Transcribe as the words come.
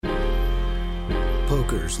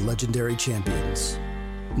Poker's legendary champions,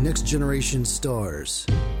 next generation stars,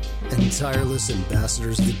 and tireless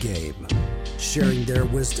ambassadors of the game, sharing their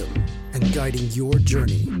wisdom and guiding your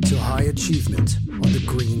journey to high achievement on the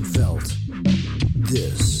green felt.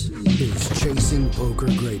 This is Chasing Poker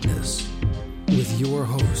Greatness with your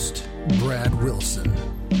host, Brad Wilson.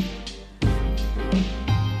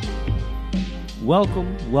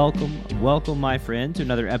 Welcome, my friend, to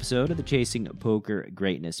another episode of the Chasing Poker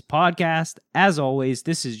Greatness podcast. As always,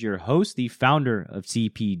 this is your host, the founder of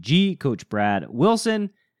CPG, Coach Brad Wilson.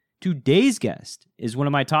 Today's guest is one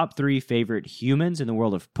of my top 3 favorite humans in the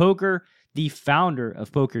world of poker, the founder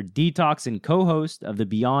of Poker Detox and co-host of the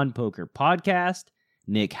Beyond Poker podcast,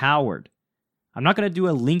 Nick Howard. I'm not going to do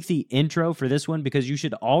a lengthy intro for this one because you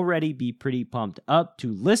should already be pretty pumped up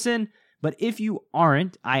to listen. But if you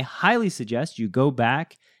aren't, I highly suggest you go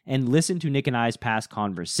back and listen to Nick and I's past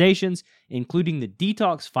conversations, including the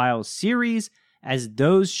Detox Files series, as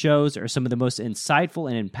those shows are some of the most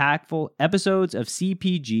insightful and impactful episodes of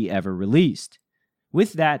CPG ever released.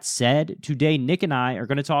 With that said, today Nick and I are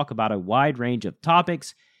going to talk about a wide range of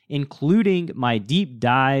topics, including my deep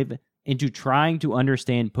dive into trying to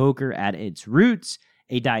understand poker at its roots,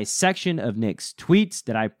 a dissection of Nick's tweets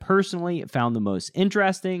that I personally found the most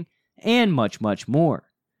interesting, and much, much more.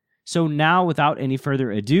 So now, without any further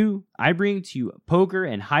ado, I bring to you poker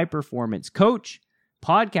and high-performance coach,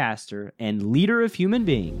 podcaster, and leader of human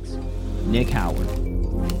beings, Nick Howard.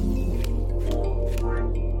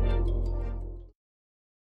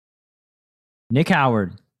 Nick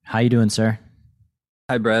Howard, how you doing, sir?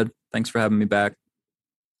 Hi, Brad. Thanks for having me back.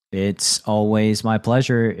 It's always my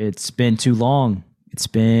pleasure. It's been too long. It's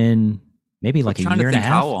been maybe like a year and a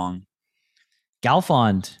half. How long?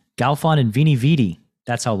 Galfond and Vini Vidi.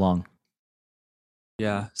 That's how long.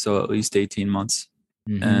 Yeah, so at least 18 months.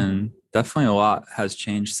 Mm-hmm. And definitely a lot has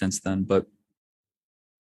changed since then, but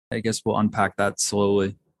I guess we'll unpack that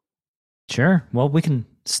slowly. Sure. Well, we can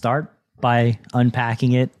start by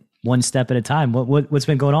unpacking it one step at a time. What's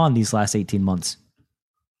been going on these last 18 months?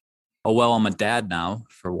 Oh, well, I'm a dad now,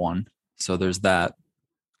 for one. So there's that.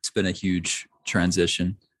 It's been a huge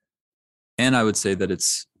transition. And I would say that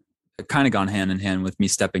it's kind of gone hand in hand with me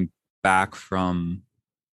stepping back from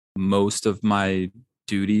most of my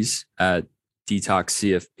duties at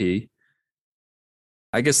Detox CFP.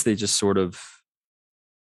 I guess they just sort of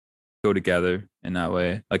go together in that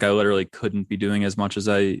way. Like I literally couldn't be doing as much as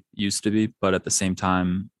I used to be, but at the same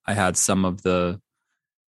time, I had some of the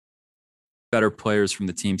better players from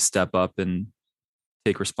the team step up and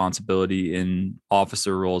take responsibility in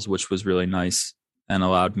officer roles, which was really nice and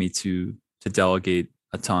allowed me to delegate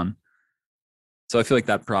a ton. So I feel like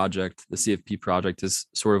that project, the CFP project, is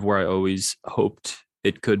sort of where I always hoped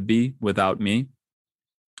it could be without me.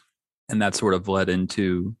 And that sort of led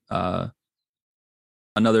into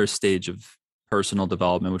another stage of personal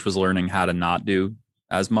development, which was learning how to not do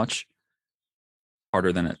as much.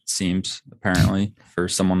 Harder than it seems, apparently, for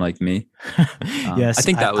someone like me. Yes, I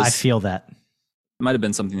think that was. I feel that. It might have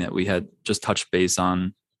been something that we had just touched base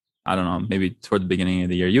on, I don't know, maybe toward the beginning of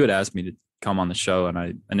the year. You had asked me to come on the show, and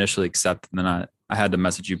I initially accepted, and then I had to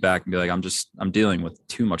message you back and be like, I'm dealing with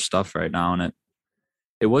too much stuff right now. And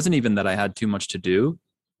it wasn't even that I had too much to do.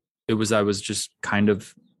 It was, I was just kind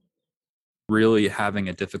of really having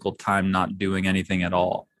a difficult time not doing anything at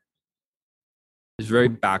all. It's very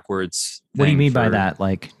backwards. What do you mean by that?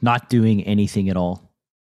 Like not doing anything at all?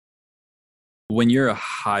 When you're a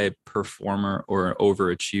high performer or an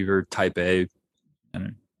overachiever, type A,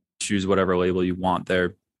 and choose whatever label you want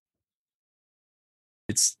there,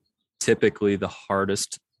 it's typically the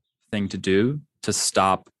hardest thing to do to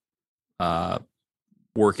stop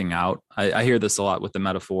working out. I hear this a lot with the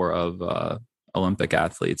metaphor of Olympic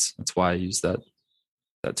athletes. That's why I use that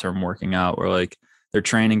term, working out, where like they're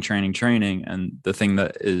training. And the thing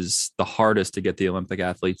that is the hardest to get the Olympic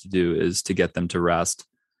athlete to do is to get them to rest.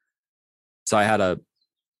 So I had a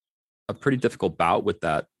pretty difficult bout with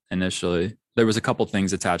that initially. There was a couple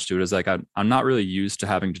things attached to it. It's like I'm not really used to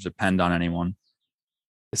having to depend on anyone.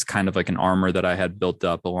 It's kind of like an armor that I had built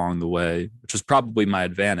up along the way, which was probably my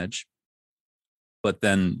advantage. But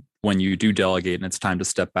then when you do delegate and it's time to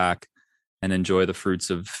step back and enjoy the fruits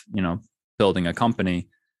of, building a company,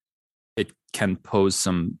 it can pose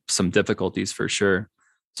some difficulties for sure.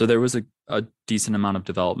 So there was a decent amount of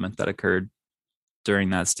development that occurred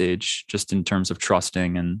during that stage, just in terms of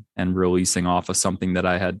trusting and releasing off of something that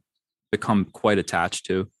I had become quite attached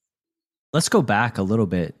to. Let's go back a little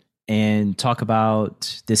bit and talk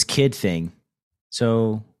about this kid thing.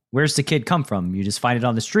 So where's the kid come from? You just find it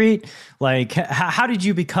on the street? Like, how did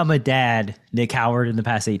you become a dad, Nick Howard, in the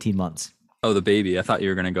past 18 months? Oh, the baby. I thought you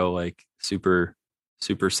were going to go like super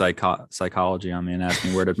super psychology on me and ask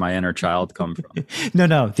me where did my inner child come from.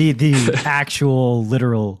 No, the actual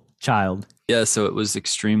literal child. Yeah, so it was an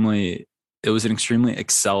extremely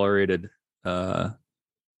accelerated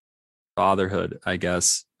fatherhood, I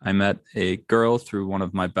guess. I met a girl through one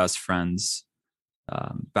of my best friends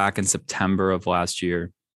back in September of last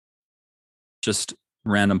year. Just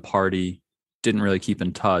random party, didn't really keep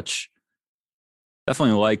in touch.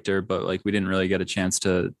 Definitely liked her, but like we didn't really get a chance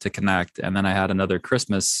to connect. And then I had another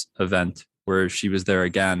Christmas event where she was there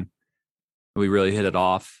again. We really hit it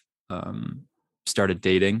off. Started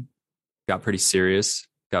dating, got pretty serious,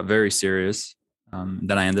 got very serious.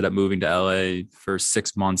 Then I ended up moving to LA for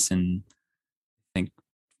 6 months in, I think,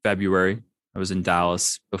 February. I was in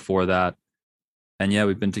Dallas before that. And yeah,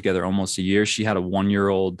 we've been together almost a year. She had a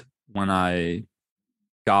 1-year-old when I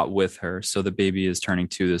got with her. So the baby is turning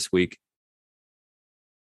 2 this week.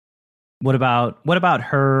 What about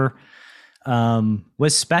her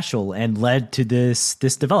was special and led to this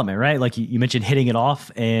development, right? Like you mentioned hitting it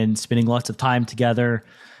off and spending lots of time together.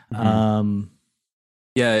 Mm-hmm.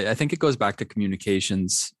 Yeah, I think it goes back to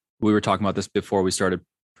communications. We were talking about this before we started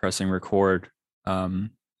pressing record.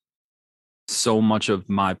 So much of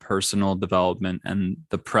my personal development and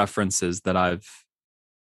the preferences that I've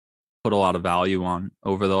put a lot of value on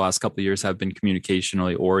over the last couple of years have been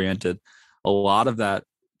communicationally oriented. A lot of that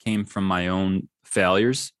came from my own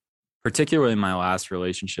failures, particularly in my last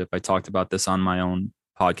relationship. I talked about this on my own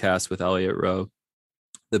podcast with Elliot Rowe,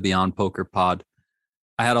 the Beyond Poker pod.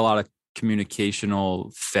 I had a lot of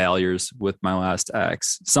communicational failures with my last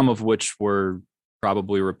ex, some of which were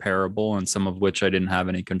probably repairable and some of which I didn't have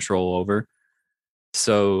any control over.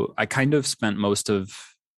 So I kind of spent most of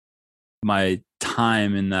my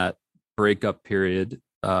time in that breakup period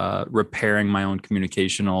repairing my own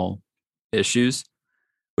communicational issues,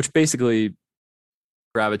 which basically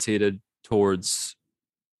gravitated towards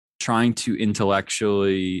trying to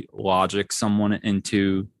intellectually logic someone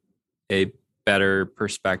into a better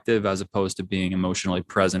perspective as opposed to being emotionally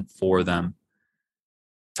present for them.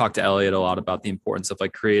 Talked to Elliot a lot about the importance of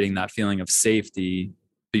like creating that feeling of safety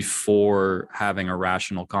before having a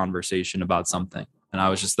rational conversation about something. And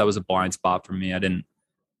that was a blind spot for me. I didn't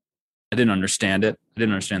understand it. I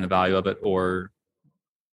didn't understand the value of it or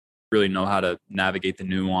really know how to navigate the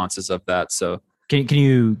nuances of that. So can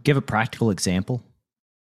you give a practical example?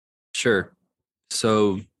 Sure.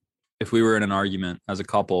 So if we were in an argument as a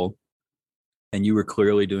couple and you were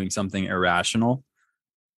clearly doing something irrational,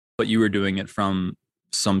 but you were doing it from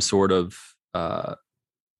some sort of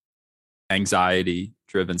anxiety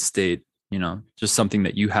driven state, just something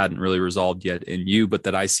that you hadn't really resolved yet in you, but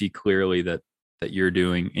that I see clearly that you're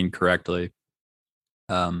doing incorrectly.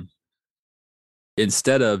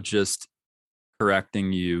 Instead of just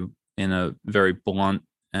correcting you in a very blunt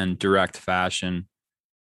and direct fashion,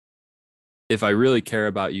 if I really care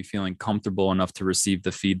about you feeling comfortable enough to receive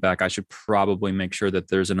the feedback, I should probably make sure that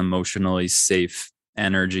there's an emotionally safe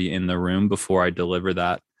energy in the room before I deliver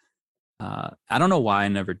that. I don't know why I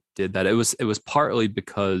never did that. It was partly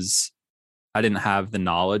because I didn't have the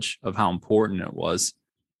knowledge of how important it was.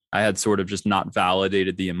 I had sort of just not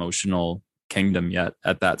validated the emotional kingdom yet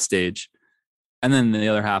at that stage. And then the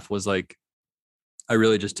other half was like, I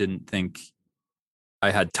really just didn't think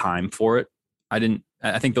I had time for it. I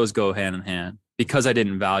think those go hand in hand. Because I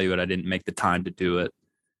didn't value it, I didn't make the time to do it.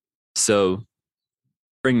 So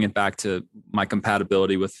bringing it back to my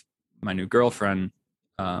compatibility with my new girlfriend,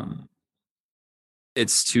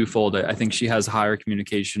 it's twofold. I think she has higher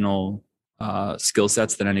communicational skill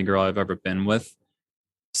sets than any girl I've ever been with.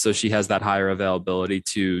 So she has that higher availability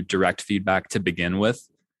to direct feedback to begin with.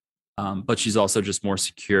 But she's also just more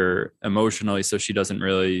secure emotionally. So she doesn't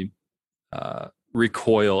really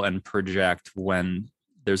recoil and project when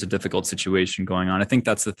there's a difficult situation going on. I think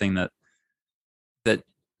that's the thing that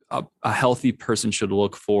a healthy person should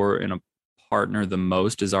look for in a partner the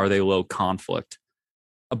most is, are they low conflict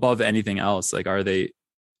above anything else? Like, are they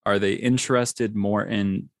interested more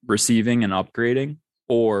in receiving and upgrading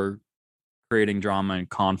or creating drama and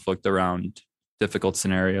conflict around difficult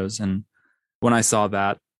scenarios? And when I saw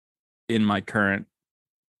that in my current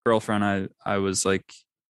girlfriend, I was like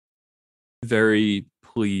very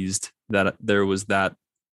pleased that there was that.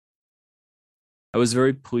 I was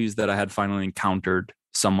very pleased that I had finally encountered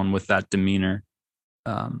someone with that demeanor,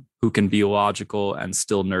 who can be logical and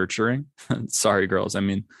still nurturing. Sorry, girls. I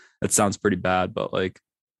mean, that sounds pretty bad, but like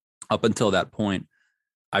up until that point,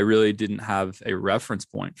 I really didn't have a reference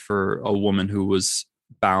point for a woman who was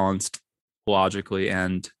balanced logically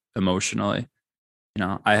and emotionally.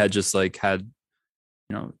 I had just like had,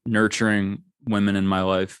 nurturing women in my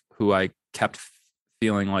life who I kept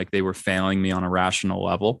feeling like they were failing me on a rational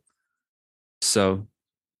level. So,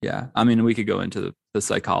 yeah, I mean, we could go into the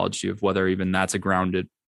psychology of whether even that's a grounded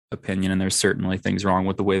opinion. And there's certainly things wrong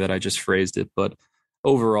with the way that I just phrased it. But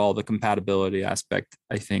overall, the compatibility aspect,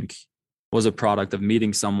 I think, was a product of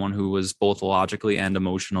meeting someone who was both logically and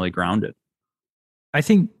emotionally grounded. I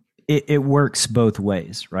think it works both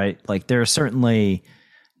ways, right? Like there are certainly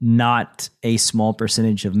not a small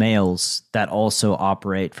percentage of males that also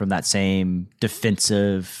operate from that same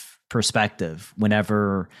defensive perspective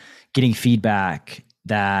whenever getting feedback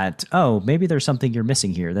that, oh, maybe there's something you're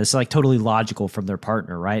missing here. That's like totally logical from their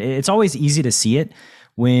partner, right? It's always easy to see it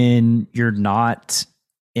when you're not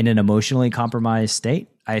in an emotionally compromised state.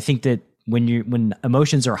 I think that when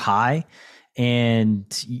emotions are high and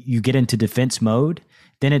you get into defense mode,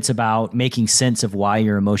 then it's about making sense of why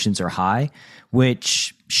your emotions are high,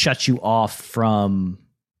 which shuts you off from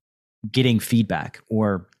getting feedback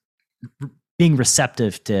or being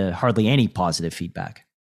receptive to hardly any positive feedback.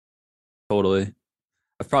 Totally.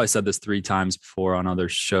 I've probably said this 3 times before on other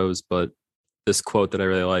shows, but this quote that I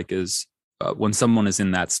really like is when someone is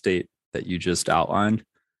in that state that you just outlined,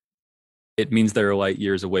 it means they're light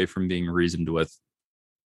years away from being reasoned with.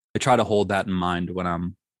 I try to hold that in mind when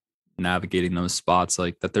I'm navigating those spots,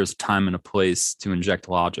 like that there's time and a place to inject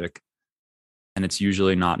logic. And it's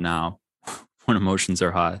usually not now when emotions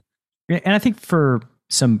are high. And I think for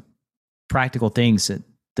some practical things that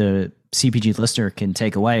the CPG listener can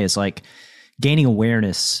take away is like gaining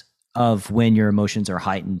awareness of when your emotions are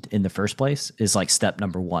heightened in the first place is like step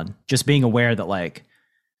number 1. Just being aware that like,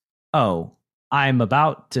 oh, I'm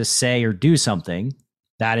about to say or do something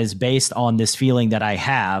that is based on this feeling that I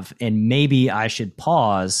have, and maybe I should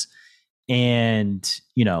pause and,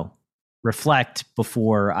 reflect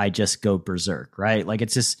before I just go berserk, right? Like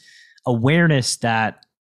it's this awareness that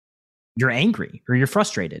you're angry or you're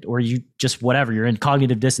frustrated or you just whatever, you're in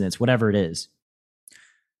cognitive dissonance, whatever it is.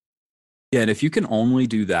 Yeah. And if you can only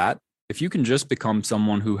do that, if you can just become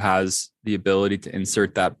someone who has the ability to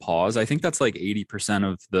insert that pause, I think that's like 80%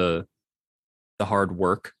 of the hard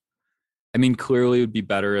work. I mean, clearly it would be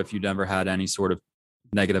better if you never had any sort of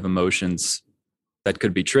negative emotions that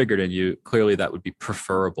could be triggered in you. Clearly that would be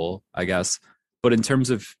preferable, I guess. But in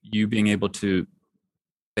terms of you being able to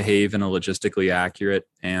behave in a logistically accurate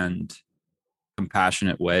and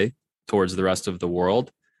compassionate way towards the rest of the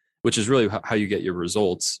world, which is really how you get your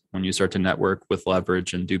results when you start to network with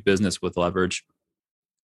leverage and do business with leverage.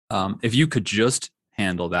 If you could just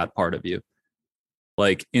handle that part of you,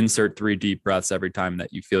 like insert 3 deep breaths every time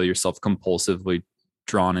that you feel yourself compulsively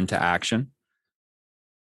drawn into action,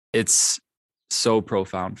 it's so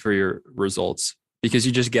profound for your results because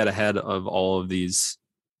you just get ahead of all of these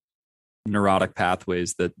neurotic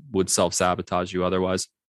pathways that would self-sabotage you otherwise.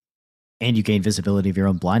 And you gain visibility of your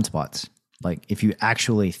own blind spots. Like if you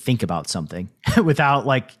actually think about something without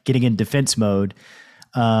like getting in defense mode,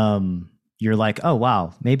 you're like, oh,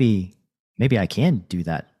 wow, maybe I can do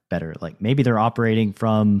that better. Like maybe they're operating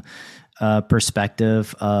from a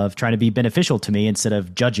perspective of trying to be beneficial to me instead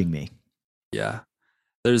of judging me. Yeah.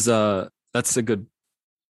 That's a good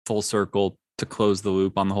full circle to close the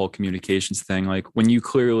loop on the whole communications thing. Like when you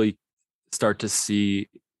clearly start to see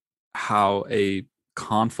how a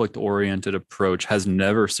conflict-oriented approach has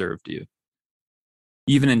never served you,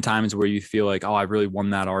 even in times where you feel like, oh, I really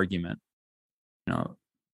won that argument.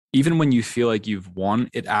 Even when you feel like you've won,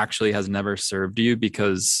 it actually has never served you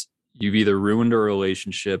because you've either ruined a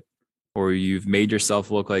relationship or you've made yourself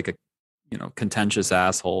look like a, contentious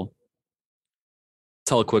asshole.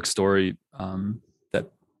 Tell a quick story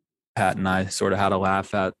that Pat and I sort of had a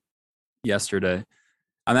laugh at yesterday.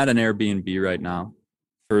 I'm at an Airbnb right now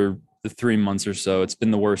for the 3 months or so. It's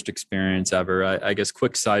been the worst experience ever. I guess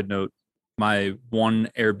quick side note, my one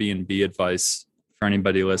Airbnb advice for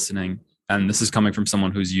anybody listening, and this is coming from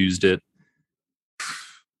someone who's used it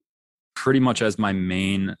pretty much as my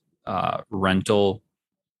main rental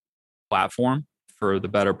platform for the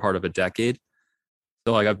better part of a decade.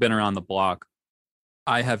 So like I've been around the block.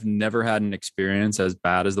 I have never had an experience as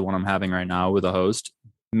bad as the one I'm having right now with a host,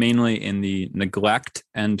 mainly in the neglect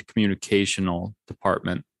and communicational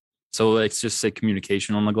department. So let's just say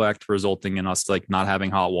communicational neglect, resulting in us like not having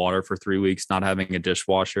hot water for 3 weeks, not having a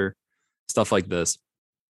dishwasher, stuff like this.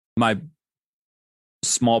 My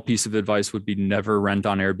small piece of advice would be never rent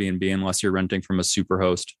on Airbnb unless you're renting from a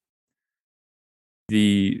superhost.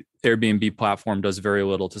 The Airbnb platform does very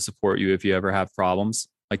little to support you if you ever have problems.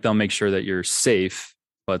 Like they'll make sure that you're safe,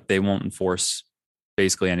 but they won't enforce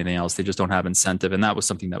basically anything else. They just don't have incentive. And that was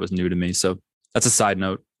something that was new to me. So that's a side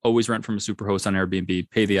note. Always rent from a superhost on Airbnb,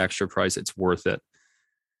 pay the extra price. It's worth it.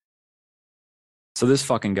 So this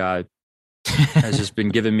fucking guy has just been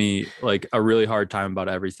giving me like a really hard time about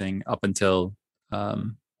everything up until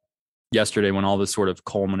yesterday when all this sort of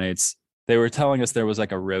culminates. They were telling us there was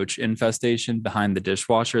like a roach infestation behind the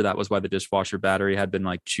dishwasher. That was why the dishwasher battery had been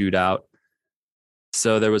like chewed out.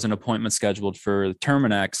 So there was an appointment scheduled for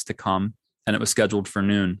Terminex to come, and it was scheduled for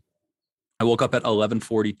noon. I woke up at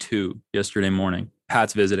 11:42 yesterday morning.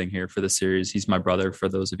 Pat's visiting here for the series. He's my brother, for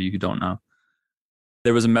those of you who don't know.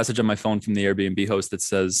 There was a message on my phone from the Airbnb host that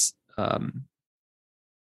says,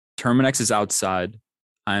 Terminex is outside.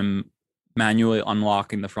 I'm manually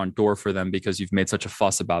unlocking the front door for them because you've made such a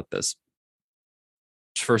fuss about this.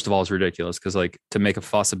 Which, first of all, is ridiculous because, like, to make a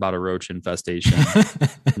fuss about a roach infestation,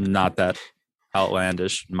 not that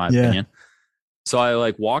outlandish, in my opinion. So I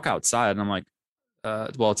like walk outside and I'm like,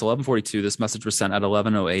 well, it's 11:42. This message was sent at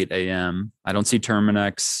 11:08 a.m. I don't see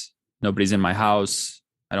Terminex. Nobody's in my house.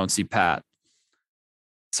 I don't see Pat.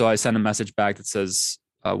 So I send a message back that says,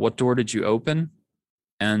 what door did you open?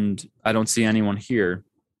 And I don't see anyone here.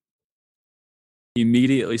 He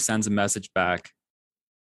immediately sends a message back.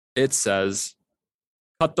 It says,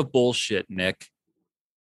 cut the bullshit, Nick.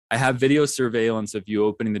 I have video surveillance of you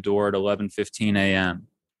opening the door at 11:15 a.m.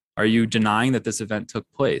 Are you denying that this event took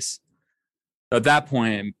place? At that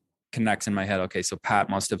point, it connects in my head. Okay, so Pat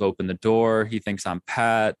must have opened the door. He thinks I'm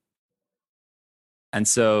Pat. And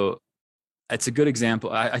so it's a good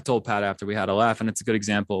example. I told Pat after we had a laugh, and it's a good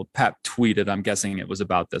example. Pat tweeted, I'm guessing it was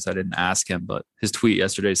about this. I didn't ask him, but his tweet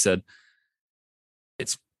yesterday said,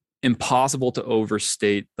 it's impossible to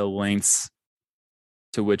overstate the lengths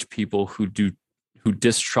to which people who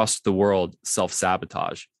distrust the world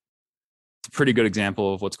self-sabotage. It's a pretty good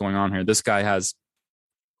example of what's going on here. This guy has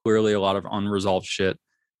clearly a lot of unresolved shit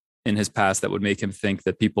in his past that would make him think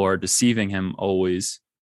that people are deceiving him always.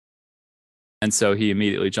 And so he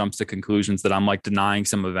immediately jumps to conclusions that I'm like denying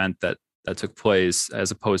some event that took place, as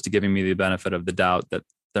opposed to giving me the benefit of the doubt that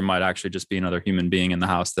there might actually just be another human being in the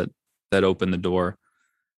house that opened the door.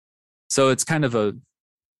 So it's kind of a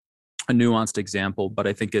nuanced example, but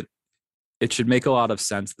I think it should make a lot of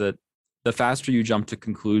sense that the faster you jump to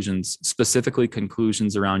conclusions, specifically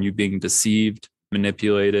conclusions around you being deceived,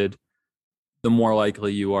 manipulated, the more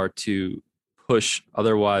likely you are to push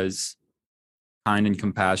otherwise kind and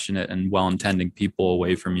compassionate and well-intending people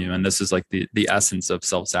away from you. And this is like the essence of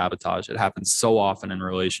self-sabotage. It happens so often in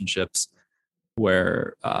relationships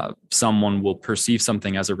where someone will perceive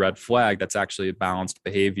something as a red flag that's actually a balanced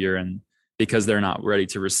behavior. And because they're not ready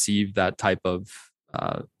to receive that type of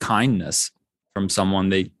kindness from someone,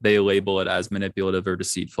 they label it as manipulative or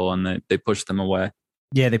deceitful, and they push them away.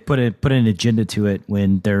 Yeah, they put an agenda to it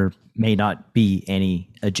when there may not be any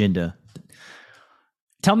agenda.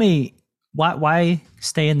 Tell me, why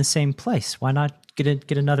stay in the same place? Why not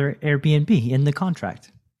get another Airbnb in the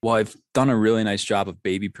contract? Well, I've done a really nice job of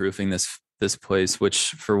baby proofing this place,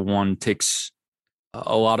 which for one takes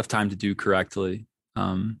a lot of time to do correctly.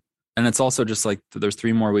 And it's also just like there's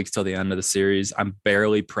 3 more weeks till the end of the series. I'm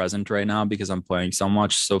barely present right now because I'm playing so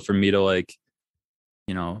much. So for me to like,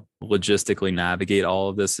 logistically navigate all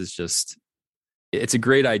of this is just, it's a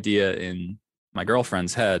great idea in my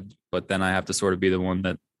girlfriend's head, but then I have to sort of be the one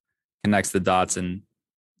that connects the dots, and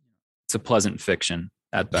it's a pleasant fiction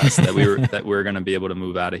at best that we're going to be able to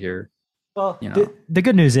move out of here. Well, the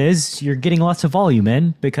good news is you're getting lots of volume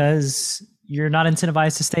in because you're not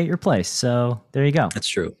incentivized to stay at your place. So there you go. That's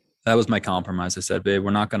true. That was my compromise. I said, babe,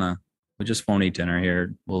 we just won't eat dinner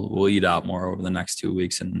here. We'll eat out more over the next 2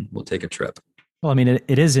 weeks, and we'll take a trip. Well, I mean,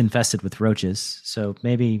 it is infested with roaches, so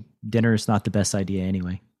maybe dinner is not the best idea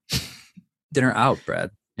anyway. Dinner out, Brad.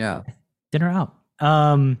 Yeah. Dinner out.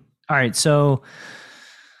 All right. So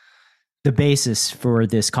the basis for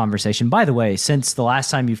this conversation, by the way, since the last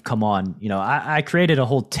time you've come on, I created a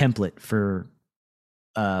whole template for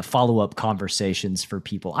follow-up conversations for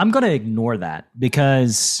people. I'm going to ignore that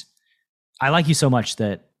because I like you so much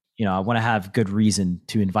that I want to have good reason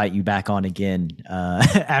to invite you back on again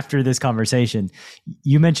after this conversation.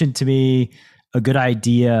 You mentioned to me a good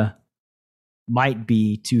idea might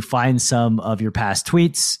be to find some of your past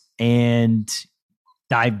tweets and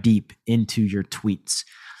dive deep into your tweets.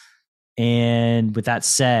 And with that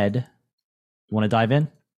said, you want to dive in?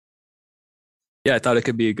 Yeah, I thought it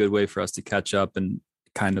could be a good way for us to catch up and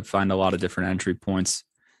kind of find a lot of different entry points.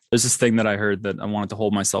 There's this thing that I heard that I wanted to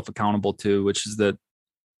hold myself accountable to, which is that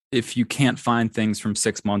if you can't find things from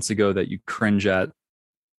 6 months ago that you cringe at,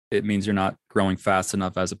 it means you're not growing fast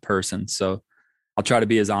enough as a person. So I'll try to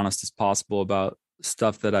be as honest as possible about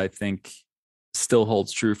stuff that I think still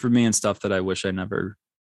holds true for me and stuff that I wish I never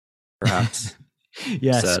perhaps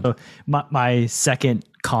Yeah. said. So my second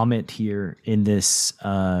comment here in this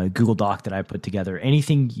Google Doc that I put together,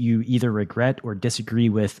 anything you either regret or disagree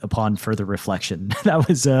with upon further reflection. That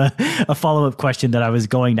was a follow-up question that I was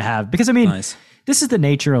going to have, because I mean, Nice. this is the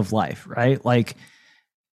nature of life, right? Like,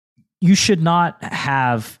 you should not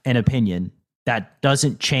have an opinion that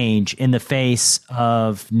doesn't change in the face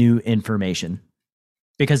of new information,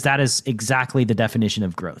 because that is exactly the definition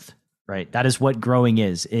of growth, right? That is what growing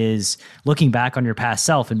is looking back on your past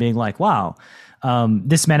self and being like, wow,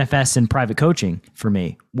 this manifests in private coaching for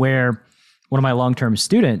me, where one of my long-term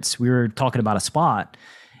students, we were talking about a spot,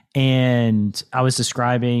 and I was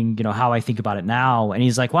describing, how I think about it now. And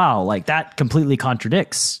he's like, wow, like that completely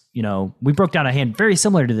contradicts, we broke down a hand very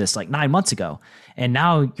similar to this like 9 months ago. And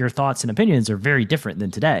now your thoughts and opinions are very different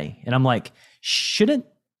than today. And I'm like, shouldn't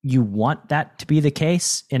you want that to be the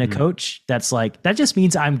case in a coach? That's like, that just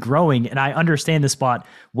means I'm growing and I understand the spot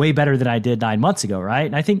way better than I did 9 months ago. Right.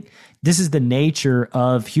 And I think this is the nature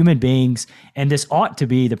of human beings. And this ought to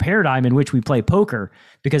be the paradigm in which we play poker,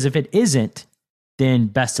 because if it isn't, then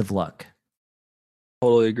best of luck.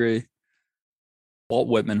 Totally agree. Walt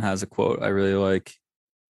Whitman has a quote I really like.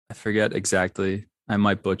 I forget exactly. I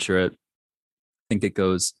might butcher it. I think it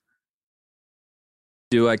goes,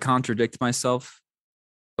 "Do I contradict myself?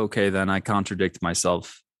 Okay, then I contradict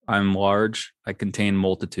myself. I'm large. I contain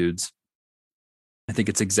multitudes." I think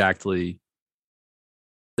it's exactly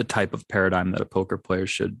the type of paradigm that a poker player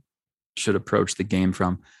should approach the game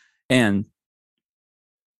from. And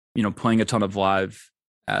playing a ton of live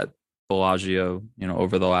at Bellagio,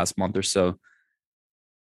 over the last month or so,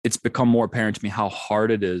 it's become more apparent to me how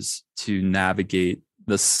hard it is to navigate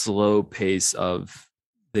the slow pace of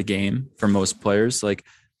the game for most players. Like,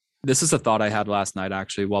 this is a thought I had last night,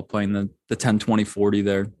 actually, while playing the 10, 20, 40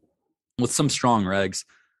 there with some strong regs.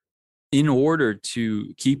 In order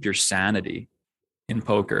to keep your sanity in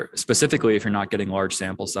poker, specifically if you're not getting large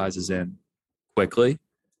sample sizes in quickly,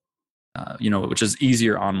 which is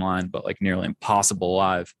easier online, but like nearly impossible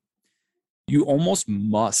live, you almost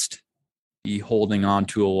must be holding on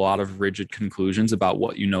to a lot of rigid conclusions about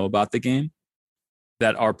what you know about the game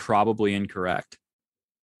that are probably incorrect,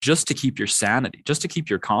 just to keep your sanity, just to keep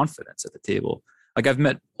your confidence at the table. Like, I've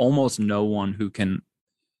met almost no one who can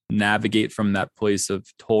navigate from that place of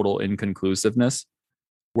total inconclusiveness,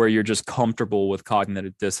 where you're just comfortable with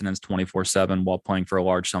cognitive dissonance 24/7 while playing for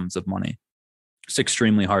large sums of money. It's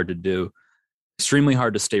extremely hard to do, extremely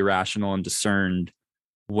hard to stay rational and discerned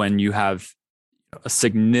when you have a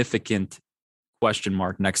significant question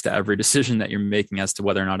mark next to every decision that you're making as to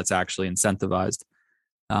whether or not it's actually incentivized.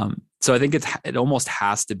 So I think it almost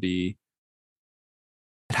has to be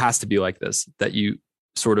like this, that you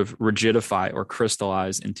sort of rigidify or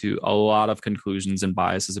crystallize into a lot of conclusions and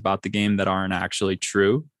biases about the game that aren't actually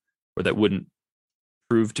true, or that wouldn't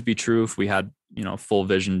prove to be true if we had, full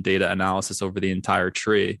vision data analysis over the entire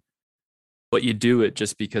tree. But you do it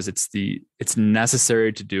just because it's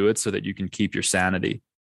necessary to do it so that you can keep your sanity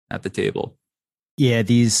at the table. Yeah,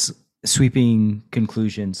 these sweeping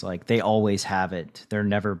conclusions, like, they always have it. They're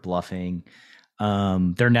never bluffing.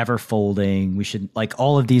 They're never folding. We should, like,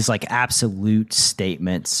 all of these like absolute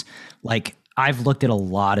statements. Like, I've looked at a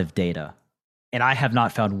lot of data and I have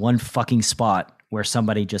not found one fucking spot where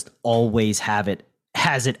somebody just always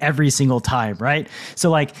has it every single time, right? So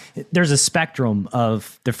like, there's a spectrum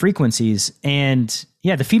of the frequencies, and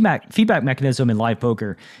yeah, the feedback mechanism in live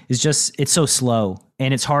poker is just, it's so slow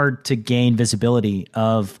and it's hard to gain visibility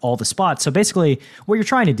of all the spots. So basically what you're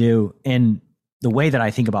trying to do, and the way that I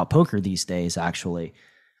think about poker these days, actually,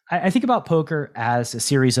 I think about poker as a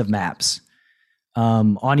series of maps.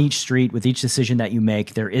 On each street, with each decision that you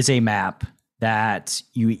make, there is a map that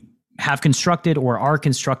you have constructed or are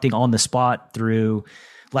constructing on the spot through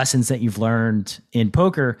lessons that you've learned in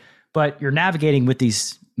poker, but you're navigating with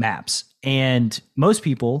these maps. And most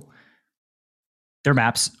people, their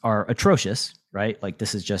maps are atrocious, right? Like,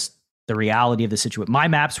 this is just the reality of the situation. My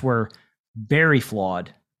maps were very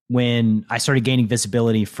flawed when I started gaining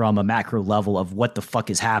visibility from a macro level of what the fuck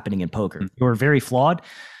is happening in poker. They were very flawed,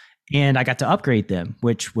 and I got to upgrade them,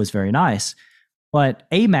 which was very nice. But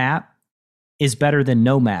a map is better than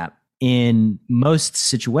no map in most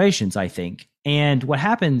situations, I think. And what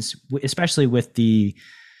happens, especially with the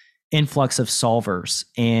influx of solvers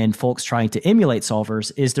and folks trying to emulate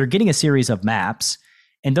solvers, is they're getting a series of maps,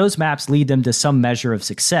 and those maps lead them to some measure of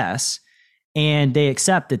success. And they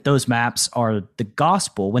accept that those maps are the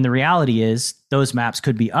gospel, when the reality is those maps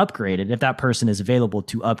could be upgraded if that person is available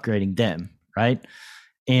to upgrading them, right?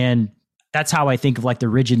 And that's how I think of like the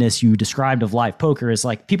rigidness you described of live poker, is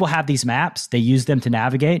like, people have these maps, they use them to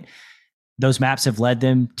navigate. those maps have led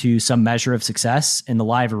them to some measure of success in the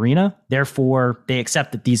live arena. Therefore, they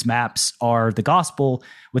accept that these maps are the gospel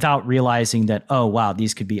without realizing that, oh, wow,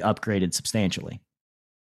 these could be upgraded substantially.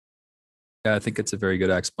 Yeah, I think it's a very good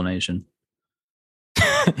explanation.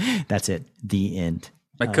 That's it. The end.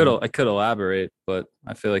 I could elaborate, but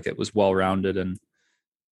I feel like it was well-rounded. And,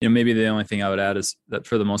 maybe the only thing I would add is that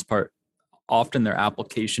for the most part, often their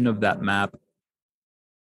application of that map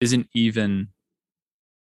isn't even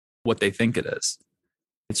what they think it is.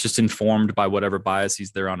 It's just informed by whatever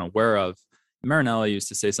biases they're unaware of. Marinelli used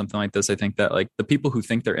to say something like this. I think that like the people who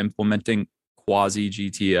think they're implementing quasi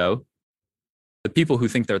GTO, the people who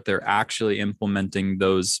think that they're actually implementing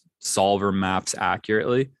those solver maps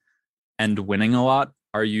accurately and winning a lot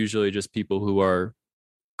are usually just people who are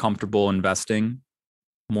comfortable investing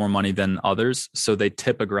more money than others. So they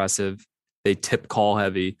tip aggressive, they tip call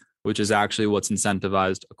heavy, which is actually what's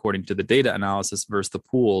incentivized according to the data analysis versus the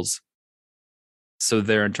pools. So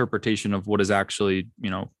their interpretation of what is actually,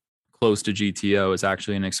 close to GTO is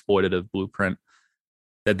actually an exploitative blueprint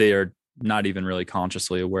that they are not even really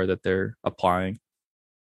consciously aware that they're applying.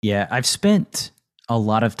 Yeah, I've spent a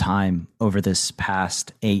lot of time over this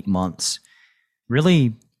past 8 months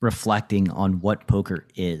really reflecting on what poker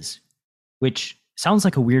is, which sounds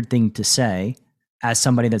like a weird thing to say as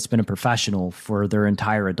somebody that's been a professional for their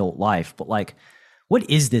entire adult life. But like, what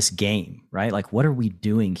is this game, right? Like, what are we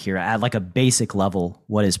doing here at like a basic level?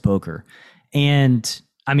 What is poker? And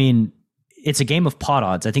I mean, it's a game of pot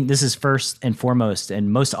odds. I think this is first and foremost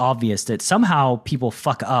and most obvious that somehow people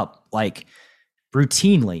fuck up like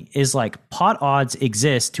routinely is like pot odds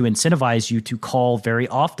exist to incentivize you to call very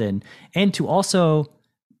often and to also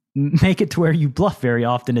make it to where you bluff very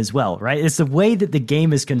often as well, right? It's the way that the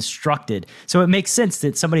game is constructed. So it makes sense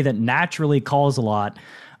that somebody that naturally calls a lot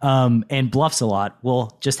and bluffs a lot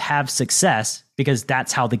will just have success because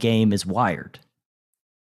that's how the game is wired.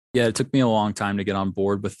 Yeah, it took me a long time to get on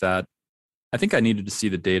board with that. I think I needed to see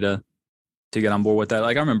the data to get on board with that.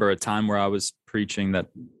 Like I remember a time where I was preaching that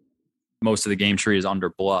most of the game tree is under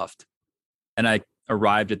bluffed. And I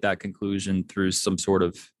arrived at that conclusion through some sort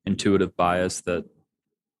of intuitive bias that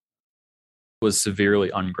was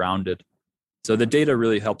severely ungrounded. So the data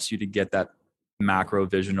really helps you to get that macro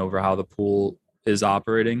vision over how the pool is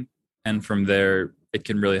operating. And from there, it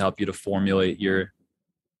can really help you to formulate your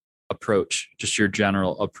approach, just your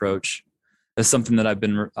general approach. That's something that I've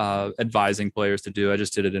been advising players to do. I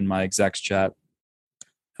just did it in my execs chat.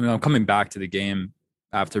 I mean, I'm coming back to the game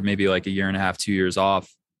after maybe like a year and a half, 2 years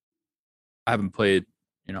off. I haven't played,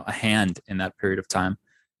 a hand in that period of time.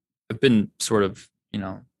 I've been sort of,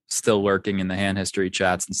 still lurking in the hand history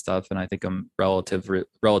chats and stuff. And I think I'm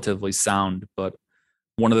relatively sound. But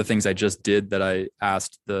one of the things I just did that I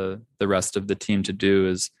asked the rest of the team to do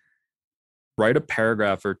is write a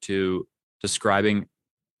paragraph or two describing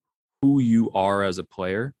who you are as a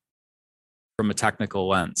player from a technical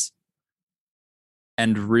lens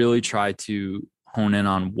and really try to hone in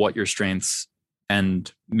on what your strengths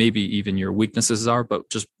and maybe even your weaknesses are, but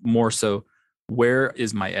just more so, where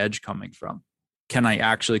is my edge coming from? Can I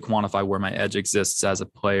actually quantify where my edge exists as a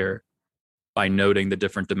player by noting the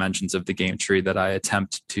different dimensions of the game tree that I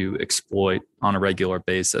attempt to exploit on a regular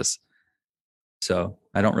basis? So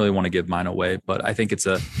I don't really want to give mine away, but I think it's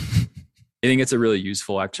a really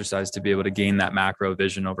useful exercise to be able to gain that macro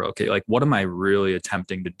vision over, okay, like what am I really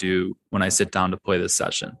attempting to do when I sit down to play this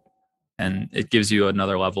session? And it gives you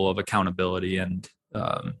another level of accountability and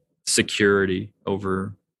security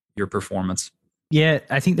over your performance. Yeah,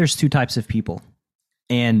 I think there's two types of people.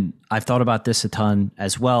 And I've thought about this a ton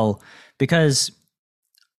as well, because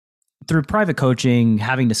through private coaching,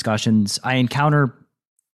 having discussions, I encounter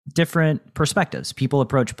different perspectives. People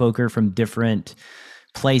approach poker from different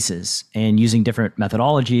places and using different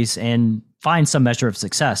methodologies and find some measure of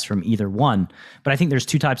success from either one. But I think there's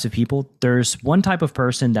two types of people. There's one type of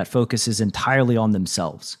person that focuses entirely on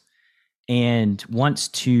themselves and wants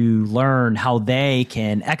to learn how they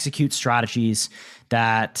can execute strategies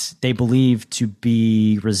that they believe to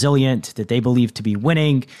be resilient, that they believe to be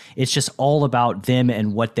winning. It's just all about them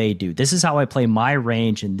and what they do. This is how I play my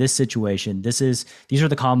range in this situation. These are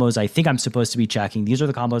the combos I think I'm supposed to be checking. These are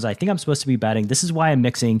the combos I think I'm supposed to be betting. This is why I'm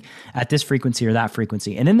mixing at this frequency or that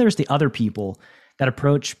frequency. And then there's the other people that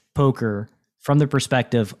approach poker from the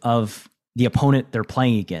perspective of the opponent they're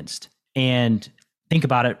playing against and think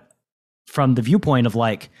about it from the viewpoint of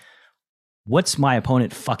like, what's my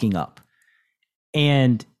opponent fucking up?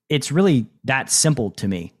 And it's really that simple to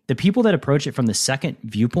me. The people that approach it from the second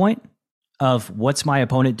viewpoint of what's my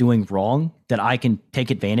opponent doing wrong that I can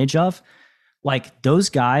take advantage of, like those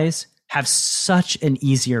guys have such an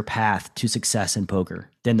easier path to success in poker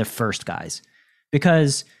than the first guys.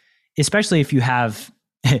 Because especially if you have,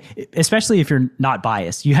 especially if you're not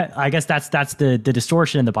biased, I guess that's the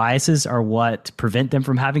distortion and the biases are what prevent them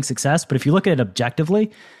from having success. But if you look at it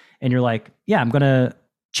objectively and you're like, yeah, I'm going to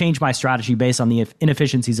change my strategy based on the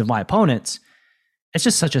inefficiencies of my opponents, it's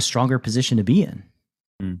just such a stronger position to be in.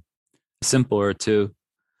 Simpler too.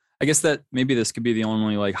 I guess that maybe this could be the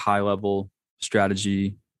only like high level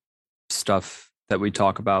strategy stuff that we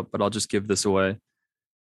talk about, but I'll just give this away.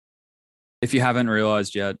 If you haven't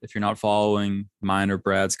realized yet, if you're not following mine or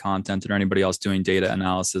Brad's content or anybody else doing data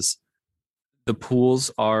analysis, the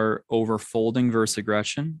pools are over folding versus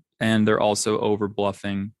aggression, and they're also over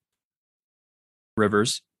bluffing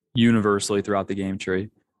rivers universally throughout the game tree.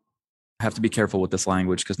 I have to be careful with this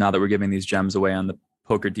language because now that we're giving these gems away on the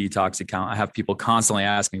Poker Detox account, I have people constantly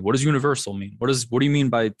ask me, what does universal mean? What do you mean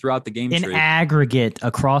by throughout the game tree? In aggregate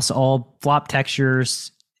across all flop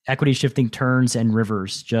textures, equity shifting turns, and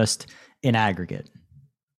rivers, just in aggregate.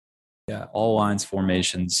 Yeah, all lines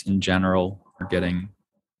formations in general are getting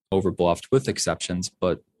overbluffed with exceptions,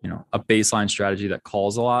 but a baseline strategy that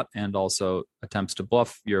calls a lot and also attempts to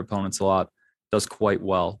bluff your opponents a lot does quite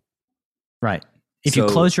well. Right. If you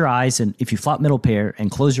close your eyes and if you flop middle pair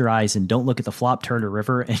and close your eyes and don't look at the flop, turn, or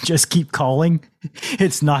river and just keep calling,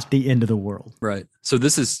 it's not the end of the world. Right. So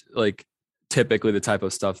this is like typically the type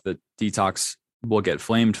of stuff that Detox will get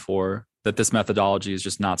flamed for, that this methodology is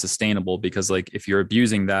just not sustainable because like if you're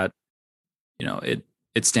abusing that,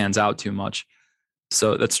 it stands out too much.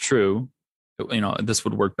 So that's true. This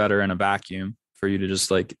would work better in a vacuum for you to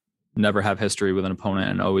just like never have history with an opponent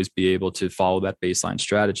and always be able to follow that baseline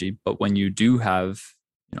strategy. But when you do have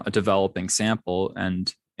a developing sample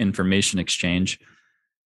and information exchange,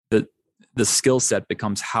 the skill set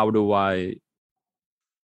becomes, how do I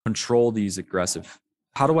control this exploitative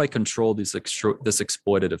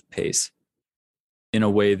pace in a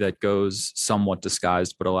way that goes somewhat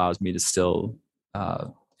disguised but allows me to still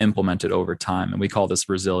implement it over time? And we call this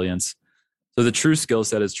resilience. So the true skill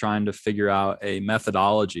set is trying to figure out a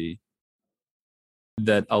methodology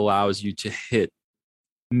that allows you to hit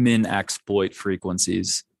min exploit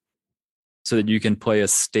frequencies so that you can play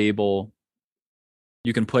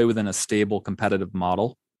within a stable competitive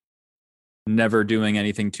model, never doing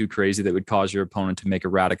anything too crazy that would cause your opponent to make a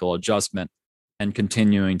radical adjustment, and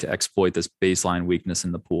continuing to exploit this baseline weakness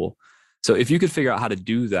in the pool. So if you could figure out how to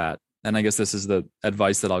do that, and I guess this is the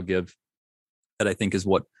advice that I'll give that I think is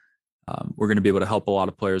what we're going to be able to help a lot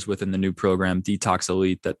of players with in the new program, Detox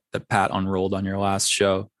Elite, that Pat unrolled on your last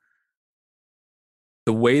show.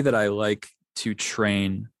 The way that I like to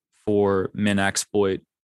train for min exploit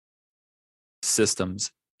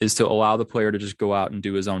systems is to allow the player to just go out and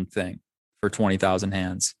do his own thing for 20,000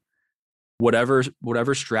 hands. Whatever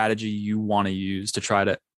strategy you want to use to try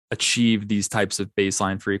to achieve these types of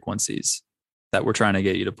baseline frequencies that we're trying to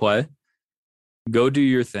get you to play, go do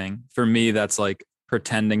your thing. For me, that's like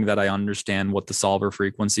pretending that I understand what the solver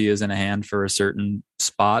frequency is in a hand for a certain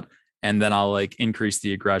spot. And then I'll like increase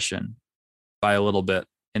the aggression by a little bit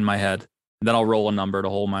in my head. And then I'll roll a number to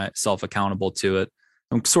hold myself accountable to it.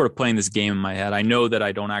 I'm sort of playing this game in my head. I know that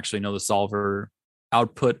I don't actually know the solver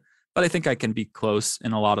output, but I think I can be close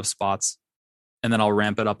in a lot of spots. And then I'll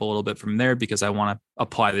ramp it up a little bit from there because I want to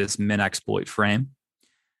apply this min exploit frame.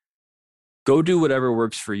 Go do whatever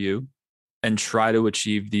works for you and try to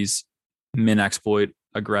achieve these min exploit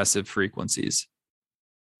aggressive frequencies.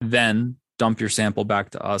 Then dump your sample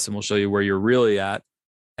back to us and we'll show you where you're really at.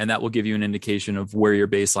 And that will give you an indication of where your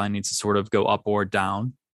baseline needs to sort of go up or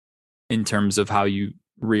down in terms of how you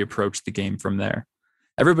reapproach the game from there.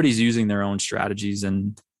 Everybody's using their own strategies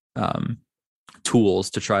and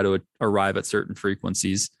tools to try to arrive at certain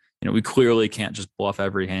frequencies. We clearly can't just bluff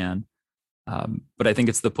every hand. But I think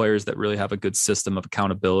it's the players that really have a good system of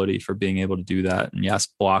accountability for being able to do that. And yes,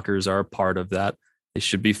 blockers are a part of that. They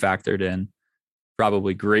should be factored in,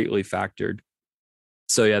 probably greatly factored.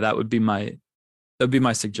 So yeah, that would be my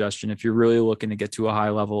suggestion. If you're really looking to get to a high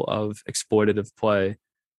level of exploitative play,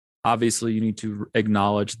 obviously you need to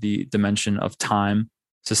acknowledge the dimension of time,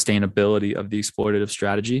 sustainability of the exploitative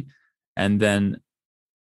strategy, and then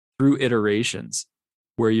through iterations,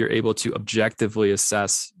 where you're able to objectively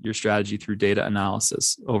assess your strategy through data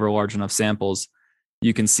analysis over large enough samples,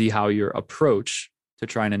 you can see how your approach to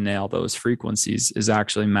trying to nail those frequencies is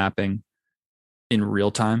actually mapping in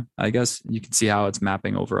real time. I guess you can see how it's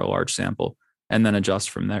mapping over a large sample and then adjust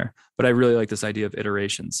from there. But I really like this idea of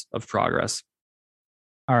iterations of progress.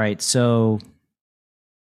 All right. So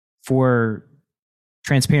for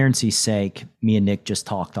transparency's sake, me and Nick just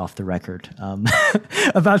talked off the record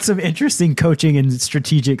about some interesting coaching and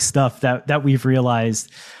strategic stuff that we've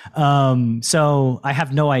realized. So I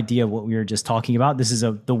have no idea what we were just talking about. This is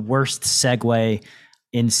the worst segue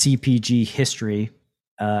in CPG history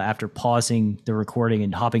after pausing the recording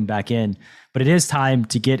and hopping back in. But it is time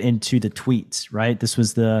to get into the tweets, right? This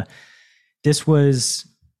was the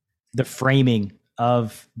framing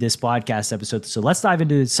of this podcast episode. So let's dive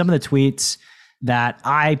into some of the tweets that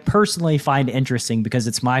I personally find interesting because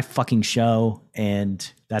it's my fucking show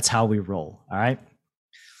and that's how we roll. All right.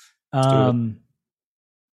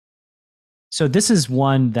 So this is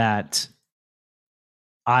one that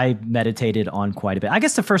I meditated on quite a bit. I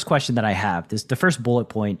guess the first question that I have, the first bullet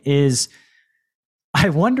point is, I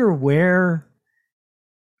wonder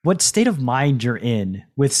what state of mind you're in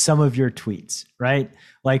with some of your tweets, right?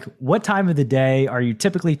 Like, what time of the day are you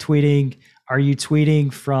typically tweeting? Are you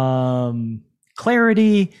tweeting from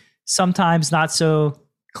clarity? Sometimes not so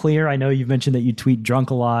clear. I know you've mentioned that you tweet drunk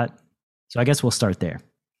a lot. So I guess we'll start there.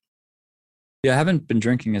 Yeah, I haven't been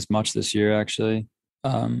drinking as much this year, actually.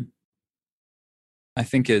 I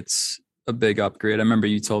think it's a big upgrade. I remember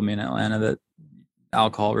you told me in Atlanta that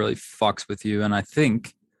alcohol really fucks with you. And I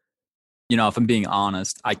think, if I'm being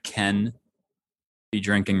honest, I can be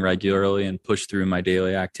drinking regularly and push through my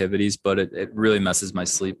daily activities, but it really messes my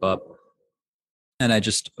sleep up. And I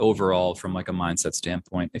just overall, from like a mindset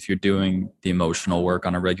standpoint, if you're doing the emotional work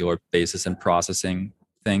on a regular basis and processing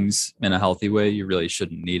things in a healthy way, you really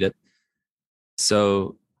shouldn't need it.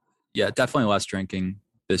 So yeah, definitely less drinking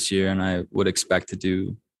this year. And I would expect to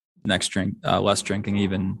do less drinking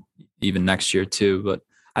even next year too. But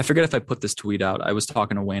I forget if I put this tweet out. I was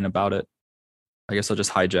talking to Wayne about it. I guess I'll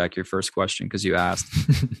just hijack your first question because you asked.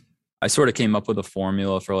 I sort of came up with a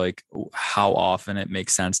formula for like how often it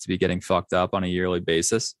makes sense to be getting fucked up on a yearly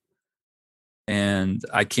basis. And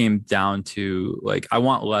I came down to like, I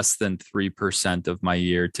want less than 3% of my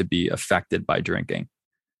year to be affected by drinking.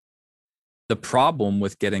 The problem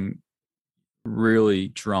with getting really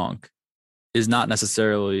drunk is not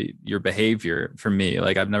necessarily your behavior for me.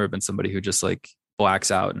 Like, I've never been somebody who just like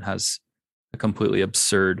blacks out and has a completely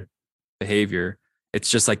absurd behavior. It's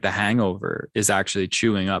just like the hangover is actually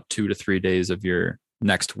chewing up 2 to 3 days of your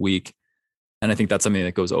next week. And I think that's something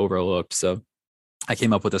that goes overlooked. So I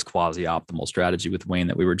came up with this quasi optimal strategy with Wayne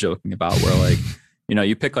that we were joking about where like,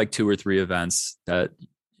 you pick like 2 or 3 events that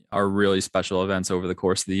are really special events over the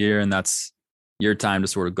course of the year. And that's your time to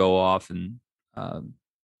sort of go off and,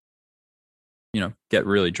 get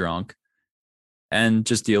really drunk and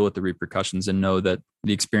just deal with the repercussions and know that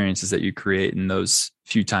the experiences that you create in those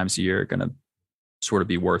few times a year are going to sort of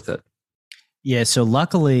be worth it. Yeah. So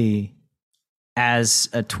luckily, as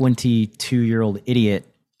a 22-year-old idiot,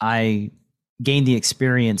 I gained the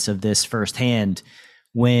experience of this firsthand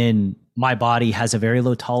when my body has a very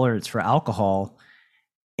low tolerance for alcohol.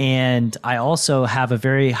 And I also have a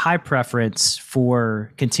very high preference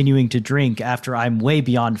for continuing to drink after I'm way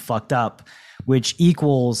beyond fucked up, which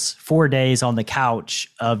equals 4 days on the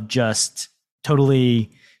couch of just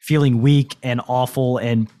totally feeling weak and awful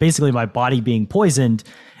and basically my body being poisoned.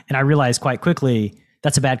 And I realized quite quickly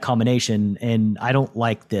that's a bad combination and I don't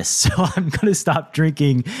like this. So I'm going to stop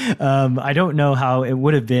drinking. I don't know how it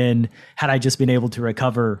would have been had I just been able to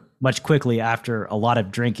recover much quickly after a lot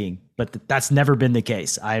of drinking, but that's never been the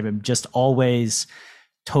case. I am just always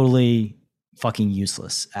totally fucking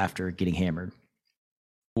useless after getting hammered.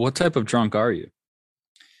 What type of drunk are you?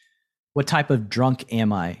 What type of drunk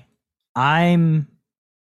am I? I'm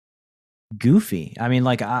goofy. I mean,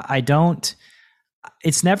 like I don't,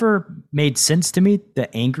 it's never made sense to me,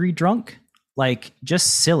 the angry drunk, like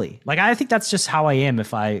just silly. Like, I think that's just how I am.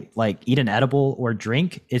 If I like eat an edible or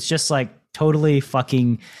drink, it's just like totally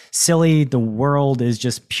fucking silly. The world is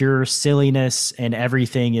just pure silliness and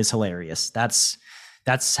everything is hilarious. That's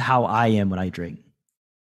how I am when I drink.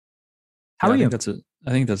 How are you? I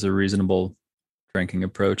think that's a reasonable drinking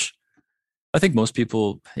approach. I think most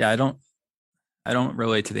people, I don't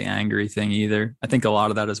relate to the angry thing either. I think a lot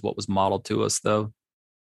of that is what was modeled to us though.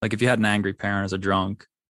 Like if you had an angry parent as an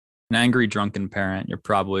angry drunken parent, you're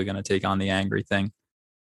probably going to take on the angry thing.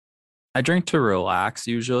 I drink to relax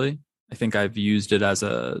usually. I think I've used it as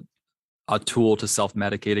a tool to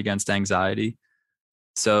self-medicate against anxiety.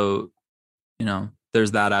 So,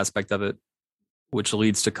 there's that aspect of it, which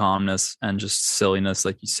leads to calmness and just silliness,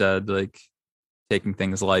 like you said, like taking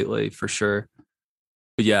things lightly for sure.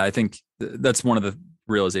 But yeah, I think that's one of the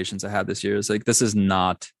realizations I had this year is like, this is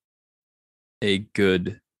not a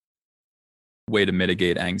good way to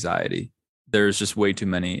mitigate anxiety. There's just way too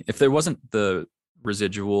many. If there wasn't the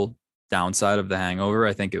residual downside of the hangover,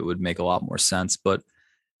 I think it would make a lot more sense. But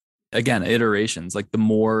again, iterations, like the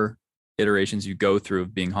more iterations you go through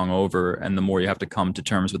of being hungover, and the more you have to come to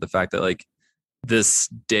terms with the fact that like this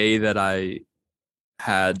day that I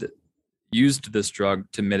had used this drug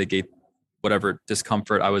to mitigate whatever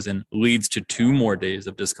discomfort I was in leads to 2 more days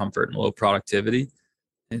of discomfort and low productivity.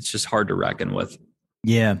 It's just hard to reckon with.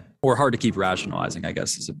 Yeah. Or hard to keep rationalizing, I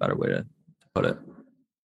guess is a better way to put it.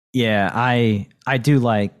 Yeah, I do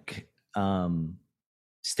like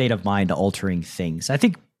state of mind altering things. I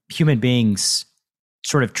think human beings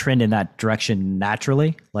sort of trend in that direction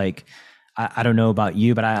naturally. Like, I don't know about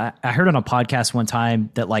you, but I heard on a podcast one time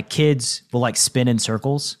that like kids will like spin in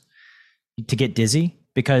circles to get dizzy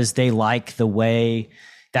because they like the way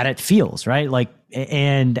that it feels, right? Like,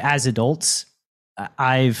 and as adults,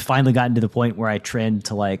 I've finally gotten to the point where I trend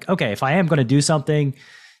to like, okay, if I am going to do something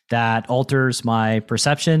that alters my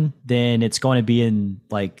perception, then it's going to be in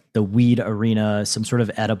like the weed arena, some sort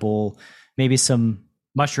of edible, maybe some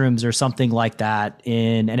mushrooms or something like that,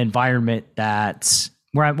 in an environment that's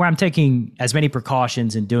where I'm taking as many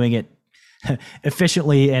precautions and doing it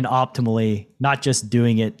efficiently and optimally, not just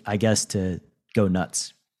doing it, I guess, to go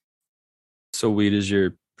nuts. So weed is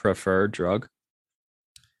your preferred drug?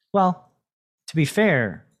 Well, to be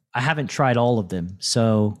fair, I haven't tried all of them.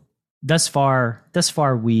 So thus far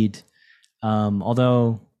weed,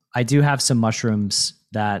 although I do have some mushrooms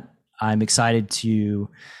that I'm excited to,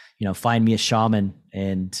 find me a shaman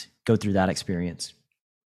and go through that experience.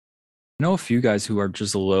 I know a few guys who are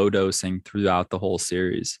just low dosing throughout the whole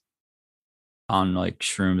series on like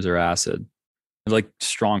shrooms or acid. They're like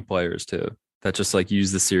strong players too, that just like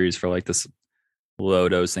use the series for like this low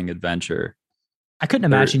dosing adventure. I couldn't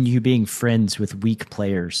imagine you being friends with weak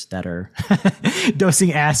players that are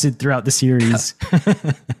dosing acid throughout the series.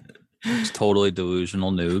 Just totally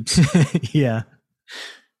delusional noobs. Yeah.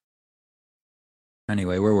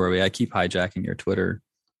 Anyway, where were we? I keep hijacking your Twitter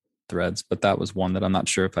threads, but that was one that I'm not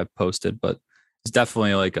sure if I posted, but it's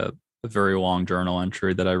definitely like a very long journal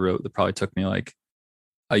entry that I wrote that probably took me like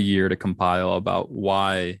a year to compile about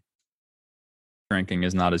why drinking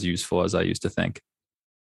is not as useful as I used to think.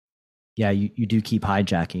 Yeah, you do keep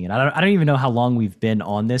hijacking it. I don't even know how long we've been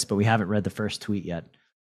on this, but we haven't read the first tweet yet.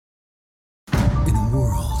 In a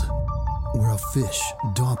world where a fish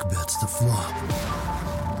dog bets the flop,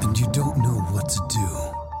 and you don't know what to do,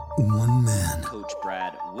 one man, Coach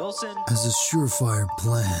Brad Wilson, has a surefire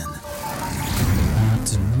plan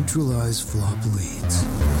to neutralize flop leads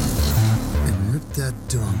and rip that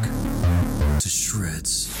dunk to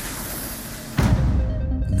shreds.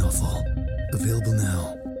 Nuffle. Available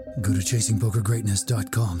now. Go to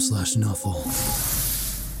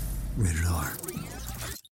chasingpokergreatness.com/Nuffle. Rated R.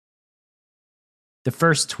 The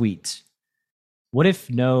first tweet. What if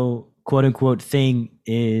no quote unquote thing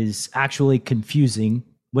is actually confusing?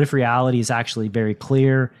 What if reality is actually very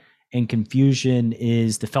clear and confusion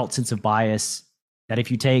is the felt sense of bias that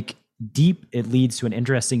if you take deep, it leads to an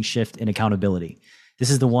interesting shift in accountability? This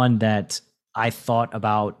is the one that I thought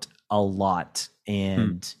about a lot.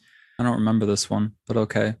 And I don't remember this one, but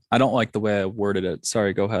okay. I don't like the way I worded it.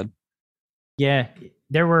 Sorry, go ahead. Yeah,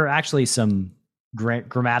 there were actually some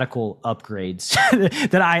grammatical upgrades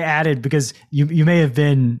that I added because you may have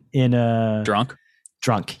been in a drunk.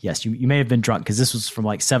 Yes, you may have been drunk because this was from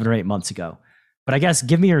like 7 or 8 months ago. But I guess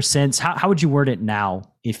give me your sense. How would you word it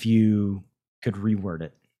now if you could reword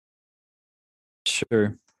it?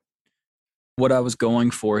 Sure. What I was going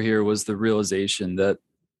for here was the realization that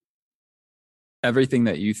everything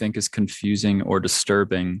that you think is confusing or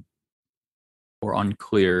disturbing or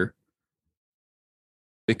unclear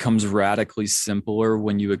becomes radically simpler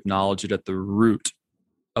when you acknowledge it at the root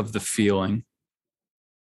of the feeling.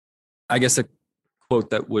 I guess a quote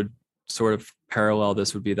that would sort of parallel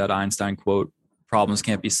this would be that Einstein quote, "Problems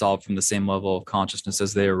can't be solved from the same level of consciousness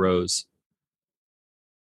as they arose."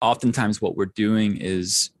 Oftentimes what we're doing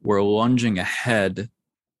is we're lunging ahead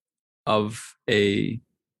of a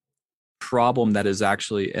problem that is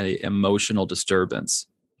actually an emotional disturbance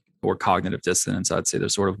or cognitive dissonance. I'd say they're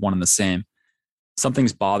sort of one and the same.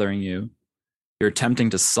 Something's bothering you. You're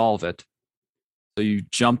attempting to solve it. So you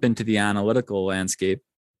jump into the analytical landscape,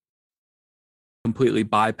 completely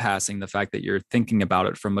bypassing the fact that you're thinking about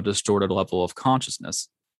it from a distorted level of consciousness.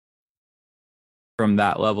 From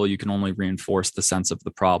that level, you can only reinforce the sense of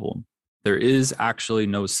the problem. There is actually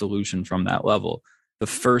no solution from that level. The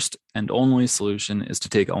first and only solution is to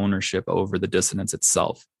take ownership over the dissonance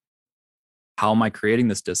itself. How am I creating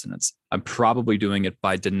this dissonance? I'm probably doing it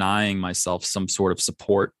by denying myself some sort of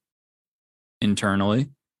support internally,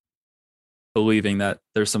 believing that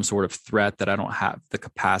there's some sort of threat that I don't have the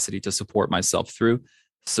capacity to support myself through.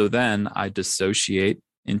 So then I dissociate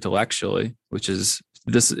intellectually, which is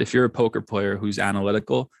if you're a poker player who's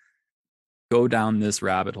analytical, go down this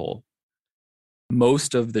rabbit hole.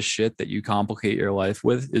 Most of the shit that you complicate your life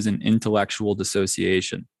with is an intellectual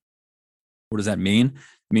dissociation. What does that mean?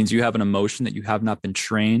 It means you have an emotion that you have not been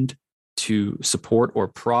trained to support or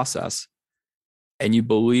process, and you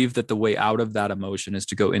believe that the way out of that emotion is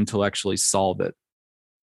to go intellectually solve it.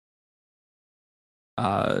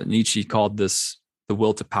 Nietzsche called this the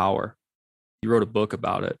will to power. He wrote a book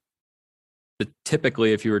about it. But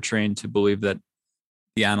typically, if you were trained to believe that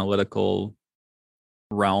the analytical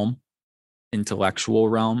realm, intellectual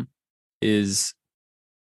realm, is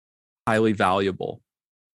highly valuable,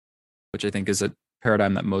 which I think is a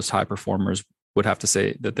paradigm that most high performers would have to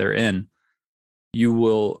say that they're in, you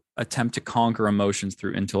will attempt to conquer emotions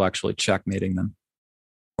through intellectually checkmating them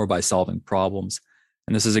or by solving problems.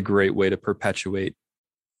 And this is a great way to perpetuate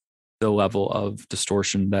the level of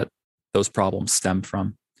distortion that those problems stem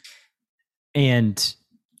from. And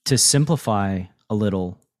to simplify a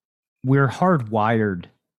little, we're hardwired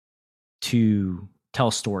to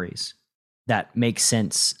tell stories that make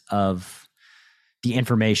sense of the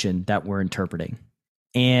information that we're interpreting.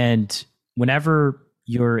 And whenever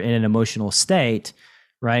you're in an emotional state,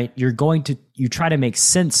 right, you try to make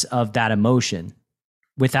sense of that emotion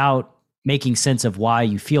without making sense of why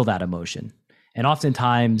you feel that emotion. And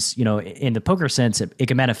oftentimes, in the poker sense, it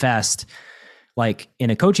can manifest like in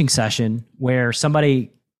a coaching session where something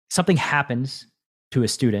happens to a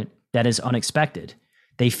student that is unexpected.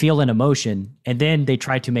 They feel an emotion, and then they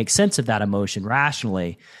try to make sense of that emotion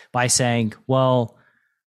rationally by saying, well,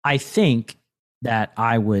 I think that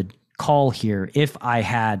I would call here if I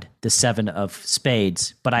had the 7 of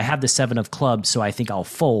spades, but I have the 7 of clubs, so I think I'll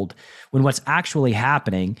fold. When what's actually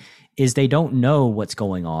happening is they don't know what's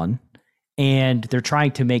going on, and they're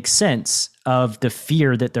trying to make sense of the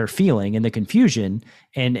fear that they're feeling and the confusion.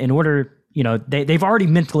 And in order, they've already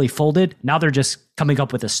mentally folded. Now they're just coming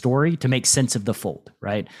up with a story to make sense of the fold,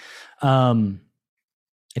 right?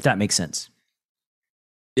 If that makes sense.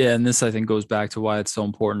 Yeah, and this I think goes back to why it's so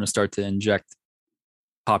important to start to inject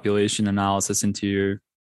population analysis into your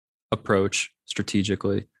approach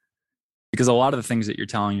strategically. Because a lot of the things that you're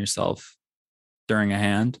telling yourself during a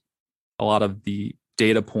hand, a lot of the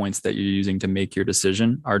data points that you're using to make your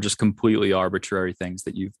decision are just completely arbitrary things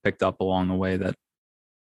that you've picked up along the way that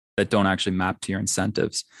don't actually map to your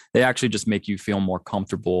incentives. They actually just make you feel more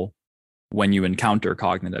comfortable when you encounter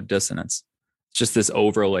cognitive dissonance. It's just this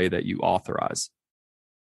overlay that you authorize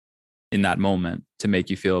in that moment to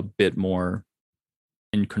make you feel a bit more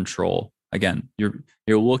in control. Again, you're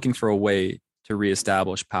looking for a way to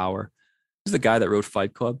reestablish power. Who's the guy that wrote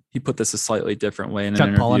Fight Club? He put this a slightly different way in an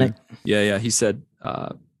interview. Palahniuk. Yeah. He said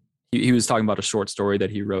he was talking about a short story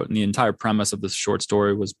that he wrote, and the entire premise of this short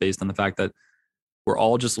story was based on the fact that we're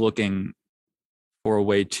all just looking for a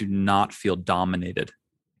way to not feel dominated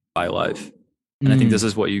by life. And I think this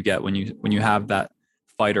is what you get when you have that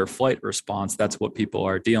fight or flight response. That's what people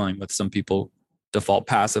are dealing with. Some people default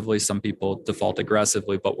passively, some people default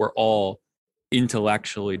aggressively, but we're all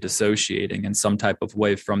intellectually dissociating in some type of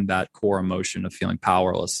way from that core emotion of feeling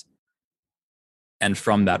powerless. And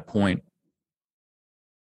from that point,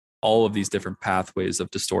 all of these different pathways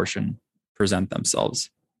of distortion present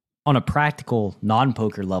themselves. On a practical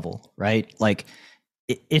non-poker level, right? Like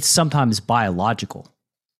it's sometimes biological,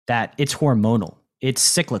 that it's hormonal, it's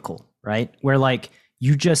cyclical, right? Where like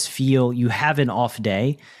you just feel you have an off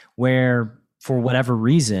day where for whatever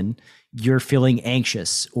reason, you're feeling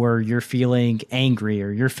anxious or you're feeling angry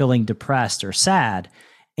or you're feeling depressed or sad.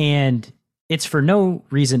 And it's for no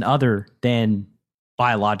reason other than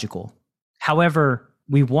biological. However,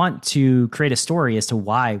 we want to create a story as to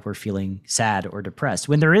why we're feeling sad or depressed.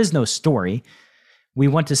 When there is no story, we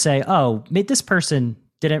want to say, oh, this person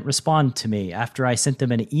didn't respond to me after I sent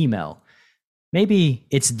them an email. Maybe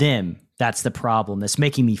it's them that's the problem that's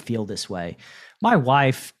making me feel this way. My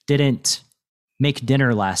wife didn't make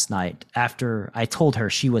dinner last night after I told her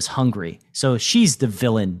she was hungry. So she's the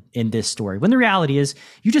villain in this story. When the reality is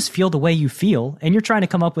you just feel the way you feel and you're trying to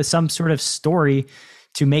come up with some sort of story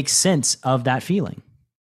to make sense of that feeling.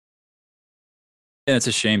 And it's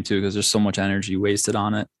a shame too, because there's so much energy wasted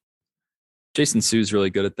on it. Jason Su's really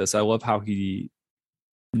good at this. I love how he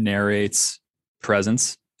narrates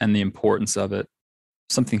presence and the importance of it.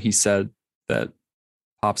 Something he said that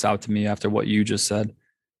pops out to me after what you just said.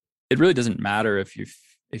 It really doesn't matter if you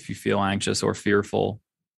feel anxious or fearful.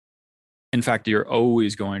 In fact, you're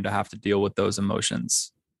always going to have to deal with those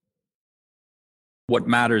emotions. What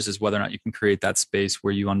matters is whether or not you can create that space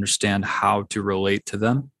where you understand how to relate to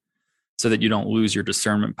them so that you don't lose your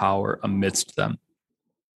discernment power amidst them.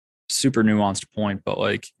 Super nuanced point, but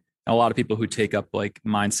like A lot of people who take up like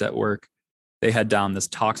mindset work, they head down this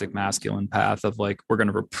toxic masculine path of like, we're going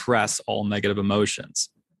to repress all negative emotions.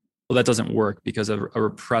 Well, that doesn't work because a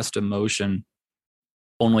repressed emotion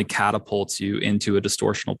only catapults you into a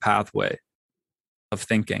distortional pathway of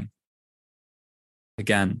thinking.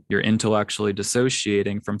 Again, you're intellectually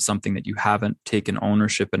dissociating from something that you haven't taken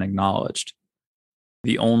ownership and acknowledged.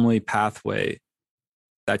 The only pathway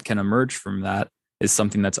that can emerge from that is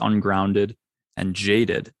something that's ungrounded and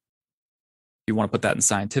jaded. If you want to put that in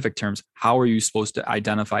scientific terms, how are you supposed to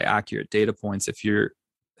identify accurate data points if you're,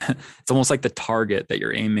 it's almost like the target that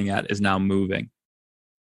you're aiming at is now moving.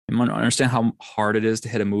 You want to understand how hard it is to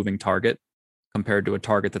hit a moving target compared to a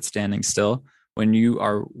target that's standing still. When you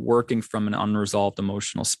are working from an unresolved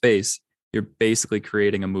emotional space, you're basically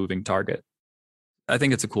creating a moving target. I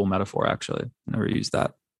think it's a cool metaphor, actually. I never used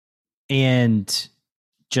that. And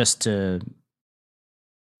just to,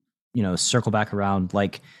 circle back around,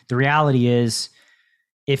 like the reality is,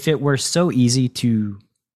 if it were so easy to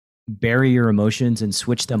bury your emotions and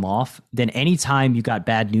switch them off, then anytime you got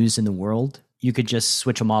bad news in the world, you could just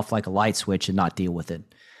switch them off like a light switch and not deal with it.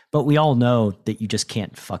 But we all know that you just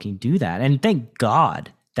can't fucking do that. And thank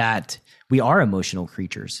God that we are emotional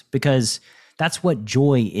creatures, because that's what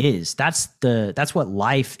joy is. That's what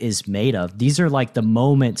life is made of. These are like the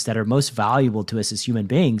moments that are most valuable to us as human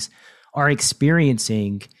beings, are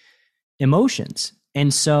experiencing emotions.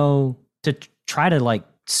 And so to try to like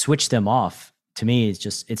switch them off, to me,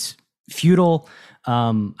 it's futile.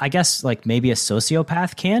 I guess like maybe a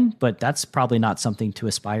sociopath can, but that's probably not something to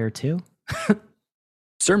aspire to.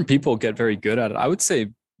 Certain people get very good at it. I would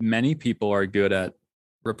say many people are good at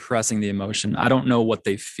repressing the emotion. I don't know what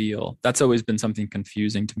they feel. That's always been something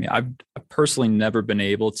confusing to me. I've personally never been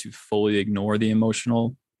able to fully ignore the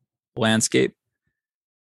emotional landscape.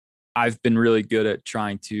 I've been really good at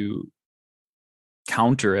trying to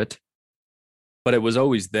counter it, but it was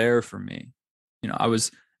always there for me.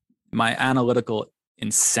 My analytical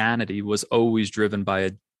insanity was always driven by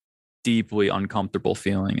a deeply uncomfortable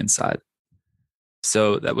feeling inside.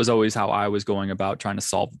 So that was always how I was going about trying to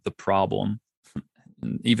solve the problem.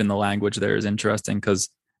 And even the language there is interesting, because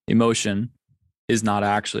emotion is not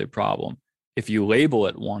actually a problem. If you label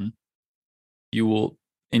it one, you will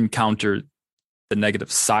encounter the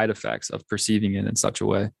negative side effects of perceiving it in such a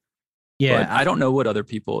way. Yeah. But I don't know what other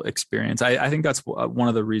people experience. I think that's one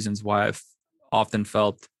of the reasons why I've often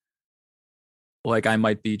felt like I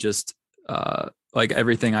might be just like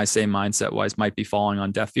everything I say mindset wise might be falling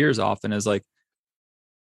on deaf ears often, is like,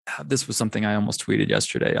 this was something I almost tweeted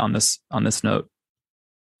yesterday on this note.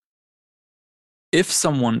 If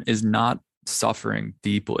someone is not suffering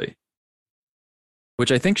deeply,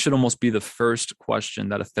 which I think should almost be the first question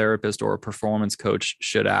that a therapist or a performance coach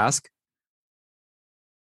should ask.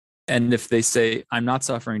 And if they say, I'm not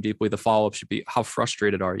suffering deeply, the follow-up should be, how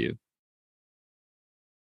frustrated are you?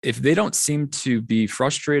 If they don't seem to be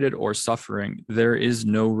frustrated or suffering, there is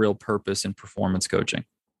no real purpose in performance coaching,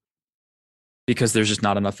 because there's just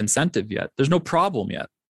not enough incentive yet. There's no problem yet.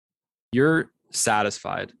 You're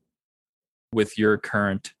satisfied with your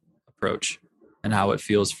current approach and how it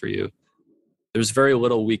feels for you. There's very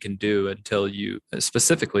little we can do until you,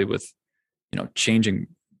 specifically with, changing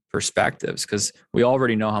perspectives, because we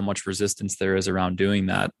already know how much resistance there is around doing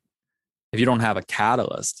that. If you don't have a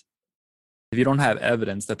catalyst, if you don't have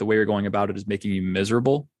evidence that the way you're going about it is making you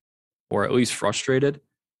miserable or at least frustrated,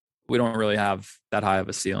 we don't really have that high of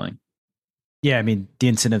a ceiling. Yeah, I mean, the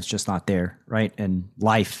incentive's just not there, right? And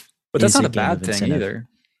life, but that's not a bad thing incentive. either.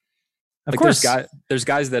 Of course, there's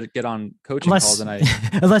guys that get on coaching calls, and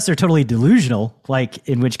unless they're totally delusional, like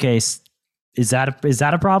in which case, is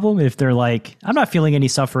that a problem? If they're like, I'm not feeling any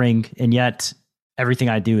suffering, and yet everything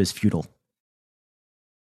I do is futile.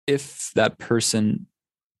 If that person,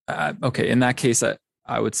 okay, in that case,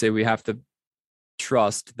 I would say we have to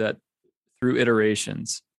trust that through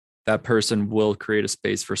iterations, that person will create a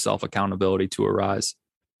space for self-accountability to arise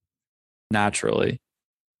naturally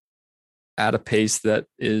at a pace that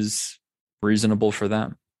is reasonable for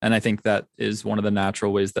them. And I think that is one of the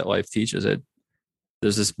natural ways that life teaches it.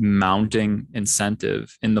 There's this mounting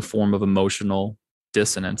incentive in the form of emotional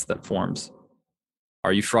dissonance that forms.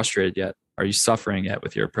 Are you frustrated yet? Are you suffering yet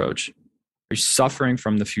with your approach? Are you suffering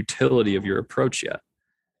from the futility of your approach yet?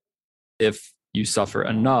 If you suffer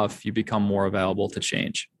enough, you become more available to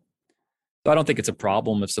change. So I don't think it's a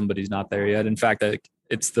problem if somebody's not there yet. In fact,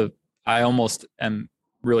 I almost am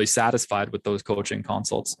really satisfied with those coaching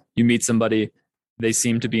consults. You meet somebody, they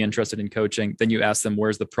seem to be interested in coaching. Then you ask them,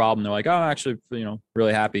 where's the problem? They're like, oh, actually,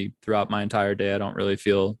 really happy throughout my entire day. I don't really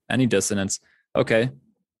feel any dissonance. Okay,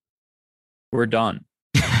 we're done.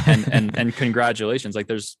 and congratulations. Like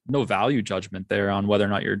there's no value judgment there on whether or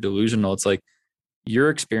not you're delusional. It's like your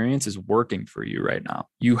experience is working for you right now.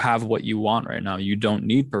 You have what you want right now. You don't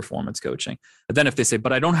need performance coaching. But then if they say,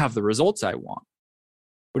 but I don't have the results I want,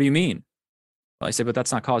 what do you mean? Well, I say, but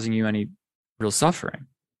that's not causing you any real suffering.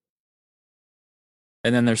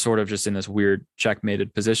 And then they're sort of just in this weird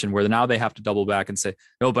checkmated position where now they have to double back and say,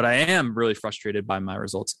 no, but I am really frustrated by my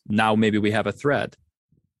results. Now maybe we have a thread.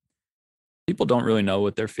 People don't really know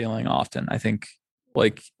what they're feeling often. I think,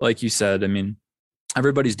 like you said, I mean,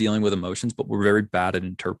 everybody's dealing with emotions, but we're very bad at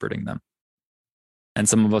interpreting them. And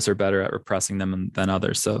some of us are better at repressing them than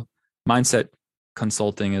others. So mindset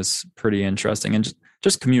consulting is pretty interesting. And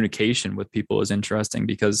just communication with people is interesting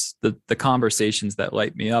because the conversations that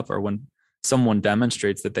light me up are when someone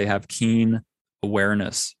demonstrates that they have keen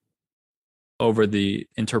awareness over the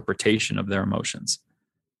interpretation of their emotions.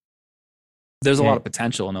 There's a lot of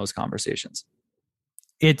potential in those conversations.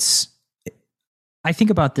 I think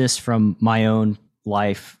about this from my own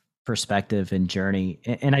life perspective and journey.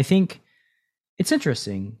 And I think it's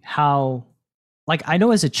interesting how, like, I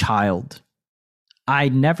know as a child, I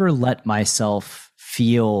never let myself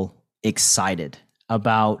feel excited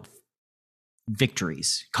about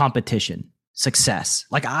victories, competition, success.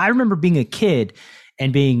 Like I remember being a kid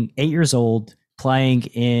and being 8 years old, playing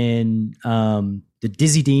in the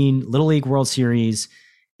Dizzy Dean Little League World Series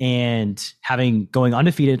and going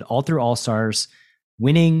undefeated all through All-Stars,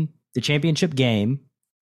 winning the championship game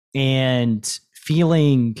and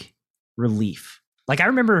feeling relief. Like I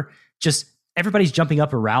remember just everybody's jumping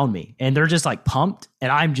up around me and they're just like pumped.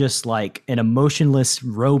 And I'm just like an emotionless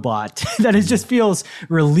robot that it just feels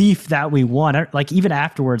relief that we won. Like even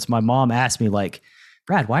afterwards, my mom asked me like,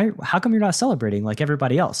 Brad, how come you're not celebrating like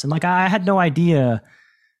everybody else? And like, I had no idea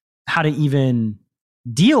how to even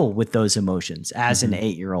deal with those emotions as an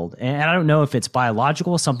 8-year-old. And I don't know if it's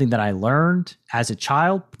biological, something that I learned as a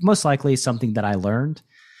child, most likely something that I learned,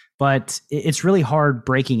 but it's really hard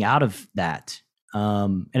breaking out of that.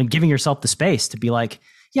 And giving yourself the space to be like,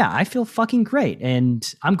 yeah, I feel fucking great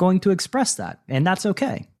and I'm going to express that. And that's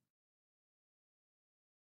okay.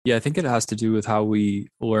 Yeah, I think it has to do with how we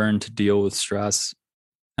learn to deal with stress.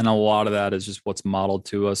 And a lot of that is just what's modeled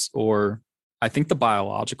to us. Or I think the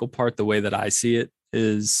biological part, the way that I see it,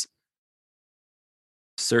 is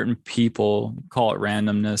certain people, call it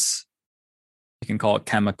randomness, you can call it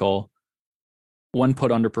chemical. When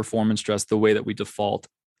put under performance stress, the way that we default,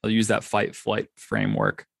 I'll use that fight flight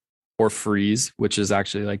framework or freeze, which is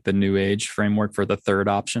actually like the new age framework for the third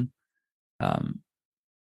option.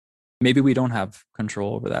 Maybe we don't have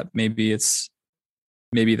control over that. Maybe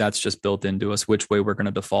that's just built into us, which way we're going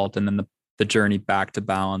to default. And then the journey back to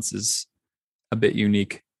balance is a bit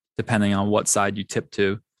unique depending on what side you tip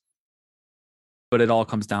to. But it all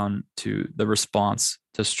comes down to the response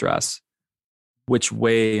to stress, which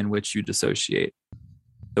way in which you dissociate,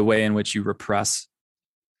 the way in which you repress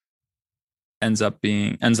ends up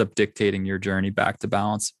dictating your journey back to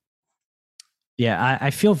balance. Yeah,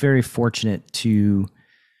 I feel very fortunate to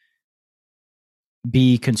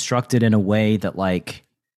be constructed in a way that like,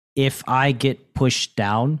 if I get pushed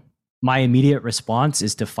down, my immediate response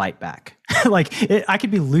is to fight back. I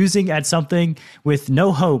could be losing at something with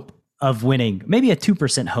no hope of winning, maybe a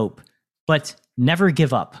 2% hope, but never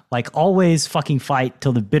give up. Like always fucking fight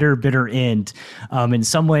till the bitter end. In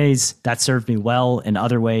some ways that served me well. In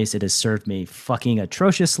other ways it has served me fucking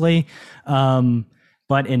atrociously.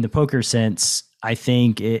 But in the poker sense, I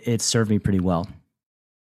think it served me pretty well.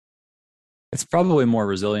 It's probably a more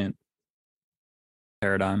resilient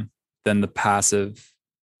paradigm than the passive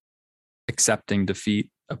accepting defeat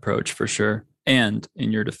approach for sure. And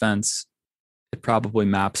in your defense, it probably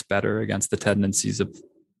maps better against the tendencies of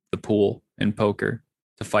the pool in poker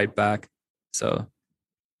to fight back. So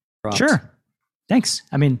props. Sure. Thanks.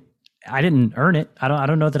 I mean, I didn't earn it. I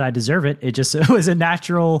don't know that I deserve it. It was a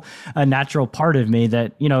natural part of me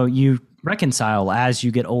that, you reconcile as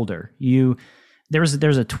you get older. There's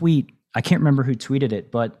a tweet. I can't remember who tweeted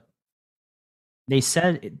it, but they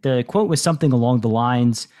said the quote was something along the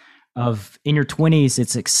lines of, in your 20s,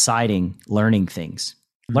 it's exciting learning things.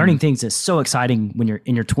 Mm-hmm. Learning things is so exciting when you're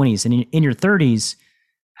in your 20s, and in your 30s,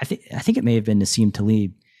 I think it may have been Nassim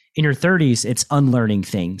Taleb. In your 30s, it's unlearning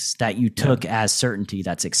things that you took as certainty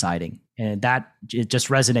that's exciting. And it just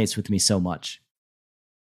resonates with me so much.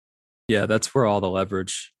 Yeah, that's where all the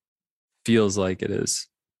leverage feels like it is.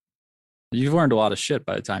 You've learned a lot of shit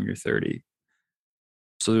by the time you're 30.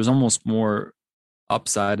 So there's almost more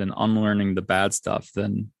upside in unlearning the bad stuff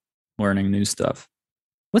than learning new stuff.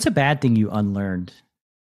 What's a bad thing you unlearned?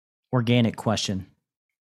 Organic question.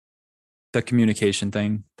 the communication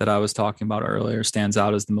thing that I was talking about earlier stands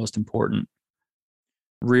out as the most important.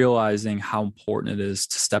 Realizing how important it is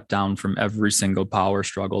to step down from every single power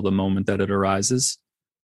struggle the moment that it arises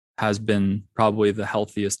has been probably the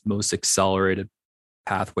healthiest, most accelerated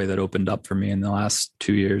pathway that opened up for me in the last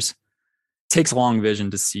 2 years. It takes long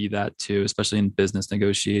vision to see that too, especially in business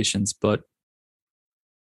negotiations, but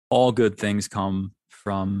all good things come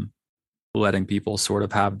from letting people sort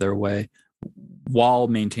of have their way while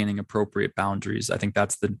maintaining appropriate boundaries. I think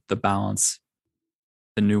that's the balance,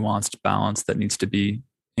 the nuanced balance that needs to be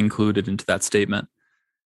included into that statement.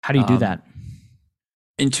 How do you do that?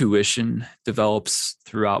 Intuition develops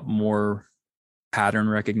throughout more pattern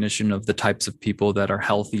recognition of the types of people that are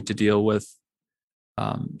healthy to deal with.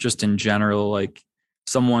 Just in general, like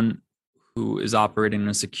someone who is operating in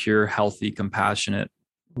a secure, healthy, compassionate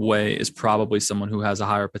way is probably someone who has a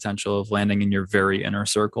higher potential of landing in your very inner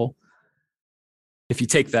circle. If you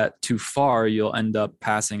take that too far, you'll end up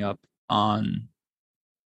passing up on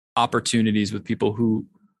opportunities with people who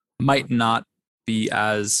might not be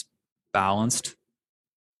as balanced,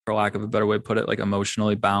 for lack of a better way to put it, like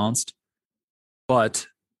emotionally balanced. But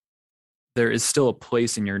there is still a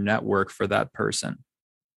place in your network for that person.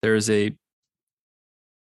 There's a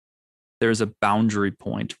boundary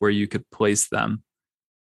point where you could place them,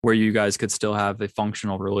 where you guys could still have a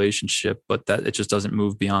functional relationship, but that it just doesn't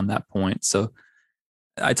move beyond that point. So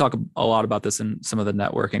I talk a lot about this in some of the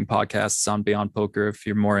networking podcasts on Beyond Poker if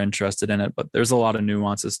you're more interested in it, but there's a lot of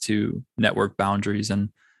nuances to network boundaries. And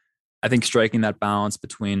I think striking that balance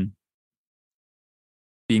between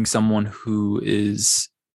being someone who is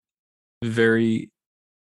very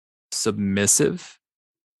submissive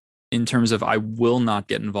in terms of I will not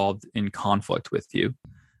get involved in conflict with you,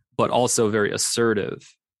 but also very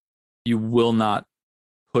assertive. You will not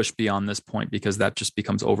push beyond this point because that just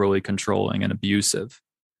becomes overly controlling and abusive.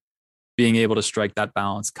 Being able to strike that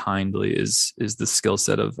balance kindly is the skill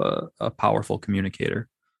set of a powerful communicator.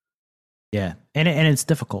 Yeah, and it's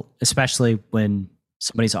difficult, especially when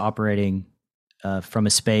somebody's operating from a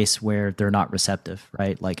space where they're not receptive,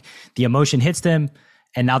 right? Like the emotion hits them,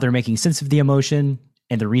 and now they're making sense of the emotion.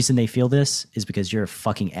 And the reason they feel this is because you're a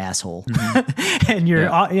fucking asshole, and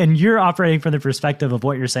you're operating from the perspective of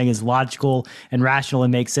what you're saying is logical and rational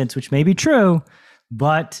and makes sense, which may be true,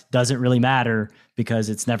 but doesn't really matter because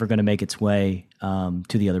it's never going to make its way to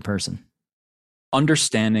the other person.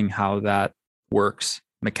 Understanding how that works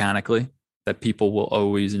mechanically, that people will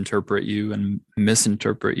always interpret you and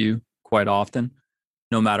misinterpret you quite often,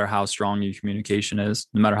 no matter how strong your communication is,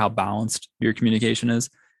 no matter how balanced your communication is.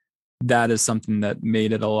 That is something that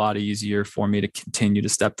made it a lot easier for me to continue to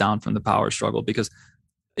step down from the power struggle. Because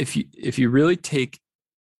if you really take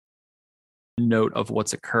note of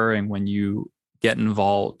what's occurring when you get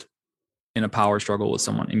involved in a power struggle with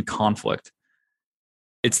someone in conflict,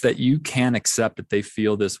 it's that you can accept that they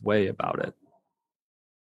feel this way about it.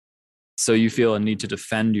 So you feel a need to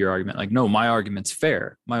defend your argument. Like, no, my argument's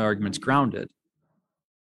fair. My argument's grounded.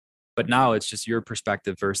 But now it's just your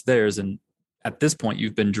perspective versus theirs. And at this point,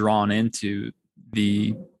 you've been drawn into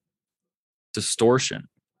the distortion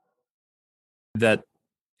that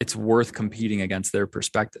it's worth competing against their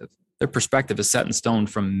perspective. Their perspective is set in stone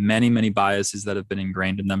from many, many biases that have been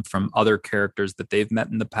ingrained in them from other characters that they've met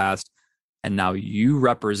in the past. And now you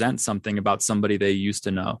represent something about somebody they used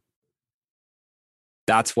to know.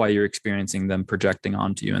 That's why you're experiencing them projecting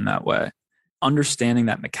onto you in that way. Understanding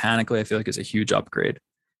that mechanically, I feel like is a huge upgrade.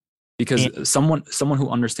 Because someone who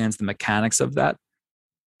understands the mechanics of that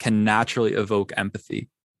can naturally evoke empathy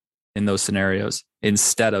in those scenarios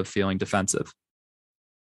instead of feeling defensive.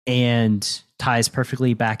 And ties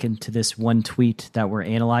perfectly back into this one tweet that we're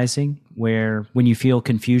analyzing, where when you feel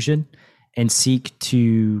confusion and seek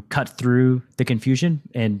to cut through the confusion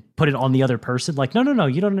and put it on the other person, like, no,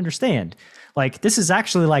 you don't understand. Like, this is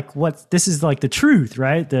actually this is like the truth,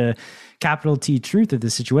 right? The capital T truth of the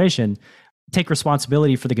situation. Take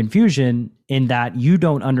responsibility for the confusion in that you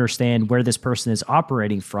don't understand where this person is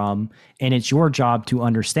operating from. And it's your job to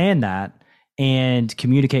understand that and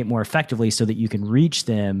communicate more effectively so that you can reach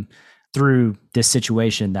them through this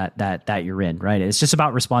situation that you're in, right? It's just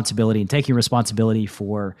about responsibility and taking responsibility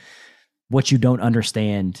for what you don't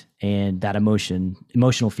understand and that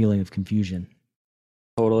emotional feeling of confusion.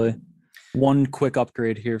 Totally. One quick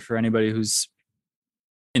upgrade here for anybody who's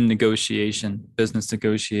in business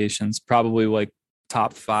negotiations, probably like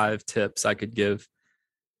top 5 tips I could give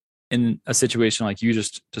in a situation like you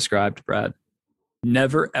just described, Brad.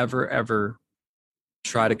 Never, ever, ever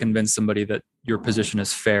try to convince somebody that your position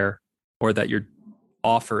is fair or that your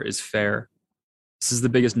offer is fair. This is the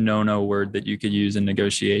biggest no-no word that you could use in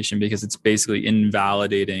negotiation because it's basically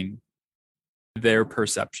invalidating their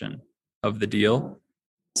perception of the deal.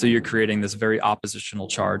 So you're creating this very oppositional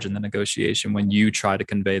charge in the negotiation when you try to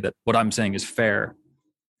convey that what I'm saying is fair.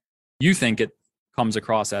 You think it comes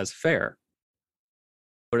across as fair,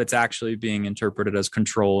 but it's actually being interpreted as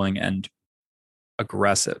controlling and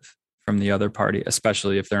aggressive from the other party,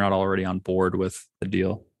 especially if they're not already on board with the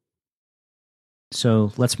deal.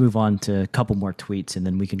 So let's move on to a couple more tweets, and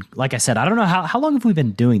then we can, like I said, I don't know how long have we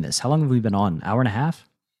been doing this? How long have we been on? Hour and a half?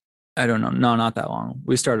 I don't know. No, not that long.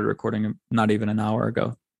 We started recording not even an hour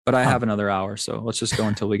ago, but I have another hour. So let's just go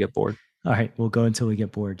until we get bored. All right. We'll go until we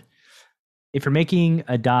get bored. If you're making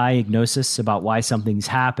a diagnosis about why something's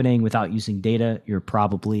happening without using data, you're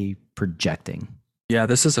probably projecting. Yeah,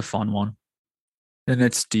 this is a fun one. And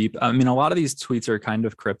it's deep. I mean, a lot of these tweets are kind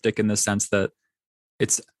of cryptic in the sense that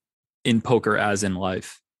it's in poker as in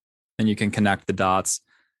life, and you can connect the dots.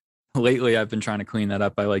 Lately, I've been trying to clean that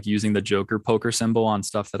up by like using the Joker poker symbol on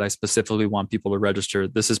stuff that I specifically want people to register.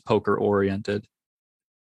 This is poker oriented.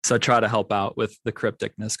 So I try to help out with the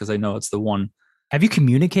crypticness because I know it's the one. Have you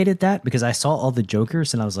communicated that? Because I saw all the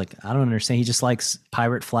Jokers and I was like, I don't understand. He just likes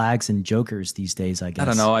pirate flags and Jokers these days, I guess. I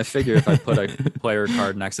don't know. I figure if I put a player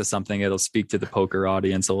card next to something, it'll speak to the poker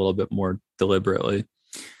audience a little bit more deliberately.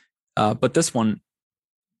 But this one,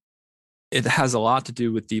 it has a lot to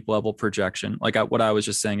do with deep level projection. Like what I was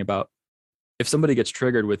just saying about if somebody gets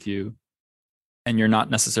triggered with you and you're not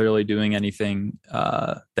necessarily doing anything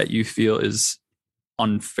that you feel is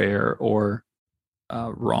unfair or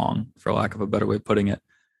wrong, for lack of a better way of putting it,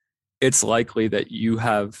 it's likely that you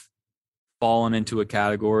have fallen into a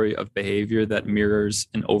category of behavior that mirrors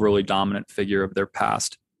an overly dominant figure of their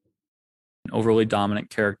past, an overly dominant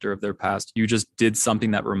character of their past. You just did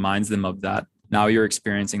something that reminds them of that. Now you're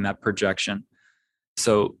experiencing that projection.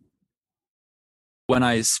 So when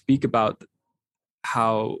I speak about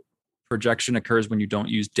how projection occurs when you don't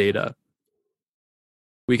use data,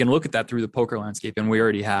 we can look at that through the poker landscape, and we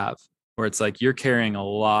already have, where it's like you're carrying a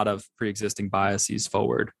lot of pre-existing biases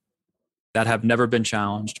forward that have never been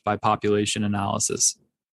challenged by population analysis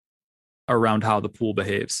around how the pool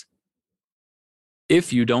behaves.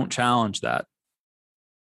 If you don't challenge that,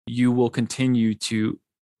 you will continue to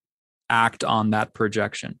act on that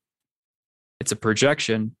projection. It's a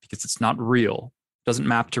projection because it's not real. It doesn't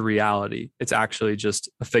map to reality. It's actually just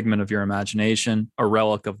a figment of your imagination, a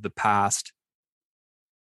relic of the past.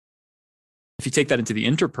 If you take that into the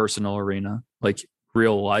interpersonal arena, like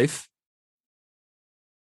real life,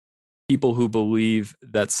 people who believe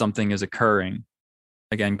that something is occurring,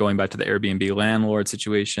 again, going back to the Airbnb landlord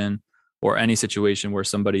situation or any situation where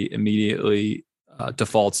somebody immediately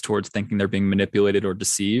defaults towards thinking they're being manipulated or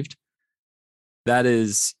deceived, that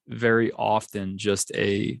is very often just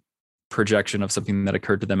a projection of something that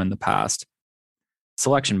occurred to them in the past.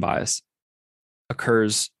 Selection bias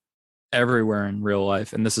occurs everywhere in real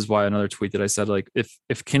life. And this is why another tweet that I said, like,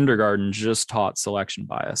 if kindergarten just taught selection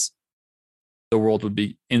bias, the world would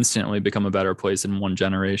be instantly become a better place in one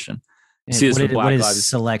generation. See this with Black Lives.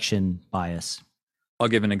 Selection bias? I'll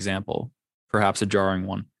give an example, perhaps a jarring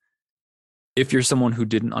one. If you're someone who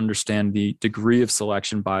didn't understand the degree of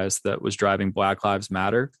selection bias that was driving Black Lives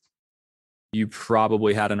Matter, you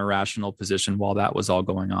probably had an irrational position while that was all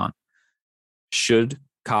going on. Should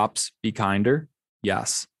cops be kinder?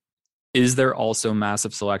 Yes. Is there also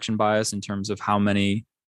massive selection bias in terms of how many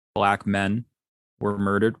Black men were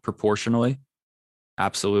murdered proportionally?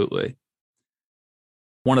 Absolutely.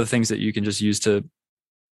 One of the things that you can just use to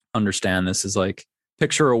understand this is like,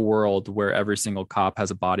 picture a world where every single cop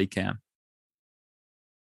has a body cam.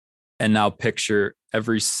 And now picture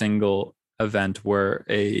every single event where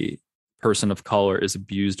a person of color is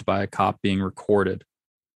abused by a cop being recorded.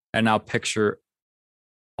 And now picture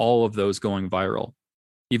all of those going viral,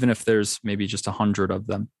 even if there's maybe just 100 of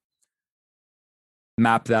them.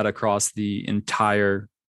 Map that across the entire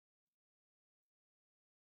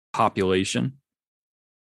population,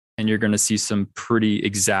 and you're going to see some pretty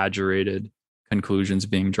exaggerated conclusions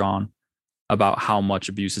being drawn about how much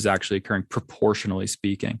abuse is actually occurring, proportionally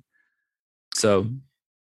speaking. So,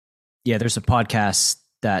 yeah, there's a podcast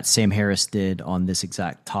that Sam Harris did on this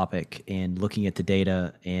exact topic and looking at the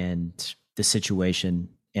data and the situation.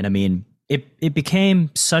 And I mean, it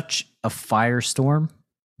became such a firestorm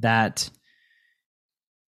that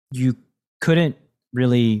you couldn't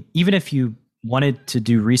really, even if you wanted to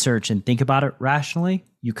do research and think about it rationally,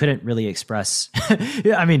 you couldn't really express.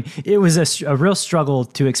 I mean, it was a real struggle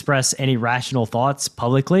to express any rational thoughts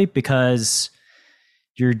publicly because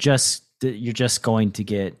you're just going to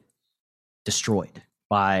get destroyed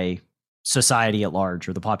by society at large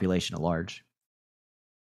or the population at large.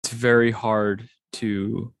 It's very hard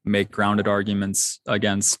to make grounded arguments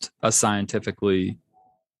against a scientifically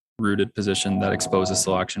rooted position that exposes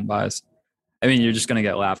selection bias. I mean, you're just going to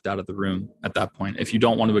get laughed out of the room at that point. If you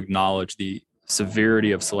don't want to acknowledge the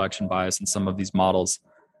severity of selection bias in some of these models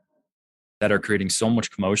that are creating so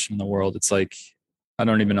much commotion in the world, it's like, I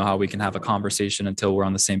don't even know how we can have a conversation until we're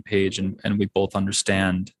on the same page and we both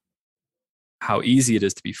understand how easy it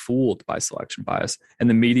is to be fooled by selection bias. And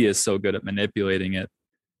the media is so good at manipulating it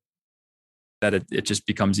that it just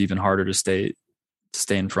becomes even harder to stay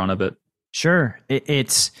in front of it. Sure.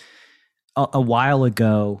 It's a while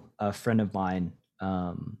ago, a friend of mine,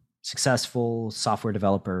 successful software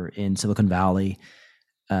developer in Silicon Valley,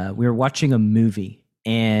 we were watching a movie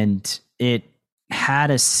and it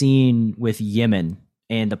had a scene with Yemen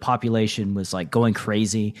and the population was like going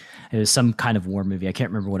crazy. It was some kind of war movie. I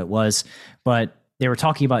can't remember what it was, but they were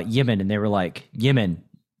talking about Yemen and they were like, Yemen,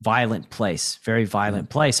 violent place, very violent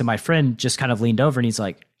place. And my friend just kind of leaned over and he's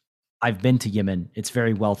like, I've been to Yemen. It's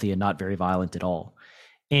very wealthy and not very violent at all.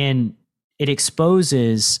 And it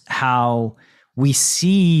exposes how we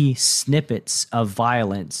see snippets of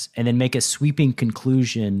violence and then make a sweeping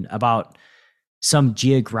conclusion about some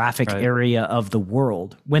geographic area of the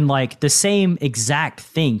world when like the same exact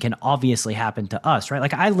thing can obviously happen to us, right?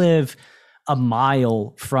 Like I live a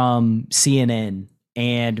mile from CNN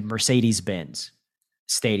and Mercedes-Benz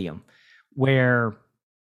Stadium where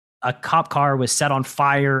a cop car was set on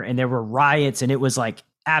fire and there were riots and it was like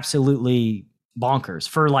absolutely bonkers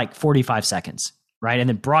for like 45 seconds, right? And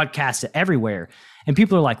then broadcast it everywhere. And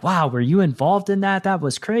people are like, wow, were you involved in that? That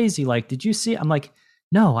was crazy. Like, did you see? I'm like,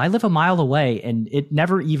 no, I live a mile away and it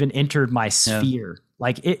never even entered my sphere. Yeah.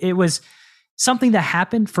 Like it was something that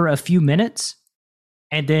happened for a few minutes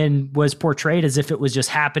and then was portrayed as if it was just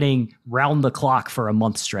happening round the clock for a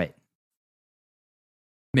month straight.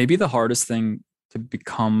 Maybe the hardest thing to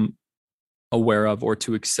become aware of or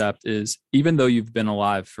to accept is even though you've been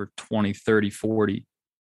alive for 20, 30, 40,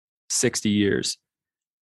 60 years,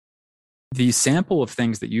 the sample of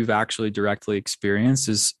things that you've actually directly experienced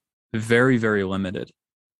is very, very limited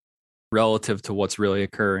relative to what's really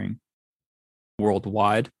occurring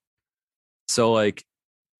worldwide. So like,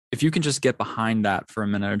 if you can just get behind that for a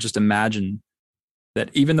minute or just imagine that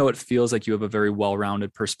even though it feels like you have a very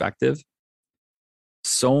well-rounded perspective,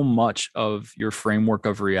 so much of your framework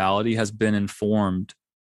of reality has been informed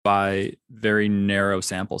by very narrow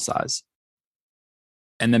sample size.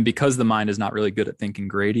 And then because the mind is not really good at thinking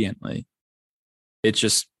gradiently, it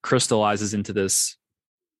just crystallizes into this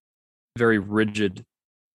very rigid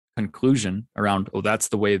conclusion around, oh, that's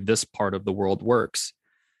the way this part of the world works.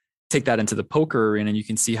 Take that into the poker arena and you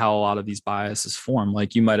can see how a lot of these biases form.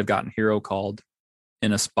 Like you might have gotten hero called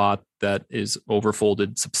in a spot that is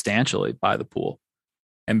overfolded substantially by the pool.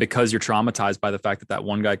 And because you're traumatized by the fact that that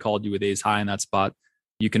one guy called you with ace high in that spot,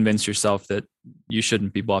 you convince yourself that you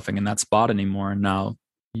shouldn't be bluffing in that spot anymore. And now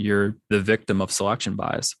you're the victim of selection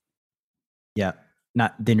bias. Yeah,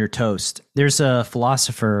 then you're toast. There's a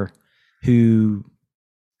philosopher who,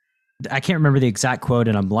 I can't remember the exact quote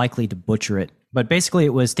and I'm likely to butcher it, but basically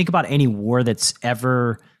it was, think about any war that's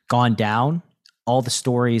ever gone down, all the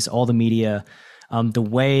stories, all the media, the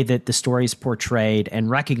way that the story is portrayed, and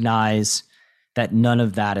recognize that none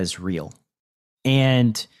of that is real.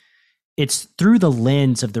 And it's through the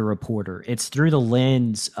lens of the reporter. It's through the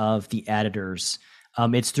lens of the editors.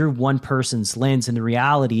 It's through one person's lens. And the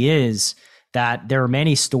reality is that there are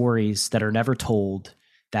many stories that are never told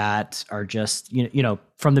that are just, you know,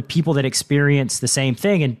 from the people that experience the same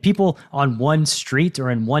thing. And people on one street or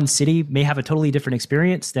in one city may have a totally different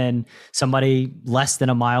experience than somebody less than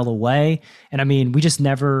a mile away. And I mean, we just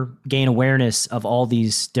never gain awareness of all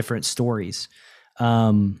these different stories.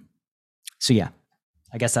 So yeah,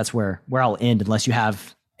 I guess that's where I'll end unless you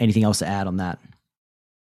have anything else to add on that.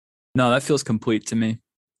 No, that feels complete to me.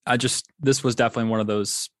 This was definitely one of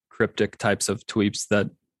those cryptic types of tweets that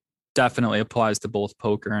definitely applies to both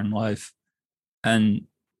poker and life. And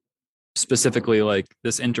specifically like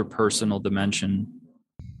this interpersonal dimension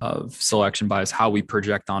of selection bias, how we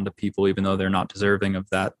project onto people, even though they're not deserving of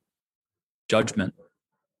that judgment.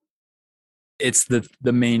 It's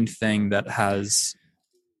the main thing that has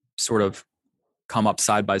sort of come up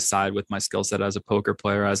side by side with my skill set as a poker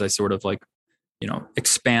player. As I sort of like, you know,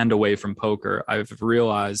 expand away from poker, I've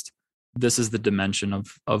realized this is the dimension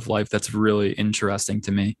of life that's really interesting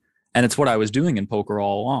to me. And it's what I was doing in poker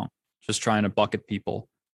all along, just trying to bucket people,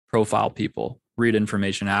 profile people, read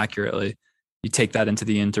information accurately. You take that into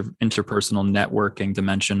the interpersonal networking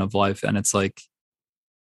dimension of life, and it's like,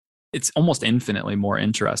 it's almost infinitely more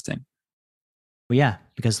interesting. Well, yeah,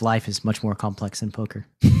 because life is much more complex than poker.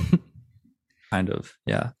 Kind of,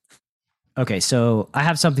 yeah. Okay, so I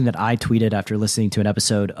have something that I tweeted after listening to an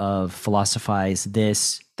episode of Philosophize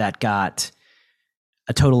This that got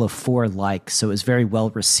a total of 4 likes. So it was very well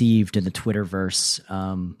received in the Twitterverse.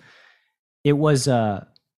 It was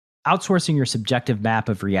outsourcing your subjective map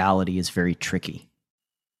of reality is very tricky.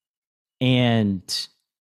 And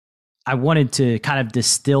I wanted to kind of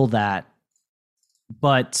distill that.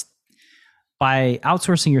 But by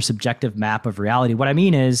outsourcing your subjective map of reality, what I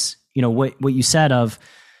mean is, you know, what you said of,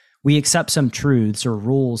 we accept some truths or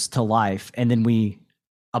rules to life and then we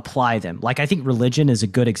apply them. Like, I think religion is a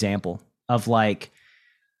good example of, like,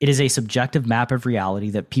 it is a subjective map of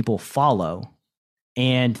reality that people follow,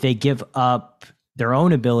 and they give up their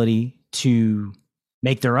own ability to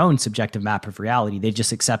make their own subjective map of reality. They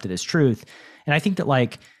just accept it as truth. And I think that,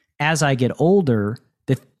 like, as I get older,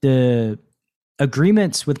 the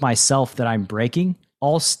agreements with myself that I'm breaking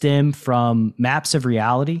all stem from maps of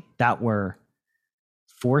reality that were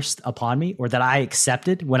forced upon me, or that I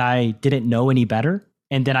accepted when I didn't know any better.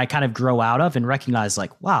 And then I kind of grow out of and recognize,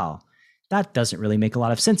 like, wow, that doesn't really make a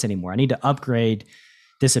lot of sense anymore. I need to upgrade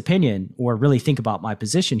this opinion or really think about my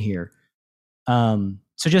position here. So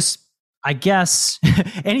just, I guess,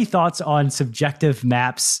 any thoughts on subjective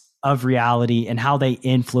maps of reality and how they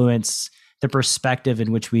influence the perspective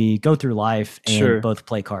in which we go through life and both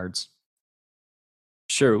play cards?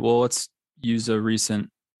 Sure. Well, let's use a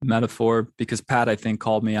recent metaphor, because Pat, I think,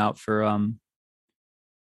 called me out for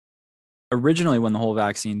originally when the whole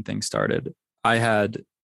vaccine thing started. I had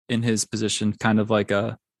in his position kind of like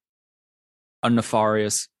a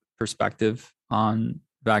nefarious perspective on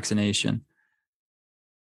vaccination.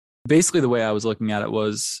 Basically, the way I was looking at it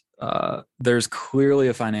was there's clearly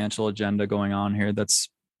a financial agenda going on here that's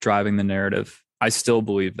driving the narrative. I still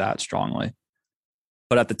believe that strongly.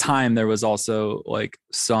 But at the time, there was also, like,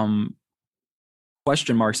 some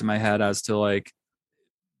question marks in my head as to, like,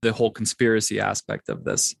 the whole conspiracy aspect of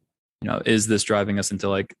this. You know, is this driving us into,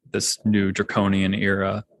 like, this new draconian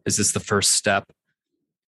era? Is this the first step?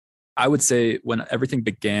 I would say when everything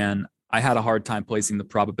began, I had a hard time placing the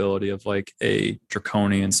probability of, like, a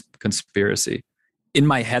draconian conspiracy. In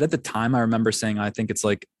my head at the time, I remember saying, I think it's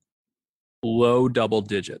like low double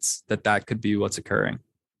digits that could be what's occurring.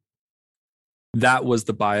 That was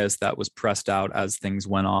the bias that was pressed out as things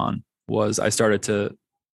went on. Was I started to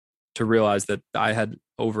realize that I had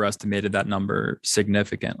overestimated that number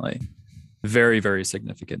significantly, very, very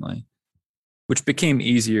significantly, which became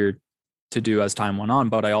easier to do as time went on.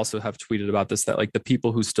 But I also have tweeted about this, that, like, the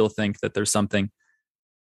people who still think that there's something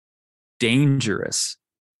dangerous,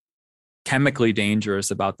 chemically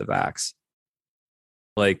dangerous about the vax,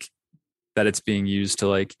 like that it's being used to,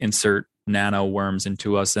 like, insert nano worms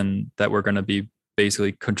into us and that we're going to be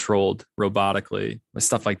basically controlled robotically,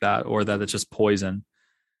 stuff like that, or that it's just poison.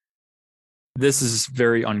 This is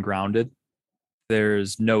very ungrounded.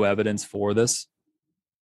 There's no evidence for this,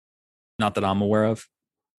 not that I'm aware of.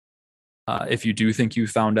 If you do think you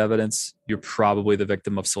found evidence, you're probably the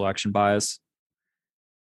victim of selection bias.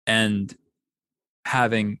 And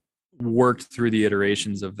having worked through the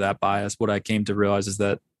iterations of that bias, what I came to realize is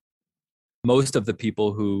that most of the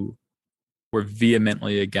people who were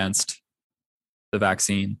vehemently against the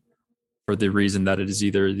vaccine for the reason that it is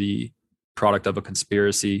either the product of a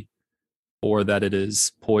conspiracy or that it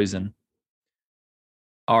is poison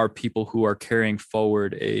are people who are carrying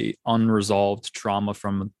forward a unresolved trauma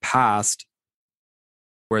from the past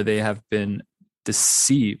where they have been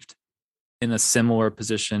deceived in a similar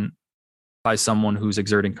position by someone who's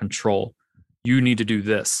exerting control. You need to do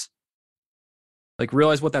this. Like,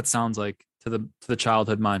 realize what that sounds like to the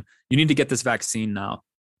childhood mind. You need to get this vaccine now.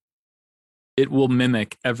 It will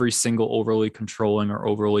mimic every single overly controlling or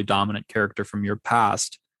overly dominant character from your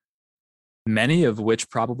past, many of which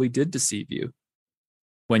probably did deceive you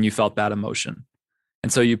when you felt that emotion.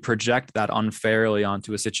 And so you project that unfairly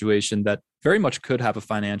onto a situation that very much could have a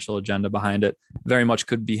financial agenda behind it, very much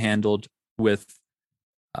could be handled with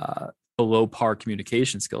below par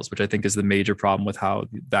communication skills, which I think is the major problem with how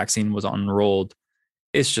the vaccine was unrolled.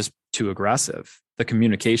 It's just too aggressive. The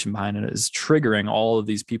communication behind it is triggering all of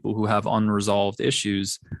these people who have unresolved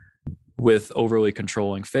issues with overly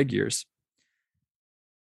controlling figures.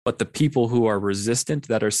 But the people who are resistant,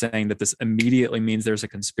 that are saying that this immediately means there's a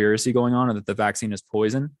conspiracy going on and that the vaccine is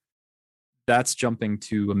poison, that's jumping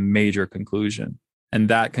to a major conclusion. And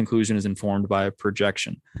that conclusion is informed by a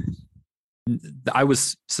projection. I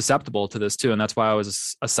was susceptible to this too. And that's why I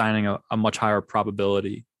was assigning a much higher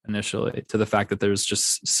probability initially to the fact that there's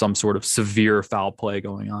just some sort of severe foul play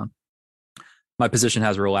going on. My position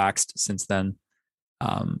has relaxed since then.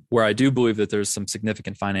 Where I do believe that there's some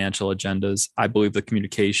significant financial agendas, I believe the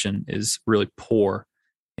communication is really poor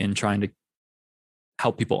in trying to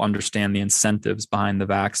help people understand the incentives behind the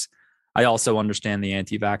vax. I also understand the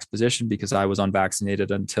anti-vax position because I was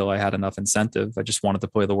unvaccinated until I had enough incentive. I just wanted to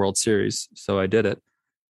play the World Series, so I did it.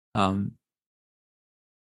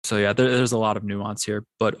 So yeah, there's a lot of nuance here.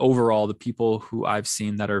 But overall, the people who I've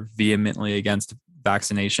seen that are vehemently against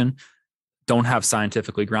vaccination don't have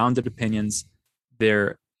scientifically grounded opinions.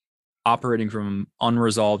 They're operating from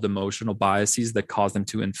unresolved emotional biases that cause them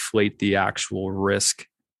to inflate the actual risk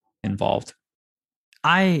involved.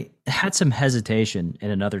 I had some hesitation in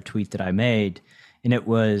another tweet that I made, and it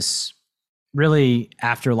was really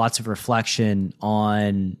after lots of reflection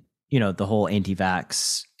on, the whole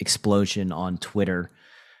anti-vax explosion on Twitter.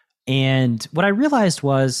 And what I realized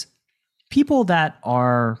was people that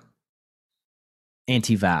are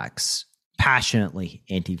anti-vax, passionately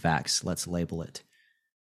anti-vax, let's label it,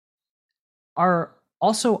 are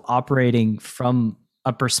also operating from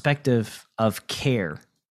a perspective of care,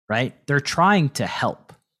 right? They're trying to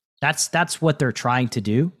help. That's what they're trying to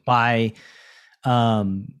do by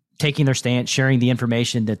taking their stance, sharing the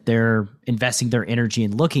information that they're investing their energy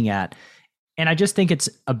in looking at. And I just think it's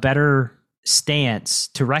a better stance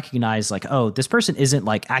to recognize like, oh, this person isn't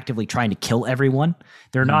like actively trying to kill everyone.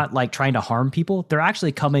 They're not like trying to harm people. They're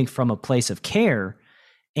actually coming from a place of care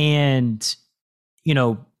and,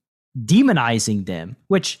 demonizing them,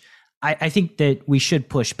 which I think that we should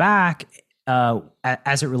push back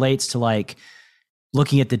as it relates to like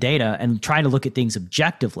looking at the data and trying to look at things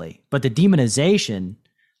objectively. But the demonization,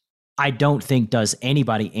 I don't think does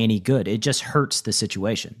anybody any good. It just hurts the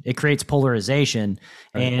situation. It creates polarization,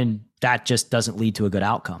 right, and that just doesn't lead to a good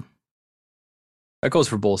outcome. That goes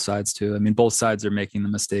for both sides too. I mean, both sides are making the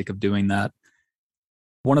mistake of doing that.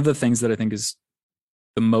 One of the things that I think is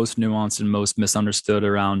the most nuanced and most misunderstood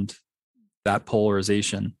around that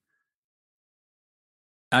polarization.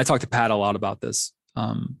 I talk to Pat a lot about this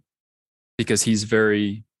because he's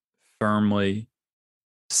very firmly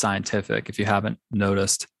scientific, if you haven't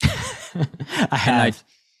noticed. I have.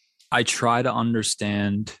 I try to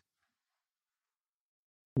understand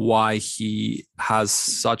why he has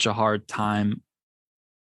such a hard time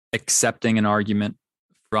accepting an argument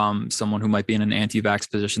from someone who might be in an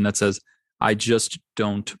anti-vax position that says, I just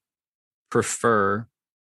don't prefer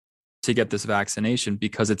to get this vaccination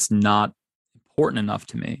because it's not important enough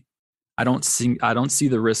to me. I don't see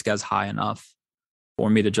the risk as high enough for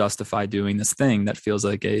me to justify doing this thing that feels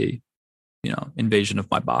like a, invasion of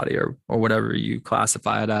my body or whatever you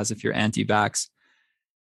classify it as if you're anti-vax.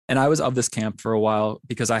 And I was of this camp for a while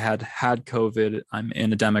because I had COVID. I'm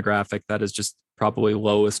in a demographic that is just probably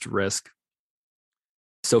lowest risk.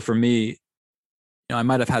 So for me, I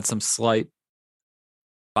might have had some slight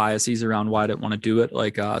biases around why I didn't want to do it,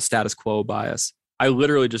 like status quo bias. I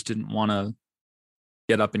literally just didn't want to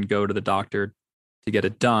get up and go to the doctor to get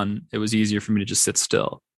it done. It was easier for me to just sit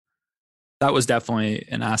still. That was definitely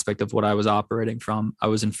an aspect of what I was operating from. I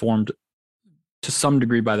was informed to some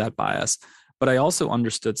degree by that bias, but I also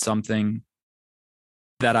understood something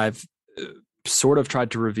that I've sort of tried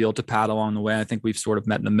to reveal to Pat along the way. I think we've sort of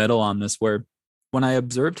met in the middle on this, where when I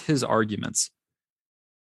observed his arguments,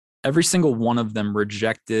 every single one of them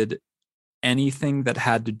rejected anything that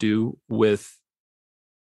had to do with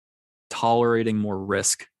tolerating more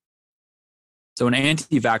risk. So in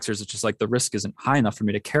anti-vaxxers, it's just like the risk isn't high enough for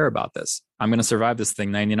me to care about this. I'm going to survive this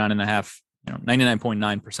thing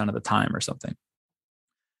 99.9% of the time or something.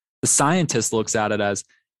 The scientist looks at it as,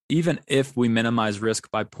 even if we minimize risk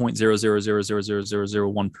by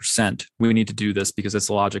 0.000000001%, we need to do this because it's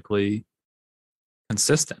logically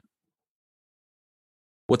consistent.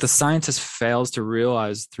 What the scientist fails to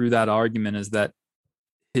realize through that argument is that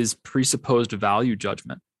his presupposed value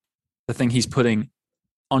judgment, the thing he's putting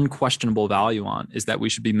unquestionable value on, is that we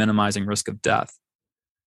should be minimizing risk of death.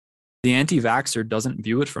 The anti-vaxxer doesn't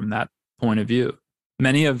view it from that point of view.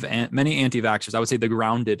 Many anti-vaxxers, I would say the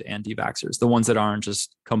grounded anti-vaxxers, the ones that aren't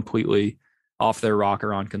just completely off their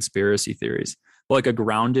rocker on conspiracy theories, but like a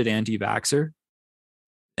grounded anti-vaxxer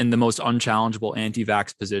in the most unchallengeable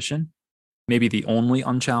anti-vax position, maybe the only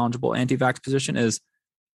unchallengeable anti-vax position, is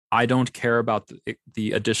I don't care about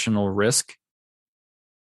the additional risk.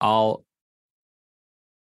 I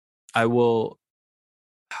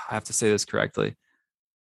have to say this correctly.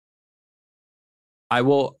 I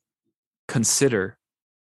will consider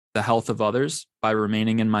the health of others by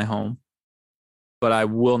remaining in my home, but I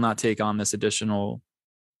will not take on this additional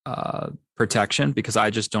protection because I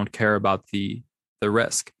just don't care about the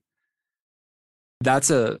risk. That's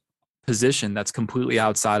a position that's completely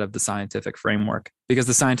outside of the scientific framework, because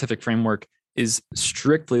the scientific framework is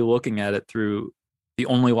strictly looking at it through the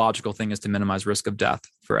only logical thing is to minimize risk of death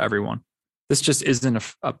for everyone. This just isn't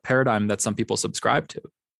a paradigm that some people subscribe to.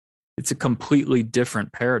 It's a completely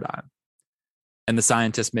different paradigm. And the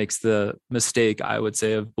scientist makes the mistake, I would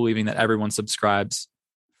say, of believing that everyone subscribes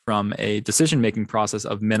from a decision-making process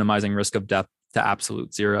of minimizing risk of death to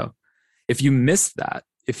absolute zero. If you miss that,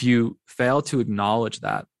 if you fail to acknowledge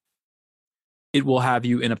that, it will have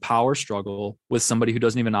you in a power struggle with somebody who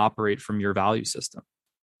doesn't even operate from your value system.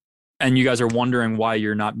 And you guys are wondering why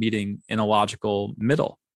you're not meeting in a logical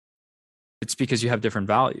middle. It's because you have different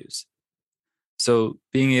values. So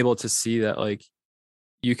being able to see that, like,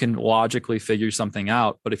 you can logically figure something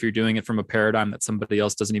out, but if you're doing it from a paradigm that somebody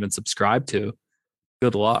else doesn't even subscribe to,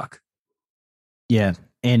 good luck. Yeah.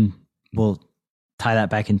 And we'll tie that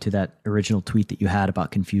back into that original tweet that you had about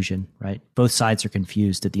confusion, right? Both sides are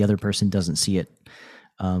confused that the other person doesn't see it.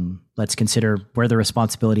 Let's consider where the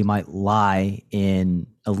responsibility might lie in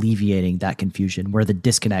alleviating that confusion, where the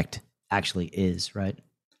disconnect actually is, right?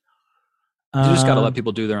 You just got to let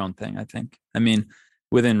people do their own thing, I think. I mean,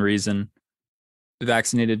 within reason,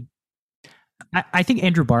 vaccinated. I think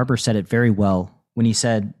Andrew Barber said it very well when he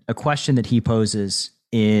said a question that he poses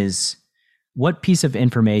is, what piece of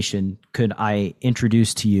information could I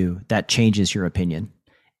introduce to you that changes your opinion?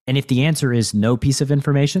 And if the answer is no piece of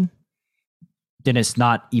information, then it's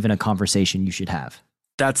not even a conversation you should have.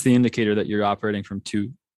 That's the indicator that you're operating from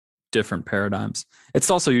two different paradigms. It's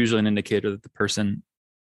also usually an indicator that the person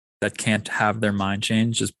that can't have their mind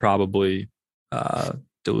change is probably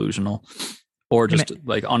delusional or just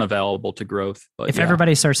like unavailable to growth. But if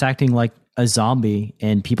everybody starts acting like a zombie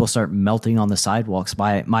and people start melting on the sidewalks,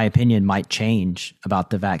 my opinion might change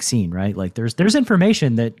about the vaccine, right? Like there's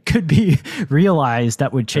information that could be realized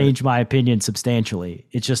that would change my opinion substantially.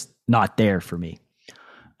 It's just not there for me.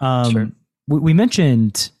 Sure. We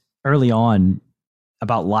mentioned early on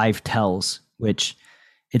about live tells, which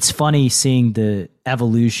it's funny seeing the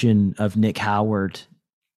evolution of Nick Howard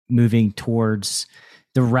moving towards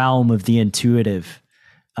the realm of the intuitive,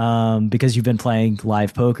 because you've been playing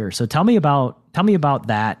live poker. So tell me about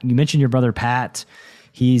that. You mentioned your brother Pat.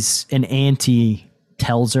 He's an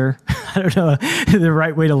anti-tellser. I don't know the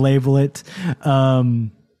right way to label it.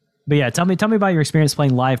 But yeah, tell me about your experience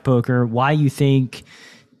playing live poker. Why you think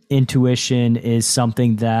intuition is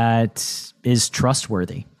something that is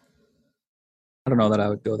trustworthy. I don't know that I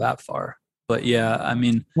would go that far, but yeah, I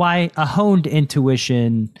mean, why a honed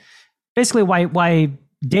intuition, basically why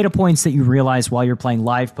data points that you realize while you're playing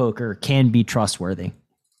live poker can be trustworthy.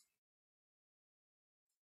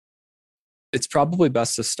 It's probably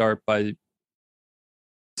best to start by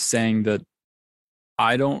saying that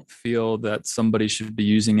I don't feel that somebody should be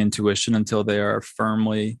using intuition until they are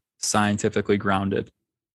firmly scientifically grounded.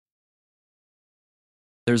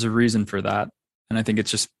 There's a reason for that. And I think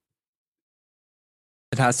it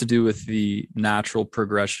has to do with the natural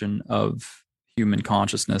progression of human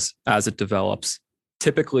consciousness as it develops.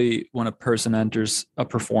 Typically, when a person enters a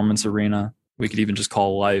performance arena, we could even just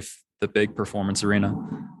call life the big performance arena,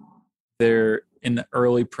 they're in the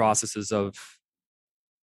early processes of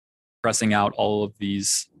pressing out all of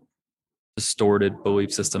these distorted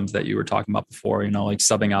belief systems that you were talking about before, like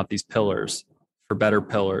subbing out these pillars for better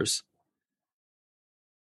pillars.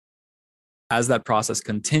 As that process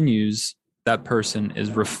continues, that person is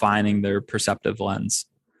refining their perceptive lens.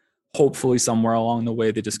 Hopefully somewhere along the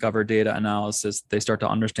way, they discover data analysis. They start to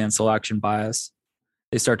understand selection bias.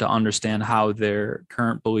 They start to understand how their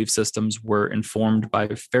current belief systems were informed by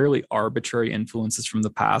fairly arbitrary influences from the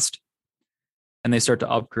past. And they start to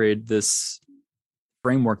upgrade this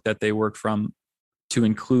framework that they work from to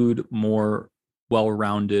include more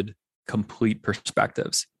well-rounded, complete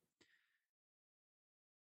perspectives.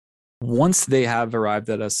 Once they have arrived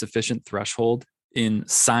at a sufficient threshold in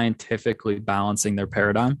scientifically balancing their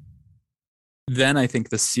paradigm, then I think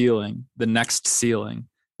the next ceiling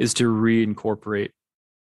is to reincorporate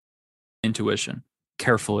intuition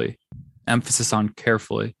carefully, emphasis on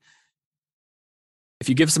carefully. If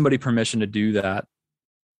you give somebody permission to do that,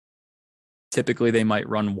 typically they might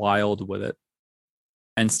run wild with it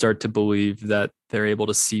and start to believe that they're able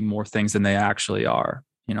to see more things than they actually are.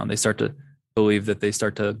 They start to believe that they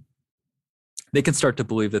can start to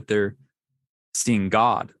believe that they're seeing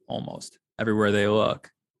God almost everywhere they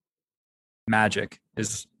look. Magic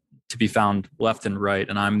is to be found left and right,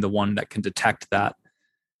 and I'm the one that can detect that.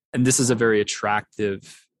 And this is a very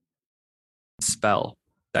attractive spell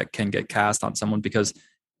that can get cast on someone, because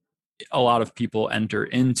a lot of people enter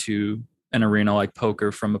into an arena like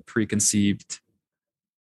poker from a preconceived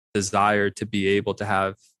desire to be able to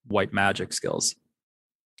have white magic skills.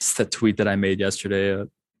 It's the tweet that I made yesterday, a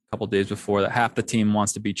couple of days before, that half the team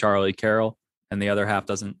wants to be Charlie Carroll and the other half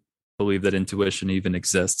doesn't believe that intuition even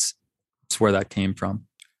exists. It's where that came from.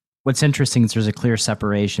 What's interesting is there's a clear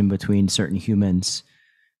separation between certain humans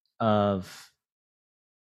of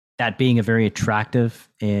that being a very attractive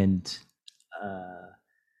and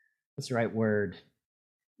what's the right word?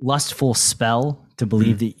 Lustful spell to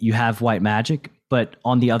believe that you have white magic. But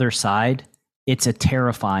on the other side, it's a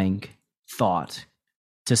terrifying thought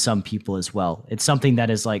to some people as well. It's something that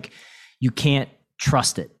is like, you can't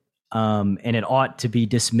trust it. And it ought to be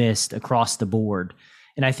dismissed across the board.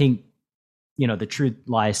 And I think, the truth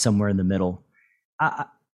lies somewhere in the middle.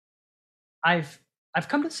 I've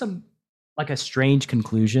come to some, like, a strange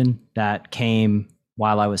conclusion that came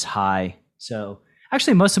while I was high. So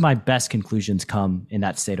actually, most of my best conclusions come in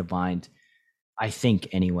that state of mind, I think,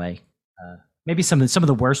 anyway. Maybe some of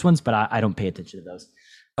the worst ones, but I don't pay attention to those.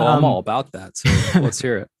 Oh, I'm all about that. So let's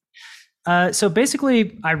hear it. So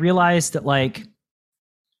basically, I realized that, like,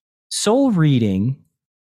 soul reading,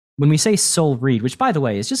 when we say soul read, which, by the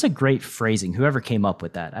way, is just a great phrasing, whoever came up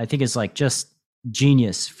with that, I think is like just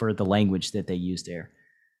genius for the language that they use there.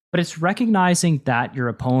 But it's recognizing that your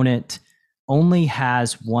opponent only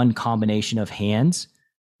has one combination of hands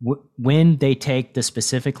when they take the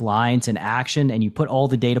specific lines and action and you put all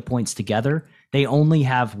the data points together, they only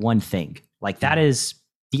have one thing. Like, that is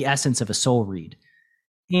the essence of a soul read.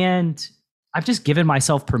 And I've just given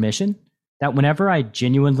myself permission that whenever I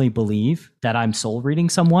genuinely believe that I'm soul reading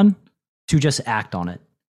someone, to just act on it.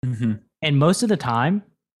 Mm-hmm. And most of the time,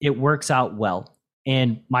 it works out well.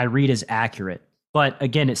 And my read is accurate. But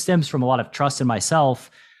again, it stems from a lot of trust in myself.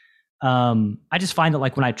 I just find that,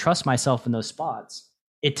 like, when I trust myself in those spots,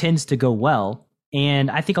 it tends to go well. And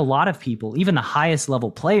I think a lot of people, even the highest level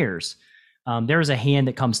players, there is a hand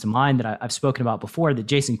that comes to mind that I've spoken about before that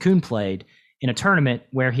Jason Koon played in a tournament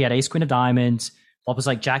where he had ace queen of diamonds. Flop was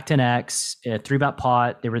like jack 10x, a 3-bet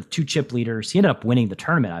pot. They were the 2 chip leaders. He ended up winning the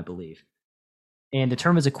tournament, I believe. And the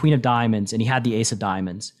tournament was a queen of diamonds, and he had the ace of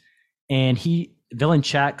diamonds. And villain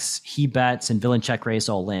checks, he bets, and villain check raise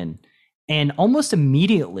all in. And almost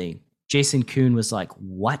immediately, Jason Koon was like,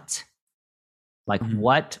 what? Like,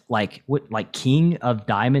 what? Like, what? Like, king of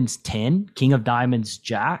diamonds 10, king of diamonds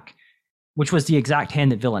jack, which was the exact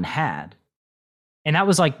hand that villain had. And that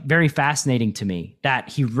was, like, very fascinating to me that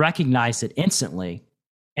he recognized it instantly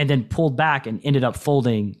and then pulled back and ended up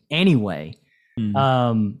folding anyway.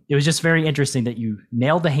 It was just very interesting that you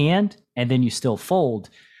nailed the hand and then you still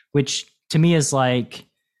fold, which to me is like,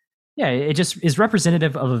 yeah, it just is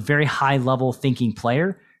representative of a very high level thinking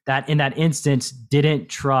player that in that instance didn't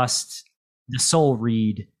trust the soul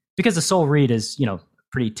read, because the soul read is,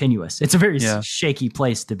 pretty tenuous. It's a very shaky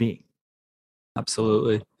place to be.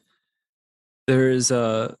 Absolutely. There is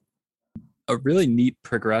a really neat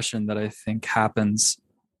progression that I think happens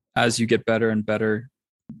as you get better and better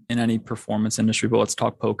in any performance industry, but let's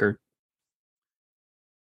talk poker.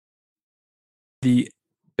 The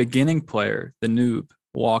beginning player, the noob,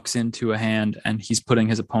 walks into a hand and he's putting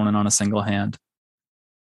his opponent on a single hand.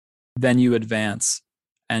 Then you advance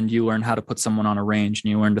and you learn how to put someone on a range,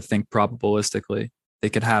 and you learn to think probabilistically. They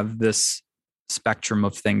could have this spectrum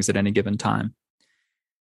of things at any given time.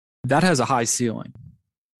 That has a high ceiling.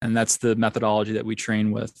 And that's the methodology that we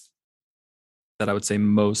train with, that I would say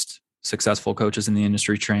most successful coaches in the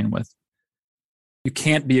industry train with. You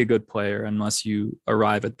can't be a good player unless you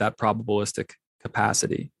arrive at that probabilistic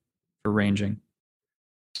capacity for ranging.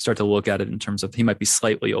 Start to look at it in terms of, he might be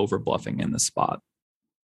slightly over bluffing in this spot.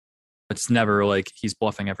 It's never like he's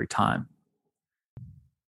bluffing every time.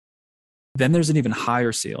 Then there's an even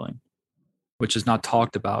higher ceiling, which is not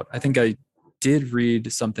talked about. I think I did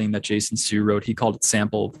read something that Jason Su wrote. He called it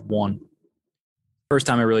sample of one. First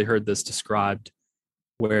time I really heard this described,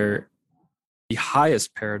 where the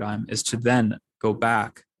highest paradigm is to then go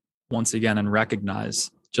back once again and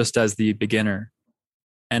recognize, just as the beginner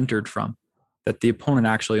entered from, that the opponent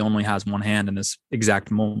actually only has one hand in this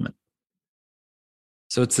exact moment.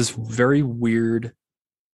 So it's this very weird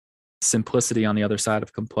simplicity on the other side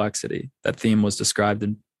of complexity. That theme was described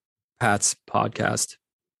in Pat's podcast,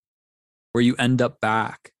 where you end up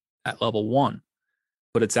back at level 1,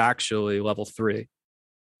 but it's actually level 3.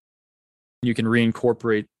 You can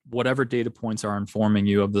reincorporate whatever data points are informing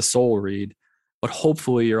you of the soul read, but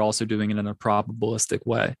hopefully you're also doing it in a probabilistic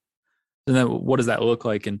way. And then what does that look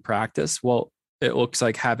like in practice? Well, it looks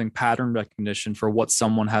like having pattern recognition for what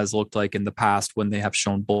someone has looked like in the past when they have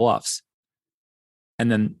shown bluffs.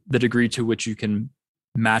 And then the degree to which you can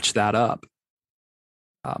match that up.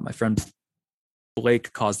 My friend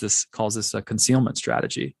Blake calls this a concealment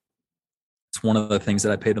strategy. It's one of the things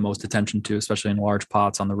that I pay the most attention to, especially in large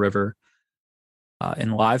pots on the river.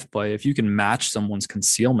 In live play, if you can match someone's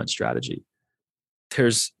concealment strategy,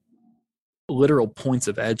 there's literal points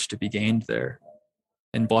of edge to be gained there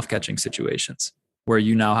in bluff catching situations, where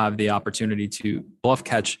you now have the opportunity to bluff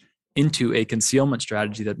catch into a concealment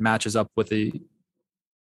strategy that matches up with a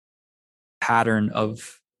pattern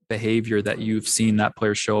of behavior that you've seen that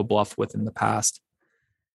player show a bluff with in the past.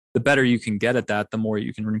 The better you can get at that, the more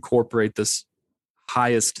you can incorporate this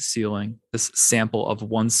highest ceiling, this sample of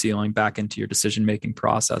one ceiling back into your decision-making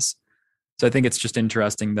process. So I think it's just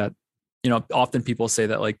interesting that, often people say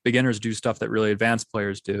that like beginners do stuff that really advanced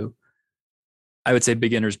players do. I would say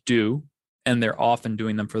beginners do, and they're often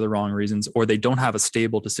doing them for the wrong reasons, or they don't have a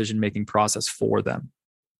stable decision-making process for them.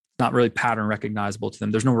 Not really pattern recognizable to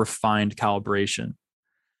them. There's no refined calibration.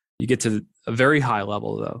 You get to a very high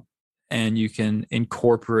level though, and you can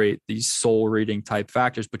incorporate these soul reading type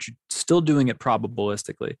factors, but you're still doing it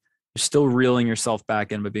probabilistically. You're still reeling yourself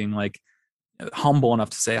back in by being like humble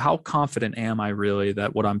enough to say, how confident am I really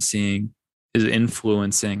that what I'm seeing is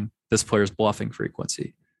influencing this player's bluffing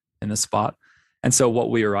frequency in this spot? And so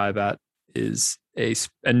what we arrive at is a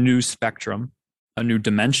new spectrum, a new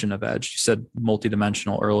dimension of edge. You said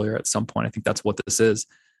multidimensional earlier at some point. I think that's what this is.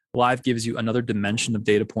 Live gives you another dimension of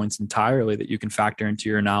data points entirely that you can factor into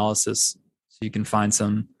your analysis, so you can find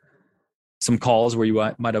some calls where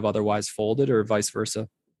you might have otherwise folded, or vice versa.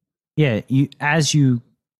 Yeah, as you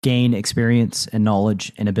gain experience and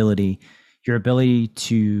knowledge and ability, your ability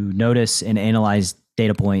to notice and analyze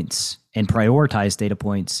data points and prioritize data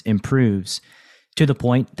points improves to the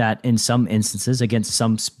point that in some instances, against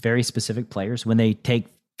some very specific players, when they take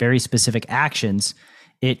very specific actions,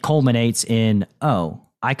 it culminates in, oh,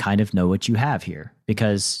 I kind of know what you have here,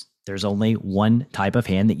 because there's only one type of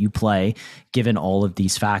hand that you play given all of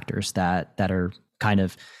these factors that are kind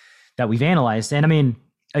of that we've analyzed. And I mean,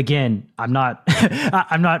 again, I'm not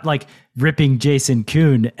I'm not like ripping Jason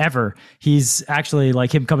Koon ever. He's actually,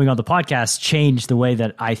 like, him coming on the podcast changed the way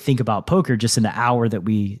that I think about poker just in the hour that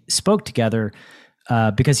we spoke together,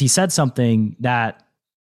 because he said something that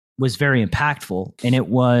was very impactful. And it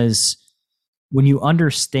was, when you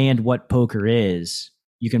understand what poker is,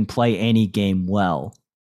 you can play any game well.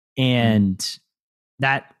 And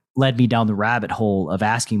that led me down the rabbit hole of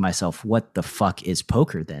asking myself, what the fuck is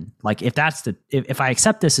poker then? Like, if I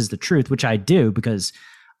accept this as the truth, which I do, because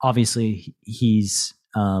obviously he's,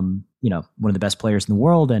 one of the best players in the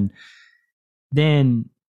world. And then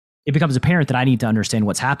it becomes apparent that I need to understand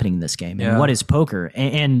what's happening in this game and what is poker.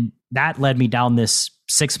 And that led me down this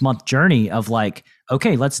 6-month journey of like,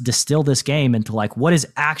 okay, let's distill this game into like, what is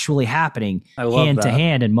actually happening hand to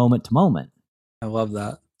hand and moment to moment. I love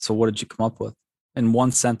that. So what did you come up with? In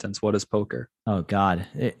one sentence, what is poker? Oh God.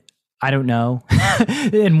 I don't know.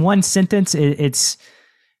 In one sentence, it's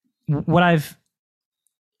what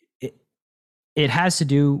it has to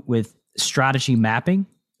do with strategy mapping.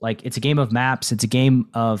 Like, it's a game of maps. It's a game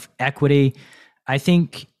of equity. I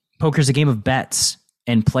think poker is a game of bets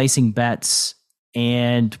and placing bets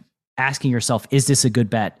and asking yourself, is this a good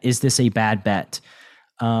bet? Is this a bad bet?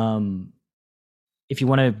 If you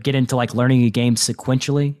want to get into like learning a game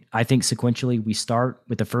sequentially, I think sequentially we start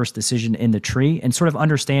with the first decision in the tree and sort of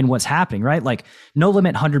understand what's happening, right? Like No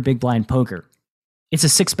Limit 100 Big Blind Poker. It's a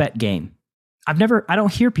 6-bet game. I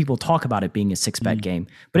don't hear people talk about it being a 6-bet game,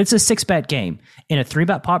 but it's a 6-bet game. In a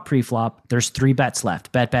 3-bet pot pre-flop, there's 3 bets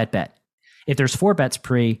left. Bet, bet, bet. If there's 4 bets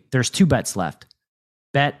pre, there's 2 bets left.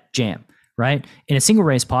 Bet, jam, right? In a single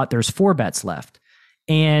raise pot, there's 4 bets left.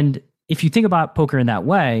 And if you think about poker in that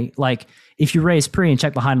way, like if you raise pre and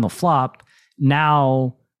check behind on the flop,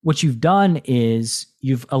 now what you've done is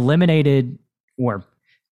you've eliminated or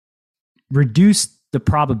reduced the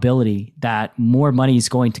probability that more money is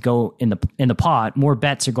going to go in the pot, more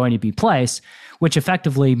bets are going to be placed, which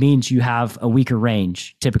effectively means you have a weaker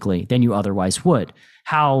range typically than you otherwise would.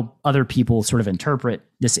 How other people sort of interpret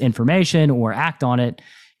this information or act on it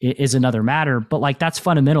is another matter, but like that's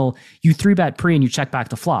fundamental. You 3-bet pre and you check back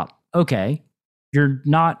the flop. Okay, you're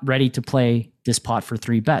not ready to play this pot for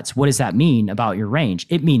 3 bets. What does that mean about your range?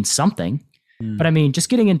 It means something. But I mean, just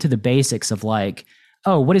getting into the basics of like,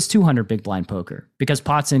 oh, what is 200 big blind poker? Because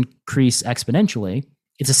pots increase exponentially.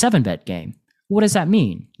 It's a 7-bet game. What does that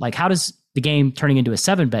mean? Like, how does the game turning into a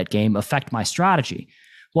 7-bet game affect my strategy?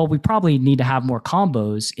 Well, we probably need to have more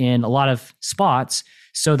combos in a lot of spots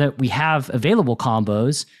so that we have available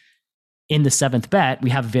combos in the 7th bet. We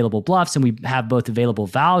have available bluffs and we have both available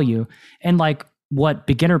value. And like what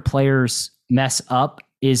beginner players mess up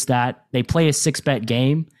is that they play a 6-bet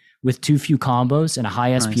game with too few combos and a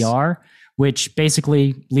high SPR, which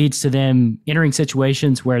basically leads to them entering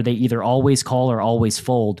situations where they either always call or always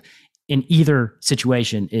fold. In either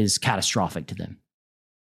situation is catastrophic to them.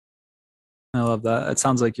 I love that. It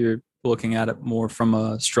sounds like you're looking at it more from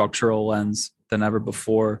a structural lens than ever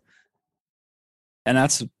before. And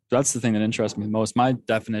that's the thing that interests me the most. My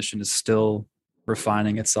definition is still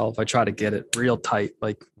refining itself. I try to get it real tight.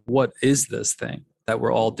 Like, what is this thing that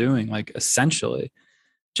we're all doing? Like, essentially,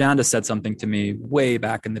 Janda said something to me way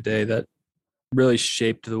back in the day that really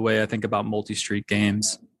shaped the way I think about multi-street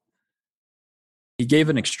games. He gave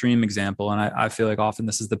an extreme example, and I feel like often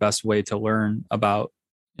this is the best way to learn about,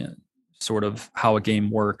 you know, sort of how a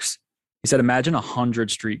game works. He said, imagine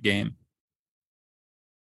 100-street game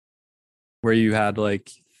where you had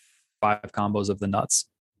like 5 combos of the nuts,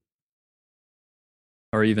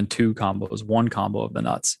 or even 2 combos, 1 combo of the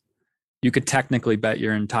nuts. You could technically bet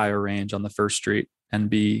your entire range on the first street and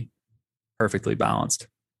be perfectly balanced,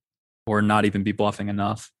 or not even be bluffing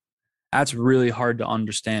enough. That's really hard to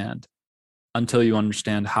understand until you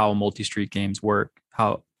understand how multi-street games work,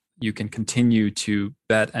 how you can continue to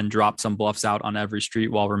bet and drop some bluffs out on every street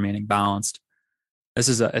while remaining balanced. This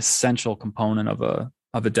is an essential component of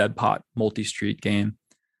a dead pot multi-street game.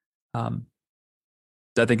 I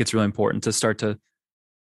think it's really important to start to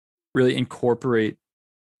really incorporate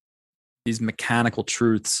these mechanical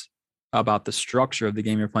truths about the structure of the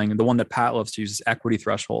game you're playing. And the one that Pat loves to use is equity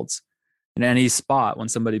thresholds. In any spot, when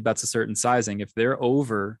somebody bets a certain sizing, if they're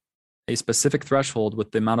over a specific threshold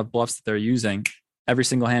with the amount of bluffs that they're using, every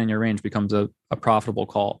single hand in your range becomes a profitable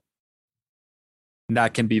call. And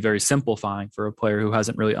that can be very simplifying for a player who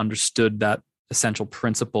hasn't really understood that essential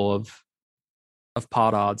principle of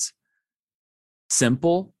pot odds.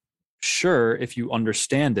 Simple, sure, if you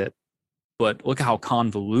understand it, but look at how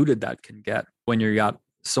convoluted that can get when you got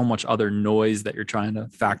so much other noise that you're trying to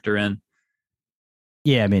factor in.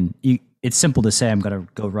 Yeah, I mean, it's simple to say I'm going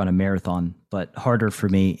to go run a marathon, but harder for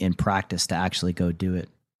me in practice to actually go do it.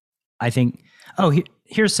 I think,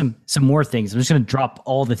 here's some more things. I'm just going to drop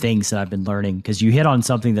all the things that I've been learning, because you hit on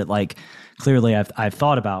something that, like, clearly I've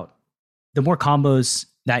thought about. The more combos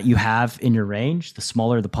that you have in your range, the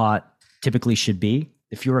smaller the pot typically should be.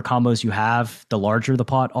 The fewer combos you have, the larger the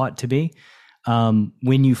pot ought to be.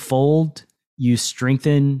 When you fold, you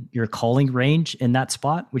strengthen your calling range in that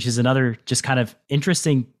spot, which is another just kind of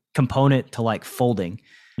interesting component to like folding.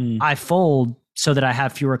 I fold so that I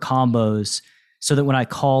have fewer combos, so that when I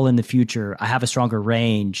call in the future, I have a stronger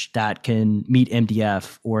range that can meet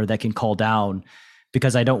MDF or that can call down,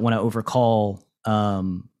 because I don't want to overcall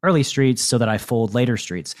early streets so that I fold later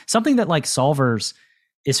streets. Something that like solvers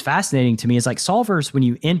is fascinating to me is like solvers, when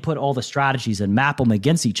you input all the strategies and map them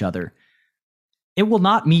against each other, it will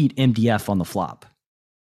not meet MDF on the flop,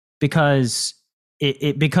 because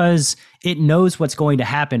it knows what's going to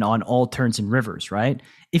happen on all turns and rivers, right?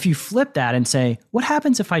 If you flip that and say, what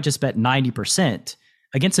happens if I just bet 90%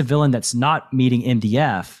 against a villain that's not meeting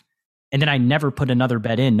MDF, and then I never put another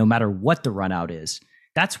bet in no matter what the run out is?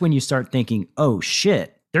 That's when you start thinking, oh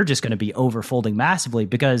shit, they're just going to be overfolding massively,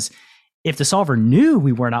 because if the solver knew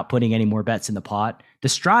we were not putting any more bets in the pot, the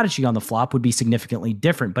strategy on the flop would be significantly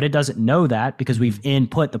different, but it doesn't know that because we've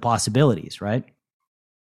input the possibilities, right?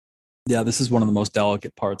 Yeah, this is one of the most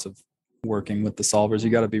delicate parts of working with the solvers. You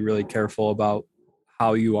got to be really careful about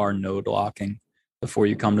how you are node locking before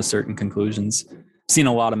you come to certain conclusions. I've seen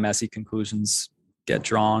a lot of messy conclusions get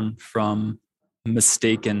drawn from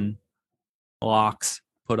mistaken locks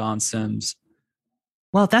put on sims.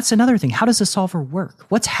 Well, that's another thing. How does a solver work?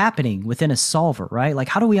 What's happening within a solver, right? Like,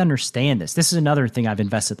 how do we understand this? This is another thing I've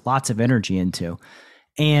invested lots of energy into.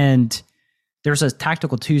 And there's a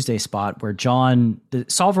Tactical Tuesday spot where the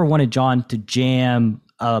solver wanted John to jam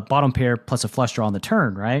a bottom pair plus a flush draw on the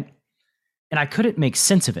turn, right? And I couldn't make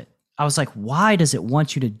sense of it. I was like, why does it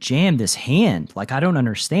want you to jam this hand? Like, I don't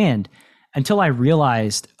understand. Until I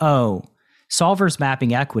realized, solver's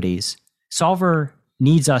mapping equities. Solver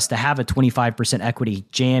needs us to have a 25% equity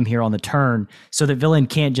jam here on the turn so that villain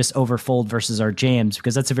can't just overfold versus our jams,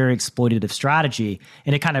 because that's a very exploitative strategy.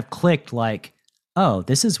 And it kind of clicked like, oh,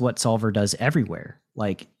 this is what solver does everywhere.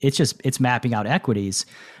 Like, it's mapping out equities.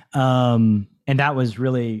 And that was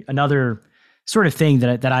really another sort of thing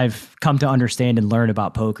that I've come to understand and learn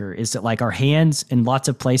about poker, is that like our hands in lots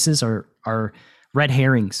of places are red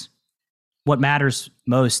herrings. What matters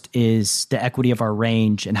most is the equity of our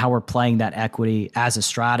range and how we're playing that equity as a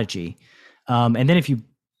strategy. And then if you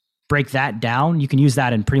break that down, you can use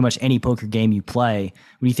that in pretty much any poker game you play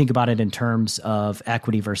when you think about it in terms of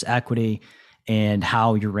equity versus equity and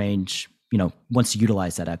how your range, wants to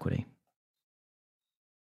utilize that equity.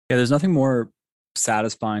 Yeah, there's nothing more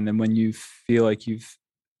satisfying than when you feel like you've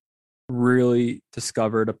really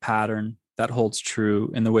discovered a pattern that holds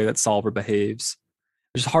true in the way that solver behaves.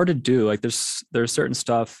 It's hard to do. Like there's certain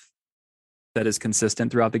stuff that is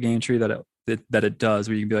consistent throughout the game tree that it does,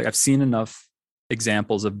 where you can be like, I've seen enough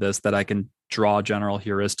examples of this that I can draw a general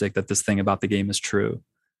heuristic that this thing about the game is true,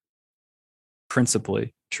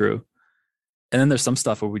 principally true. And then there's some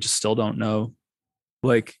stuff where we just still don't know.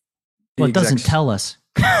 Like, well, it doesn't tell us.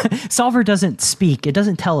 Solver doesn't speak. It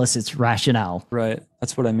doesn't tell us its rationale. Right.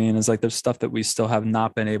 That's what I mean, is like there's stuff that we still have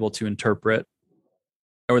not been able to interpret,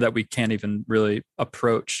 or that we can't even really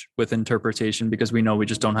approach with interpretation because we know we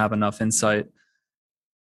just don't have enough insight.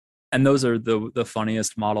 And those are the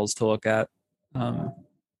funniest models to look at.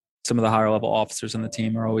 Some of the higher level officers on the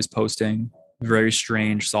team are always posting very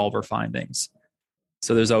strange solver findings.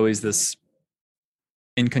 So there's always this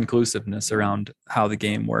inconclusiveness around how the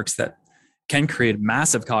game works that can create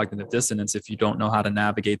massive cognitive dissonance if you don't know how to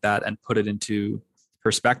navigate that and put it into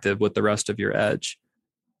perspective with the rest of your edge.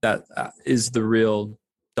 That is the real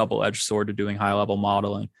double-edged sword to doing high-level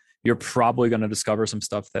modeling. You're probably going to discover some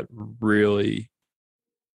stuff that really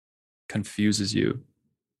confuses you.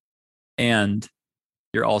 And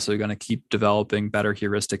you're also going to keep developing better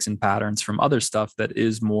heuristics and patterns from other stuff that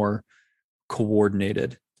is more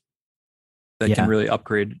coordinated, that can really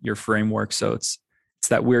upgrade your framework. So it's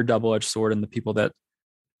that weird double-edged sword, and the people that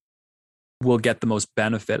will get the most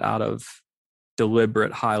benefit out of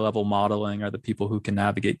deliberate high-level modeling are the people who can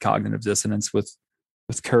navigate cognitive dissonance with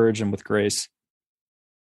courage and with grace.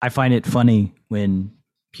 I find it funny when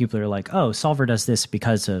people are like, oh, solver does this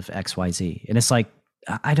because of XYZ. And it's like,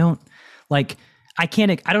 I don't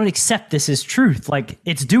accept this as truth. Like,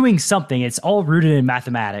 it's doing something. It's all rooted in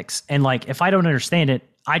mathematics. And like, if I don't understand it,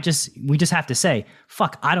 we just have to say,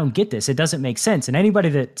 fuck, I don't get this. It doesn't make sense. And anybody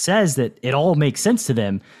that says that it all makes sense to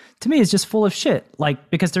them, to me, is just full of shit. Like,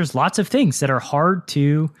 because there's lots of things that are hard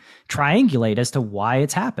to triangulate as to why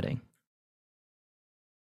it's happening.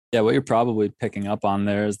 Yeah, what you're probably picking up on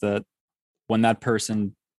there is that when that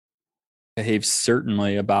person behaves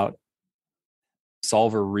certainly about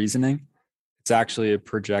solver reasoning, it's actually a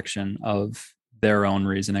projection of their own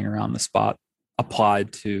reasoning around the spot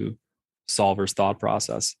applied to solver's thought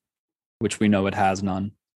process, which we know it has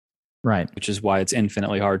none. Right. Which is why it's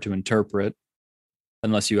infinitely hard to interpret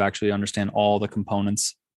unless you actually understand all the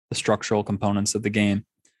components, the structural components of the game.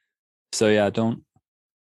 So yeah, don't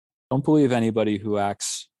believe anybody who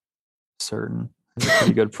acts certain. It's a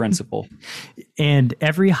pretty good principle. And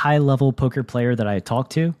every high level poker player that I talk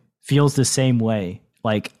to feels the same way.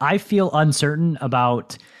 Like, I feel uncertain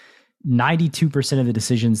about 92% of the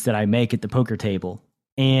decisions that I make at the poker table.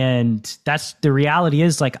 And that's the reality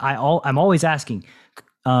is, like, I'm always asking,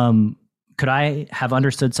 could I have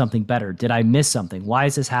understood something better? Did I miss something? Why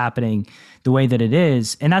is this happening the way that it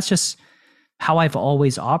is? And that's just how I've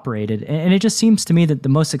always operated. And it just seems to me that the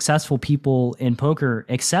most successful people in poker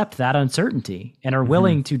accept that uncertainty and are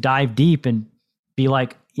willing to dive deep and be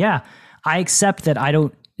like, yeah, I accept that I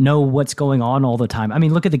don't know what's going on all the time. I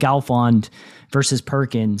mean, look at the Galfond versus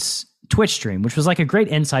Perkins Twitch stream, which was like a great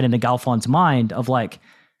insight into Galfond's mind of like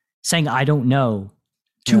saying, I don't know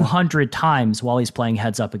 200 times while he's playing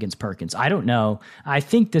heads up against Perkins. I don't know. I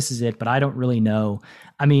think this is it, but I don't really know.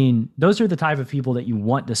 I mean, those are the type of people that you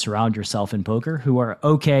want to surround yourself in poker, who are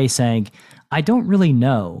okay saying, I don't really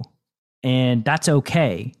know. And that's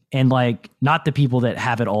okay. And like, not the people that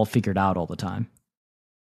have it all figured out all the time.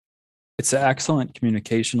 It's an excellent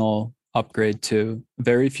communicational upgrade too.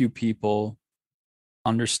 Very few people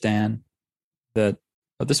understand that.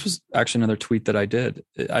 This was actually another tweet that I did.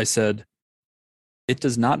 I said, it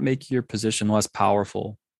does not make your position less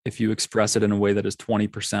powerful if you express it in a way that is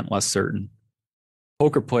 20% less certain.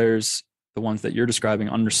 Poker players, the ones that you're describing,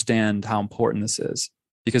 understand how important this is.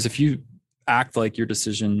 Because if you act like your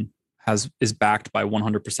decision is backed by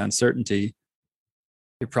 100% certainty,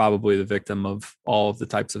 you're probably the victim of all of the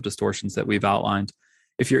types of distortions that we've outlined.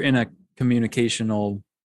 If you're in a communicational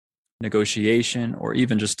negotiation, or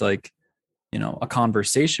even just like, a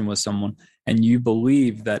conversation with someone, and you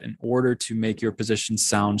believe that in order to make your position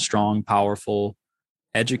sound strong, powerful,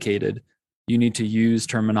 educated, you need to use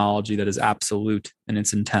terminology that is absolute in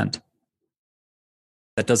its intent,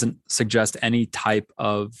 that doesn't suggest any type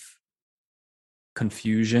of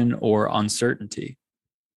confusion or uncertainty.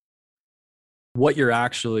 What you're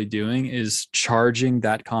actually doing is charging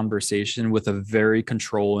that conversation with a very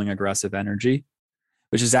controlling, aggressive energy,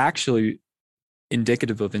 which is actually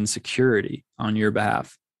indicative of insecurity on your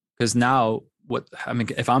behalf. Because now,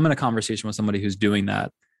 if I'm in a conversation with somebody who's doing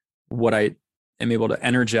that, what I am able to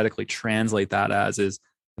energetically translate that as is,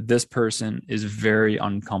 this person is very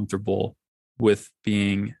uncomfortable with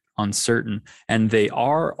being uncertain, and they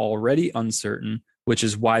are already uncertain, which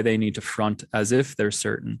is why they need to front as if they're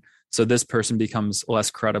certain. So this person becomes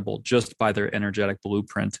less credible just by their energetic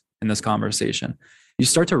blueprint in this conversation. You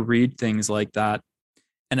start to read things like that,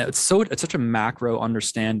 and it's such a macro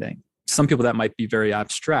understanding. Some people that might be very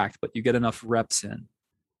abstract, but you get enough reps in,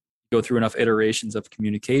 go through enough iterations of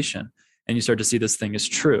communication, and you start to see this thing is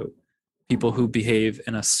true. People who behave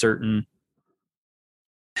in a certain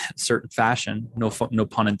fashion, no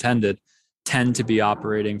pun intended, tend to be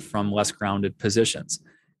operating from less grounded positions.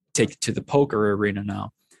 Take it to the poker arena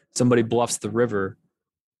now. Somebody bluffs the river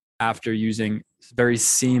after using very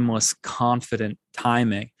seamless, confident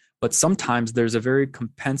timing, but sometimes there's a very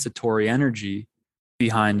compensatory energy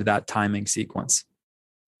behind that timing sequence.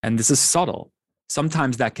 And this is subtle.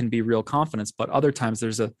 Sometimes that can be real confidence, but other times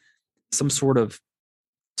there's some sort of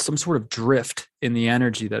drift in the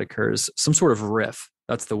energy that occurs, some sort of riff.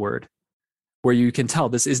 That's the word, where you can tell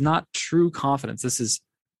this is not true confidence. This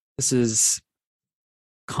is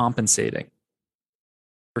compensating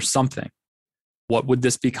for something. What would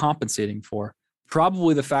this be compensating for?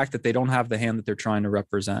 Probably the fact that they don't have the hand that they're trying to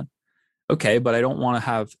represent. Okay, but I don't want to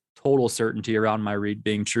have total certainty around my read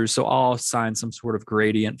being true, so I'll assign some sort of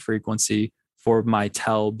gradient frequency for my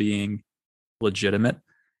tell being legitimate.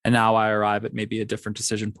 And now I arrive at maybe a different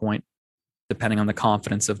decision point depending on the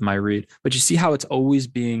confidence of my read. But you see how it's always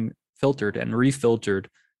being filtered and refiltered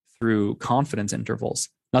through confidence intervals.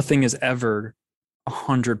 Nothing is ever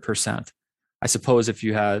 100%. I suppose if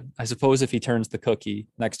he turns the cookie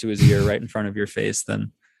next to his ear right in front of your face,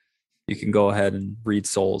 then you can go ahead and read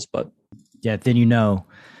souls. But yeah, then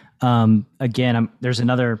again, there's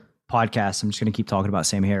another podcast. I'm just going to keep talking about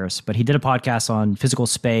Sam Harris, but he did a podcast on physical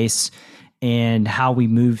space and how we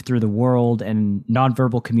move through the world and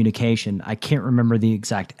nonverbal communication. I can't remember the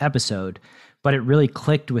exact episode, but it really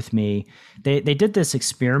clicked with me. They did this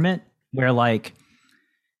experiment where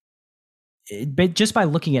just by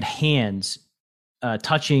looking at hands,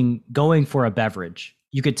 touching, going for a beverage,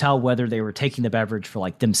 you could tell whether they were taking the beverage for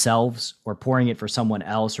themselves or pouring it for someone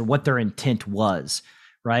else, or what their intent was,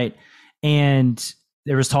 right? And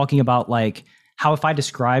there was talking about how if I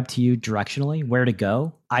describe to you directionally where to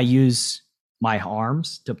go, I use my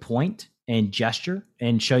arms to point and gesture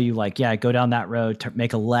and show you go down that road,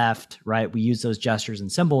 make a left, right? We use those gestures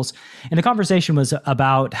and symbols. And the conversation was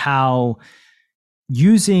about how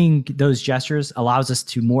using those gestures allows us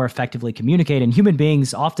to more effectively communicate. And human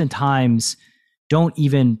beings oftentimes don't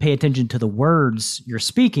even pay attention to the words you're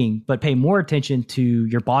speaking, but pay more attention to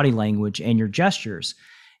your body language and your gestures.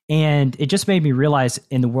 And it just made me realize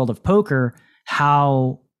in the world of poker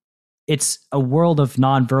how it's a world of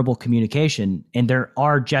nonverbal communication, and there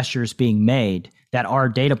are gestures being made that are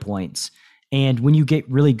data points. And when you get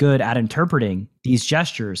really good at interpreting these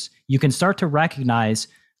gestures, you can start to recognize,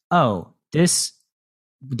 the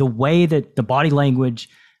way that the body language,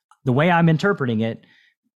 the way I'm interpreting it,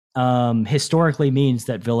 historically means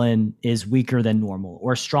that villain is weaker than normal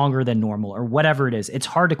or stronger than normal or whatever it is. It's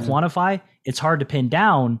hard to quantify. It's hard to pin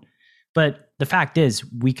down. But the fact is,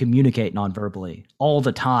 we communicate nonverbally all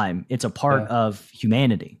the time. It's a part of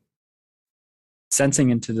humanity. Sensing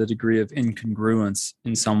into the degree of incongruence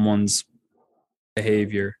in someone's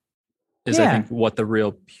behavior is, I think, what the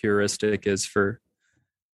real heuristic is for.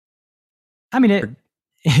 I mean,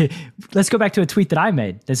 let's go back to a tweet that I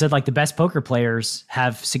made that said the best poker players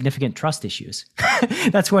have significant trust issues.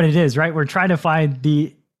 That's what it is, right? We're trying to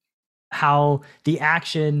find how the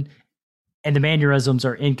action and the mannerisms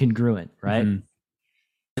are incongruent, right?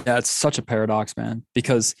 Mm-hmm. Yeah, it's such a paradox, man,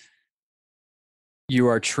 because you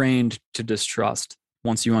are trained to distrust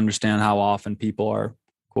once you understand how often people are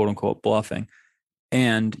quote unquote bluffing.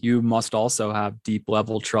 And you must also have deep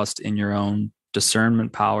level trust in your own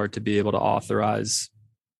discernment power to be able to authorize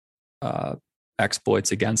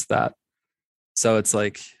exploits against that. So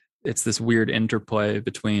it's this weird interplay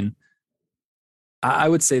between, I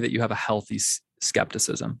would say that you have a healthy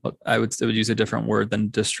skepticism, but I would use a different word than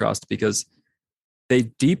distrust, because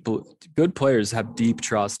good players have deep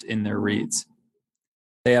trust in their reads.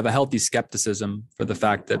 They have a healthy skepticism for the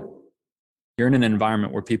fact that you're in an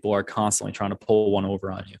environment where people are constantly trying to pull one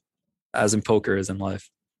over on you, as in poker is in life.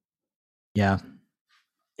 Yeah.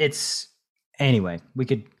 Anyway, we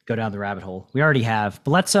could go down the rabbit hole. We already have,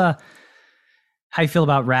 but let's, how you feel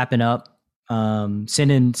about wrapping up?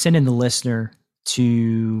 Send in the listener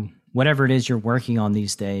to whatever it is you're working on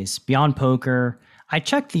these days. Beyond Poker, I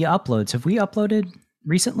checked the uploads. Have we uploaded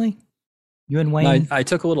recently? You and Wayne? I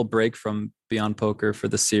took a little break from Beyond Poker for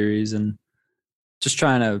the series and just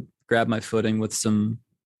trying to grab my footing with some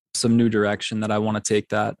new direction that I want to take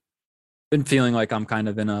that. Been feeling like I'm kind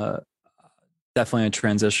of in definitely a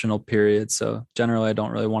transitional period. So generally I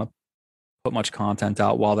don't really want to put much content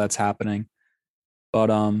out while that's happening. But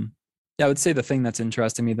I would say the thing that's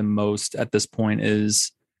interesting me the most at this point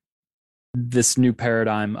is this new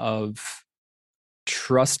paradigm of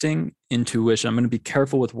trusting intuition. I'm going to be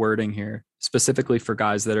careful with wording here, specifically for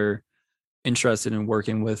guys that are interested in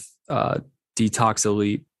working with Detox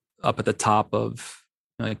Elite up at the top of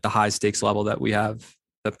like the high stakes level that we have.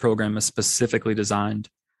 The program is specifically designed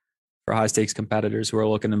for high stakes competitors who are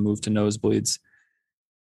looking to move to nosebleeds.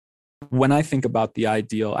 When I think about the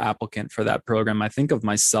ideal applicant for that program, I think of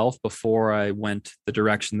myself before I went the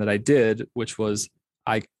direction that I did, which was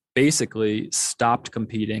I basically stopped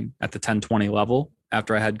competing at the 10-20 level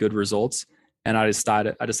after I had good results. And I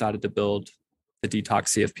decided to build the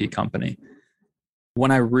Detox CFP company.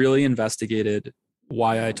 When I really investigated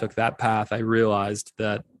why I took that path, I realized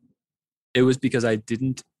that it was because I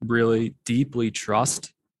didn't really deeply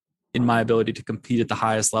trust in my ability to compete at the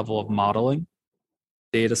highest level of modeling,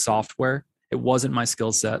 data software. It wasn't my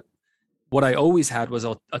skill set. What I always had was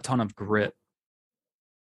a ton of grit.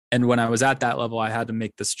 And when I was at that level, I had to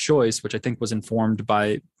make this choice, which I think was informed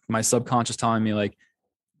by my subconscious telling me, like,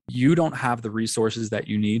 you don't have the resources that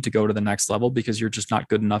you need to go to the next level because you're just not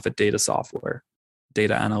good enough at data software,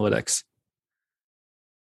 data analytics.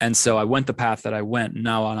 And so I went the path that I went.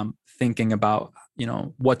 Now I'm thinking about,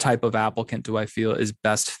 what type of applicant do I feel is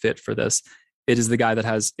best fit for this? It is the guy that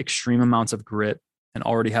has extreme amounts of grit and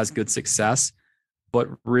already has good success, but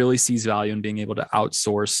really sees value in being able to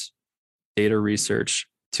outsource data research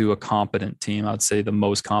to a competent team. I would say the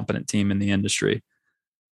most competent team in the industry.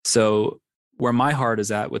 So where my heart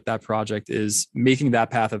is at with that project is making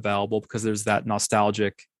that path available, because there's that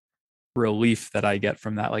nostalgic relief that I get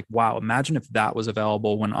from that. Like, wow, imagine if that was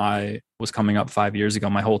available when I was coming up 5 years ago.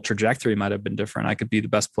 My whole trajectory might have been different. I could be the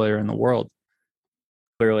best player in the world.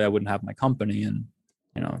 Clearly I wouldn't have my company, and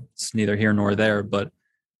it's neither here nor there, but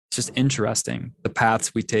it's just interesting the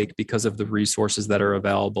paths we take because of the resources that are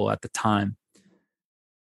available at the time.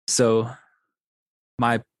 So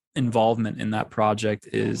my involvement in that project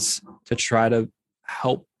is to try to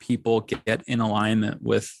help people get in alignment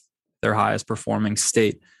with their highest performing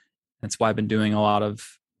state. That's why I've been doing a lot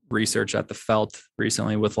of research at the Felt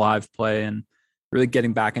recently with live play, and really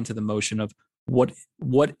getting back into the motion of what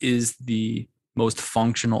is the most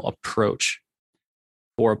functional approach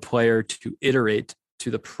for a player to iterate to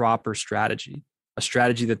the proper strategy, a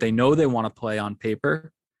strategy that they know they want to play on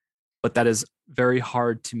paper, but that is very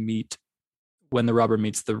hard to meet when the rubber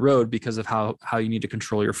meets the road because of how you need to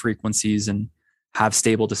control your frequencies and have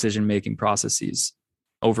stable decision-making processes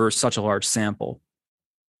over such a large sample.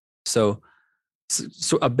 So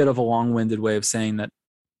a bit of a long-winded way of saying that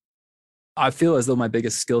I feel as though my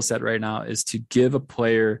biggest skill set right now is to give a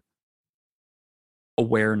player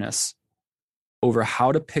awareness over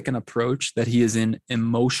how to pick an approach that he is in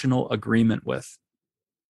emotional agreement with.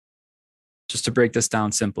 Just to break this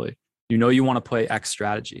down simply, you want to play X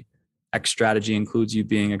strategy. X strategy includes you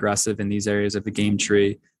being aggressive in these areas of the game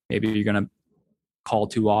tree. Maybe you're going to call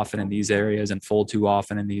too often in these areas and fold too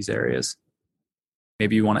often in these areas.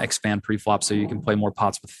 Maybe you want to expand pre-flop so you can play more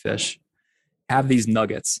pots with fish. Have these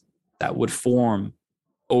nuggets that would form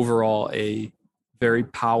overall a very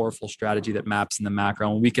powerful strategy that maps in the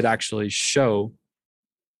macro. And we could actually show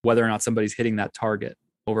whether or not somebody's hitting that target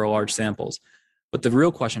over large samples. But the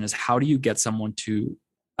real question is, how do you get someone to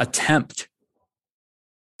attempt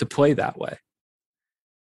to play that way?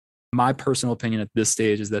 My personal opinion at this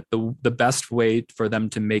stage is that the best way for them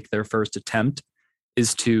to make their first attempt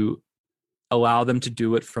is to allow them to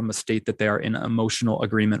do it from a state that they are in emotional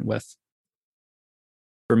agreement with.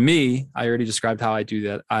 For me, I already described how I do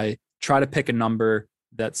that. I try to pick a number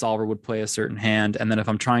that solver would play a certain hand. And then if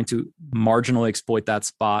I'm trying to marginally exploit that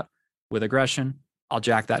spot with aggression, I'll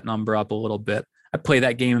jack that number up a little bit. I play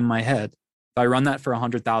that game in my head. If I run that for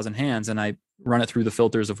 100,000 hands and I run it through the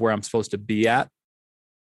filters of where I'm supposed to be at,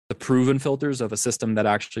 the proven filters of a system that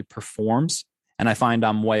actually performs, and I find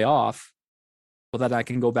I'm way off, well, that I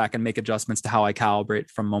can go back and make adjustments to how I calibrate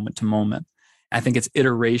from moment to moment. I think it's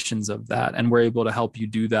iterations of that. And we're able to help you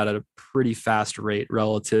do that at a pretty fast rate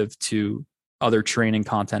relative to other training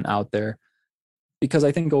content out there. Because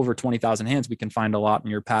I think over 20,000 hands, we can find a lot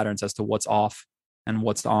in your patterns as to what's off and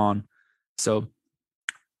what's on. So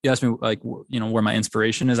you asked me where my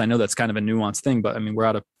inspiration is. I know that's kind of a nuanced thing, but I mean, we're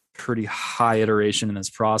at a pretty high iteration in this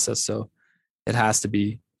process. So it has to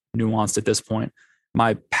be nuanced at this point.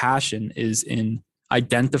 My passion is in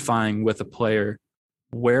identifying with a player,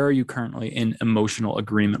 where are you currently in emotional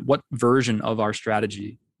agreement? What version of our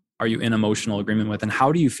strategy are you in emotional agreement with? And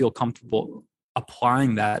how do you feel comfortable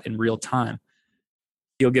applying that in real time?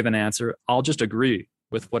 He'll give an answer. I'll just agree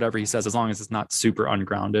with whatever he says, as long as it's not super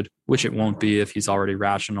ungrounded, which it won't be if he's already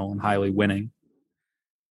rational and highly winning.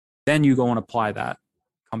 Then you go and apply that.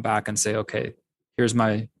 Come back and say, okay, here's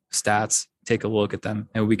my stats, take a look at them,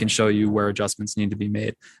 and we can show you where adjustments need to be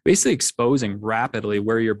made. Basically exposing rapidly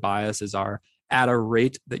where your biases are at a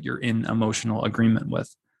rate that you're in emotional agreement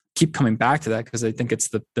with. Keep coming back to that because I think it's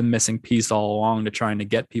the missing piece all along to trying to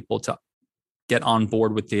get people to get on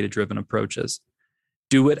board with data-driven approaches.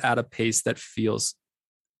 Do it at a pace that feels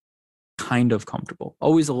kind of comfortable.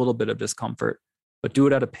 Always a little bit of discomfort, but do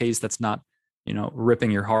it at a pace that's not,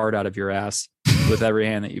 ripping your heart out of your ass with every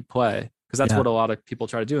hand that you play. Because that's what a lot of people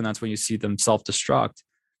try to do. And that's when you see them self-destruct.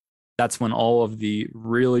 That's when all of the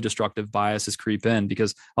really destructive biases creep in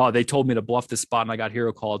because, they told me to bluff this spot and I got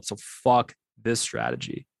hero called. So fuck this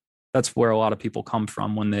strategy. That's where a lot of people come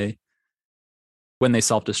from when they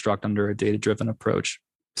self-destruct under a data-driven approach.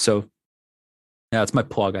 So yeah, that's my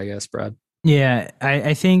plug, I guess, Brad. Yeah,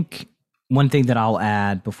 I think one thing that I'll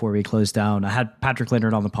add before we close down, I had Patrick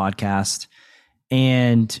Leonard on the podcast,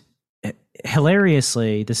 and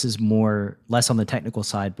hilariously, this is less on the technical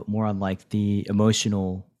side, but more on like the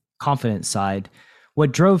emotional confidence side.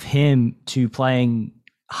 What drove him to playing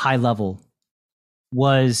high level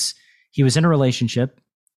was he was in a relationship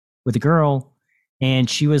with a girl, and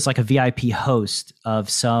she was like a VIP host of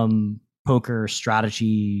some poker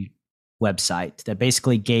strategy website that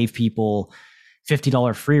basically gave people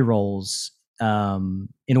 $50 free rolls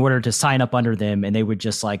in order to sign up under them, and they would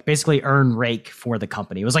just like basically earn rake for the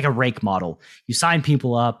company. It was like a rake model. You sign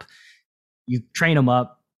people up, you train them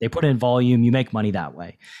up, they put in volume, you make money that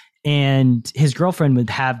way. And his girlfriend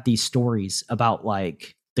would have these stories about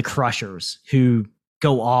like the crushers who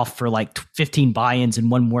go off for like 15 buy-ins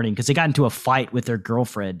in one morning because they got into a fight with their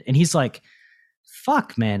girlfriend. And he's like,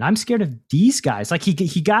 fuck, man, I'm scared of these guys. Like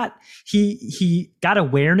he got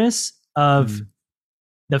awareness of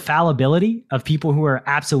the fallibility of people who are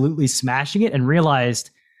absolutely smashing it and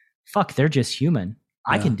realized, fuck, they're just human.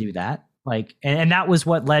 I can do that. Like, and that was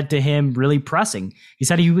what led to him really pressing. He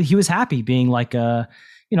said he was happy being like a,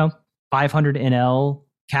 500 NL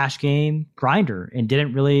cash game grinder and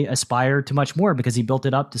didn't really aspire to much more because he built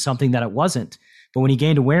it up to something that it wasn't. But when he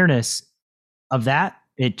gained awareness of that,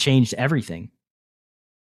 it changed everything.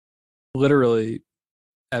 Literally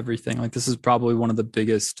everything. Like this is probably one of the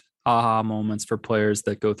biggest aha moments for players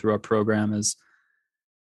that go through our program is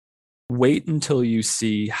wait until you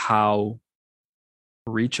see how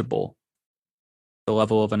reachable the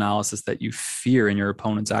level of analysis that you fear in your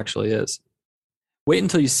opponents actually is. Wait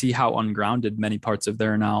until you see how ungrounded many parts of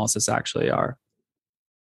their analysis actually are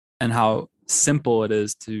and how simple it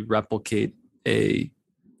is to replicate a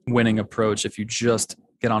winning approach if you just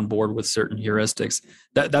get on board with certain heuristics.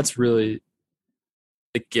 That's really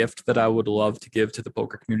the gift that I would love to give to the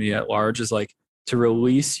poker community at large, is like to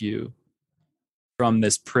release you from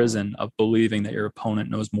this prison of believing that your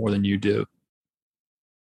opponent knows more than you do.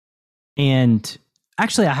 And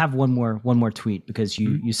actually, I have one more tweet because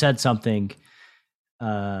you said something.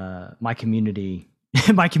 My community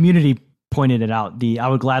pointed it out. I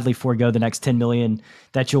would gladly forego the next 10 million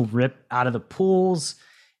that you'll rip out of the pools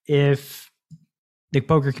if the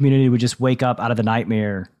poker community would just wake up out of the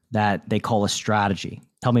nightmare that they call a strategy.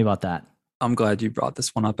 Tell me about that. I'm glad you brought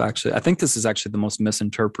this one up, actually. I think this is actually the most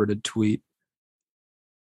misinterpreted tweet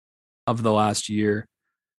of the last year.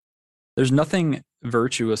 There's nothing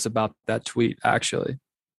virtuous about that tweet, actually.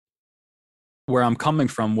 Where I'm coming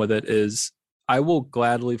from with it is I will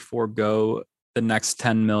gladly forego the next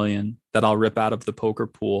 10 million that I'll rip out of the poker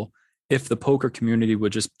pool if the poker community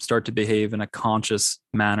would just start to behave in a conscious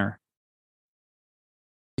manner.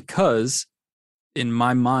 Because in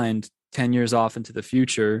my mind, 10 years off into the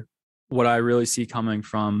future, what I really see coming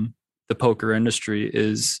from the poker industry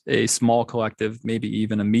is a small collective, maybe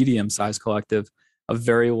even a medium-sized collective of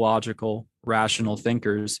very logical, rational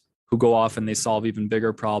thinkers who go off and they solve even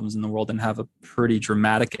bigger problems in the world and have a pretty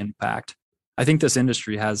dramatic impact. I think this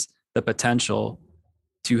industry has the potential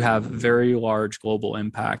to have very large global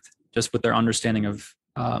impact just with their understanding of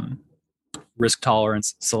risk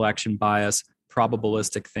tolerance, selection bias,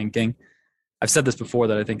 probabilistic thinking. I've said this before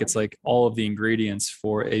that I think it's like all of the ingredients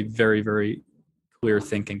for a very, very clear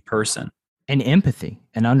thinking person. And empathy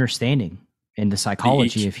and understanding in the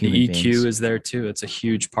psychology of human beings. The EQ is there too. It's a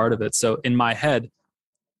huge part of it. So in my head,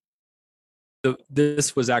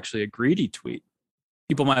 this was actually a greedy tweet.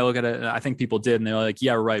 People might look at it, and I think people did, and they're like,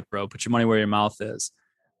 yeah, right, bro, put your money where your mouth is.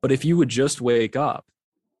 But if you would just wake up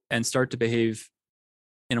and start to behave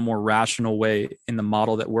in a more rational way in the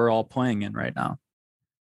model that we're all playing in right now,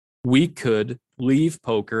 we could leave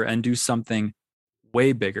poker and do something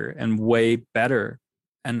way bigger and way better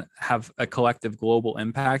and have a collective global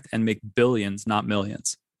impact and make billions, not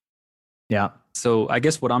millions. Yeah. So I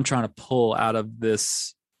guess what I'm trying to pull out of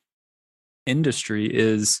this industry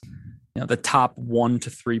is the top 1 to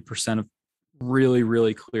 3% of really,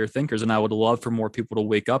 really clear thinkers. And I would love for more people to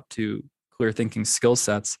wake up to clear thinking skill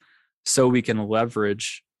sets so we can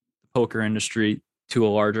leverage the poker industry to a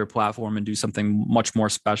larger platform and do something much more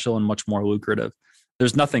special and much more lucrative.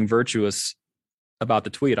 There's nothing virtuous about the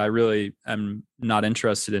tweet. I really am not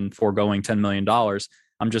interested in foregoing $10 million.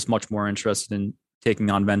 I'm just much more interested in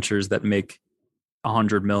taking on ventures that make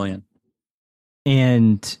 100 million.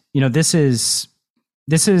 And,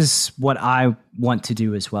 this is what I want to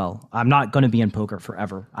do as well. I'm not going to be in poker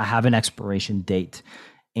forever. I have an expiration date,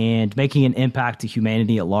 and making an impact to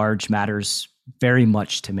humanity at large matters very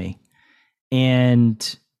much to me.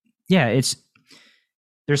 And yeah,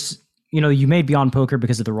 you may be on poker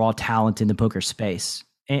because of the raw talent in the poker space.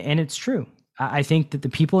 And it's true. I think that the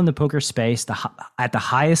people in the poker space at the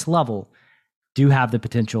highest level do have the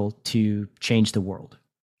potential to change the world.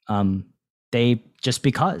 They just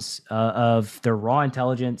because of their raw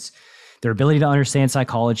intelligence, their ability to understand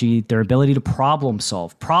psychology, their ability to problem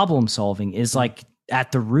solve. Problem solving is like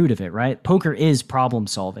at the root of it, right? Poker is problem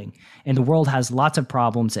solving, and the world has lots of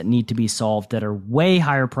problems that need to be solved that are way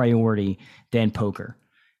higher priority than poker.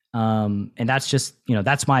 And that's just,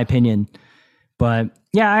 that's my opinion. But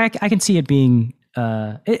yeah, I can see it being,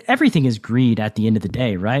 everything is greed at the end of the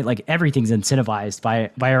day, right? Like everything's incentivized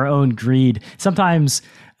by our own greed. Sometimes,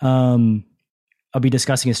 I'll be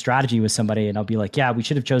discussing a strategy with somebody and I'll be like, yeah, we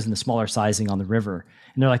should have chosen the smaller sizing on the river.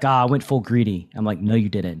 And they're like, I went full greedy. I'm like, no, you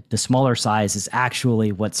didn't. The smaller size is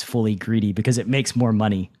actually what's fully greedy because it makes more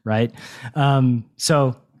money, right?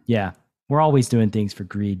 So yeah, we're always doing things for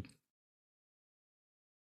greed.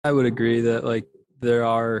 I would agree that there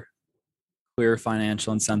are clear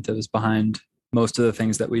financial incentives behind most of the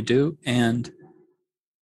things that we do. And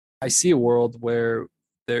I see a world where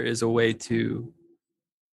there is a way to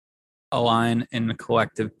align in a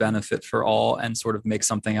collective benefit for all and sort of make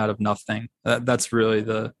something out of nothing. That's really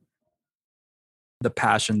the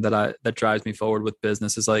passion that drives me forward with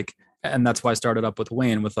business and that's why I started up with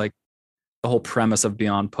Wayne with the whole premise of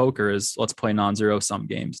Beyond Poker is let's play non-zero sum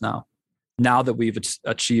games now that we've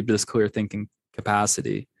achieved this clear thinking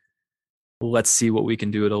capacity. Let's see what we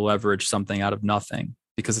can do to leverage something out of nothing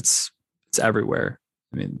because it's everywhere.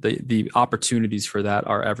 I mean, the opportunities for that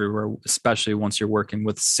are everywhere, especially once you're working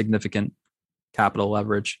with significant capital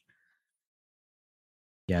leverage.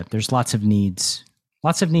 Yeah, there's lots of needs.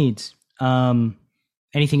 Anything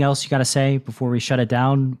else you got to say before we shut it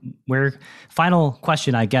down? Final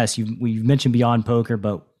question, I guess. We've mentioned Beyond Poker,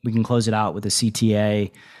 but we can close it out with a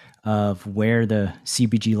CTA of where the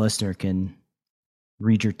CPG listener can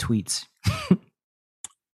read your tweets.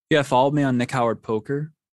 Yeah, follow me on Nick Howard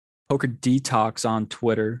Poker Detox on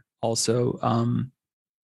Twitter also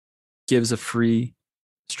gives a free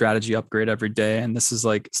strategy upgrade every day. And this is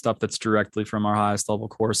stuff that's directly from our highest level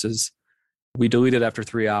courses. We delete it after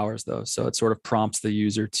 3 hours though. So it sort of prompts the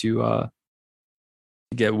user to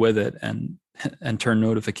get with it and turn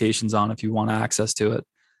notifications on if you want access to it.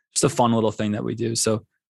 Just a fun little thing that we do. So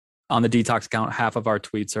on the Detox account, half of our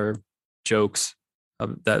tweets are jokes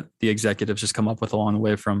that the executives just come up with along the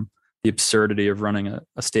way from the absurdity of running a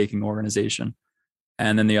staking organization.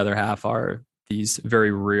 And then the other half are these very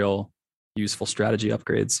real, useful strategy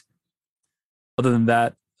upgrades. Other than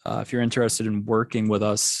that, if you're interested in working with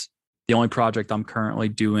us, the only project I'm currently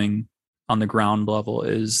doing on the ground level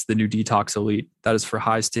is the new Detox Elite. That is for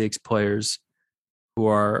high stakes players who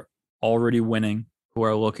are already winning, who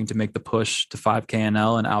are looking to make the push to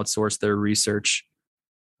 5K&L and outsource their research.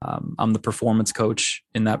 I'm the performance coach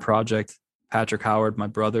in that project. Patrick Howard, my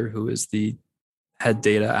brother, who is the head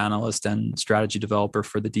data analyst and strategy developer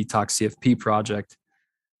for the Detox CFP project,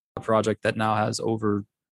 a project that now has over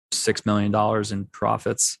 $6 million in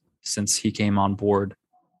profits since he came on board.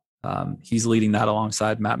 He's leading that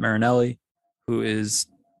alongside Matt Marinelli, who is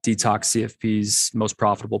Detox CFP's most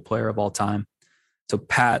profitable player of all time. So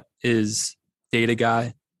Pat is data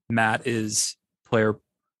guy. Matt is player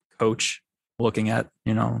coach, looking at,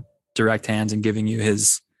 direct hands and giving you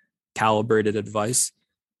his calibrated advice.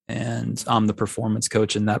 And I'm the performance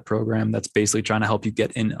coach in that program that's basically trying to help you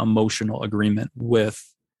get in emotional agreement with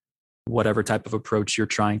whatever type of approach you're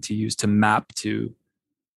trying to use to map to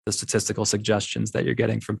the statistical suggestions that you're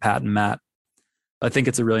getting from Pat and Matt. I think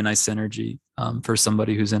it's a really nice synergy for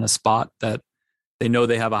somebody who's in a spot that they know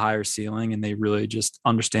they have a higher ceiling and they really just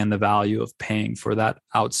understand the value of paying for that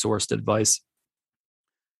outsourced advice.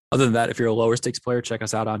 Other than that, if you're a lower stakes player, check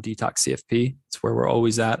us out on Detox CFP. It's where we're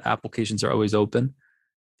always at. Applications are always open.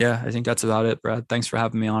 Yeah, I think that's about it, Brad. Thanks for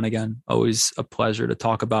having me on again. Always a pleasure to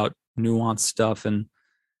talk about nuanced stuff and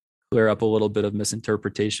clear up a little bit of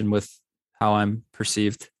misinterpretation with how I'm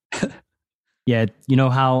perceived. Yeah, you know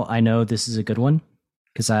how I know this is a good one?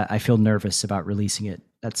 Because I feel nervous about releasing it.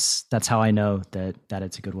 That's how I know that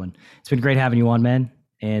it's a good one. It's been great having you on, man.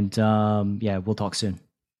 And yeah, we'll talk soon.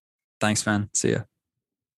 Thanks, man. See ya.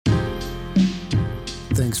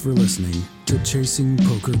 Thanks for listening to Chasing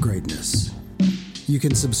Poker Greatness. You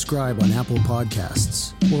can subscribe on Apple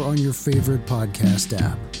Podcasts or on your favorite podcast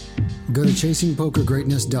app. Go to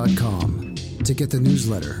chasingpokergreatness.com to get the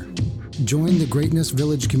newsletter. Join the Greatness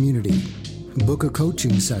Village community, book a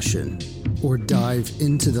coaching session, or dive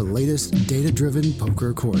into the latest data-driven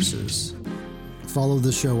poker courses. Follow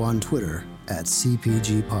the show on Twitter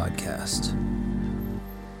 @CPG Podcast.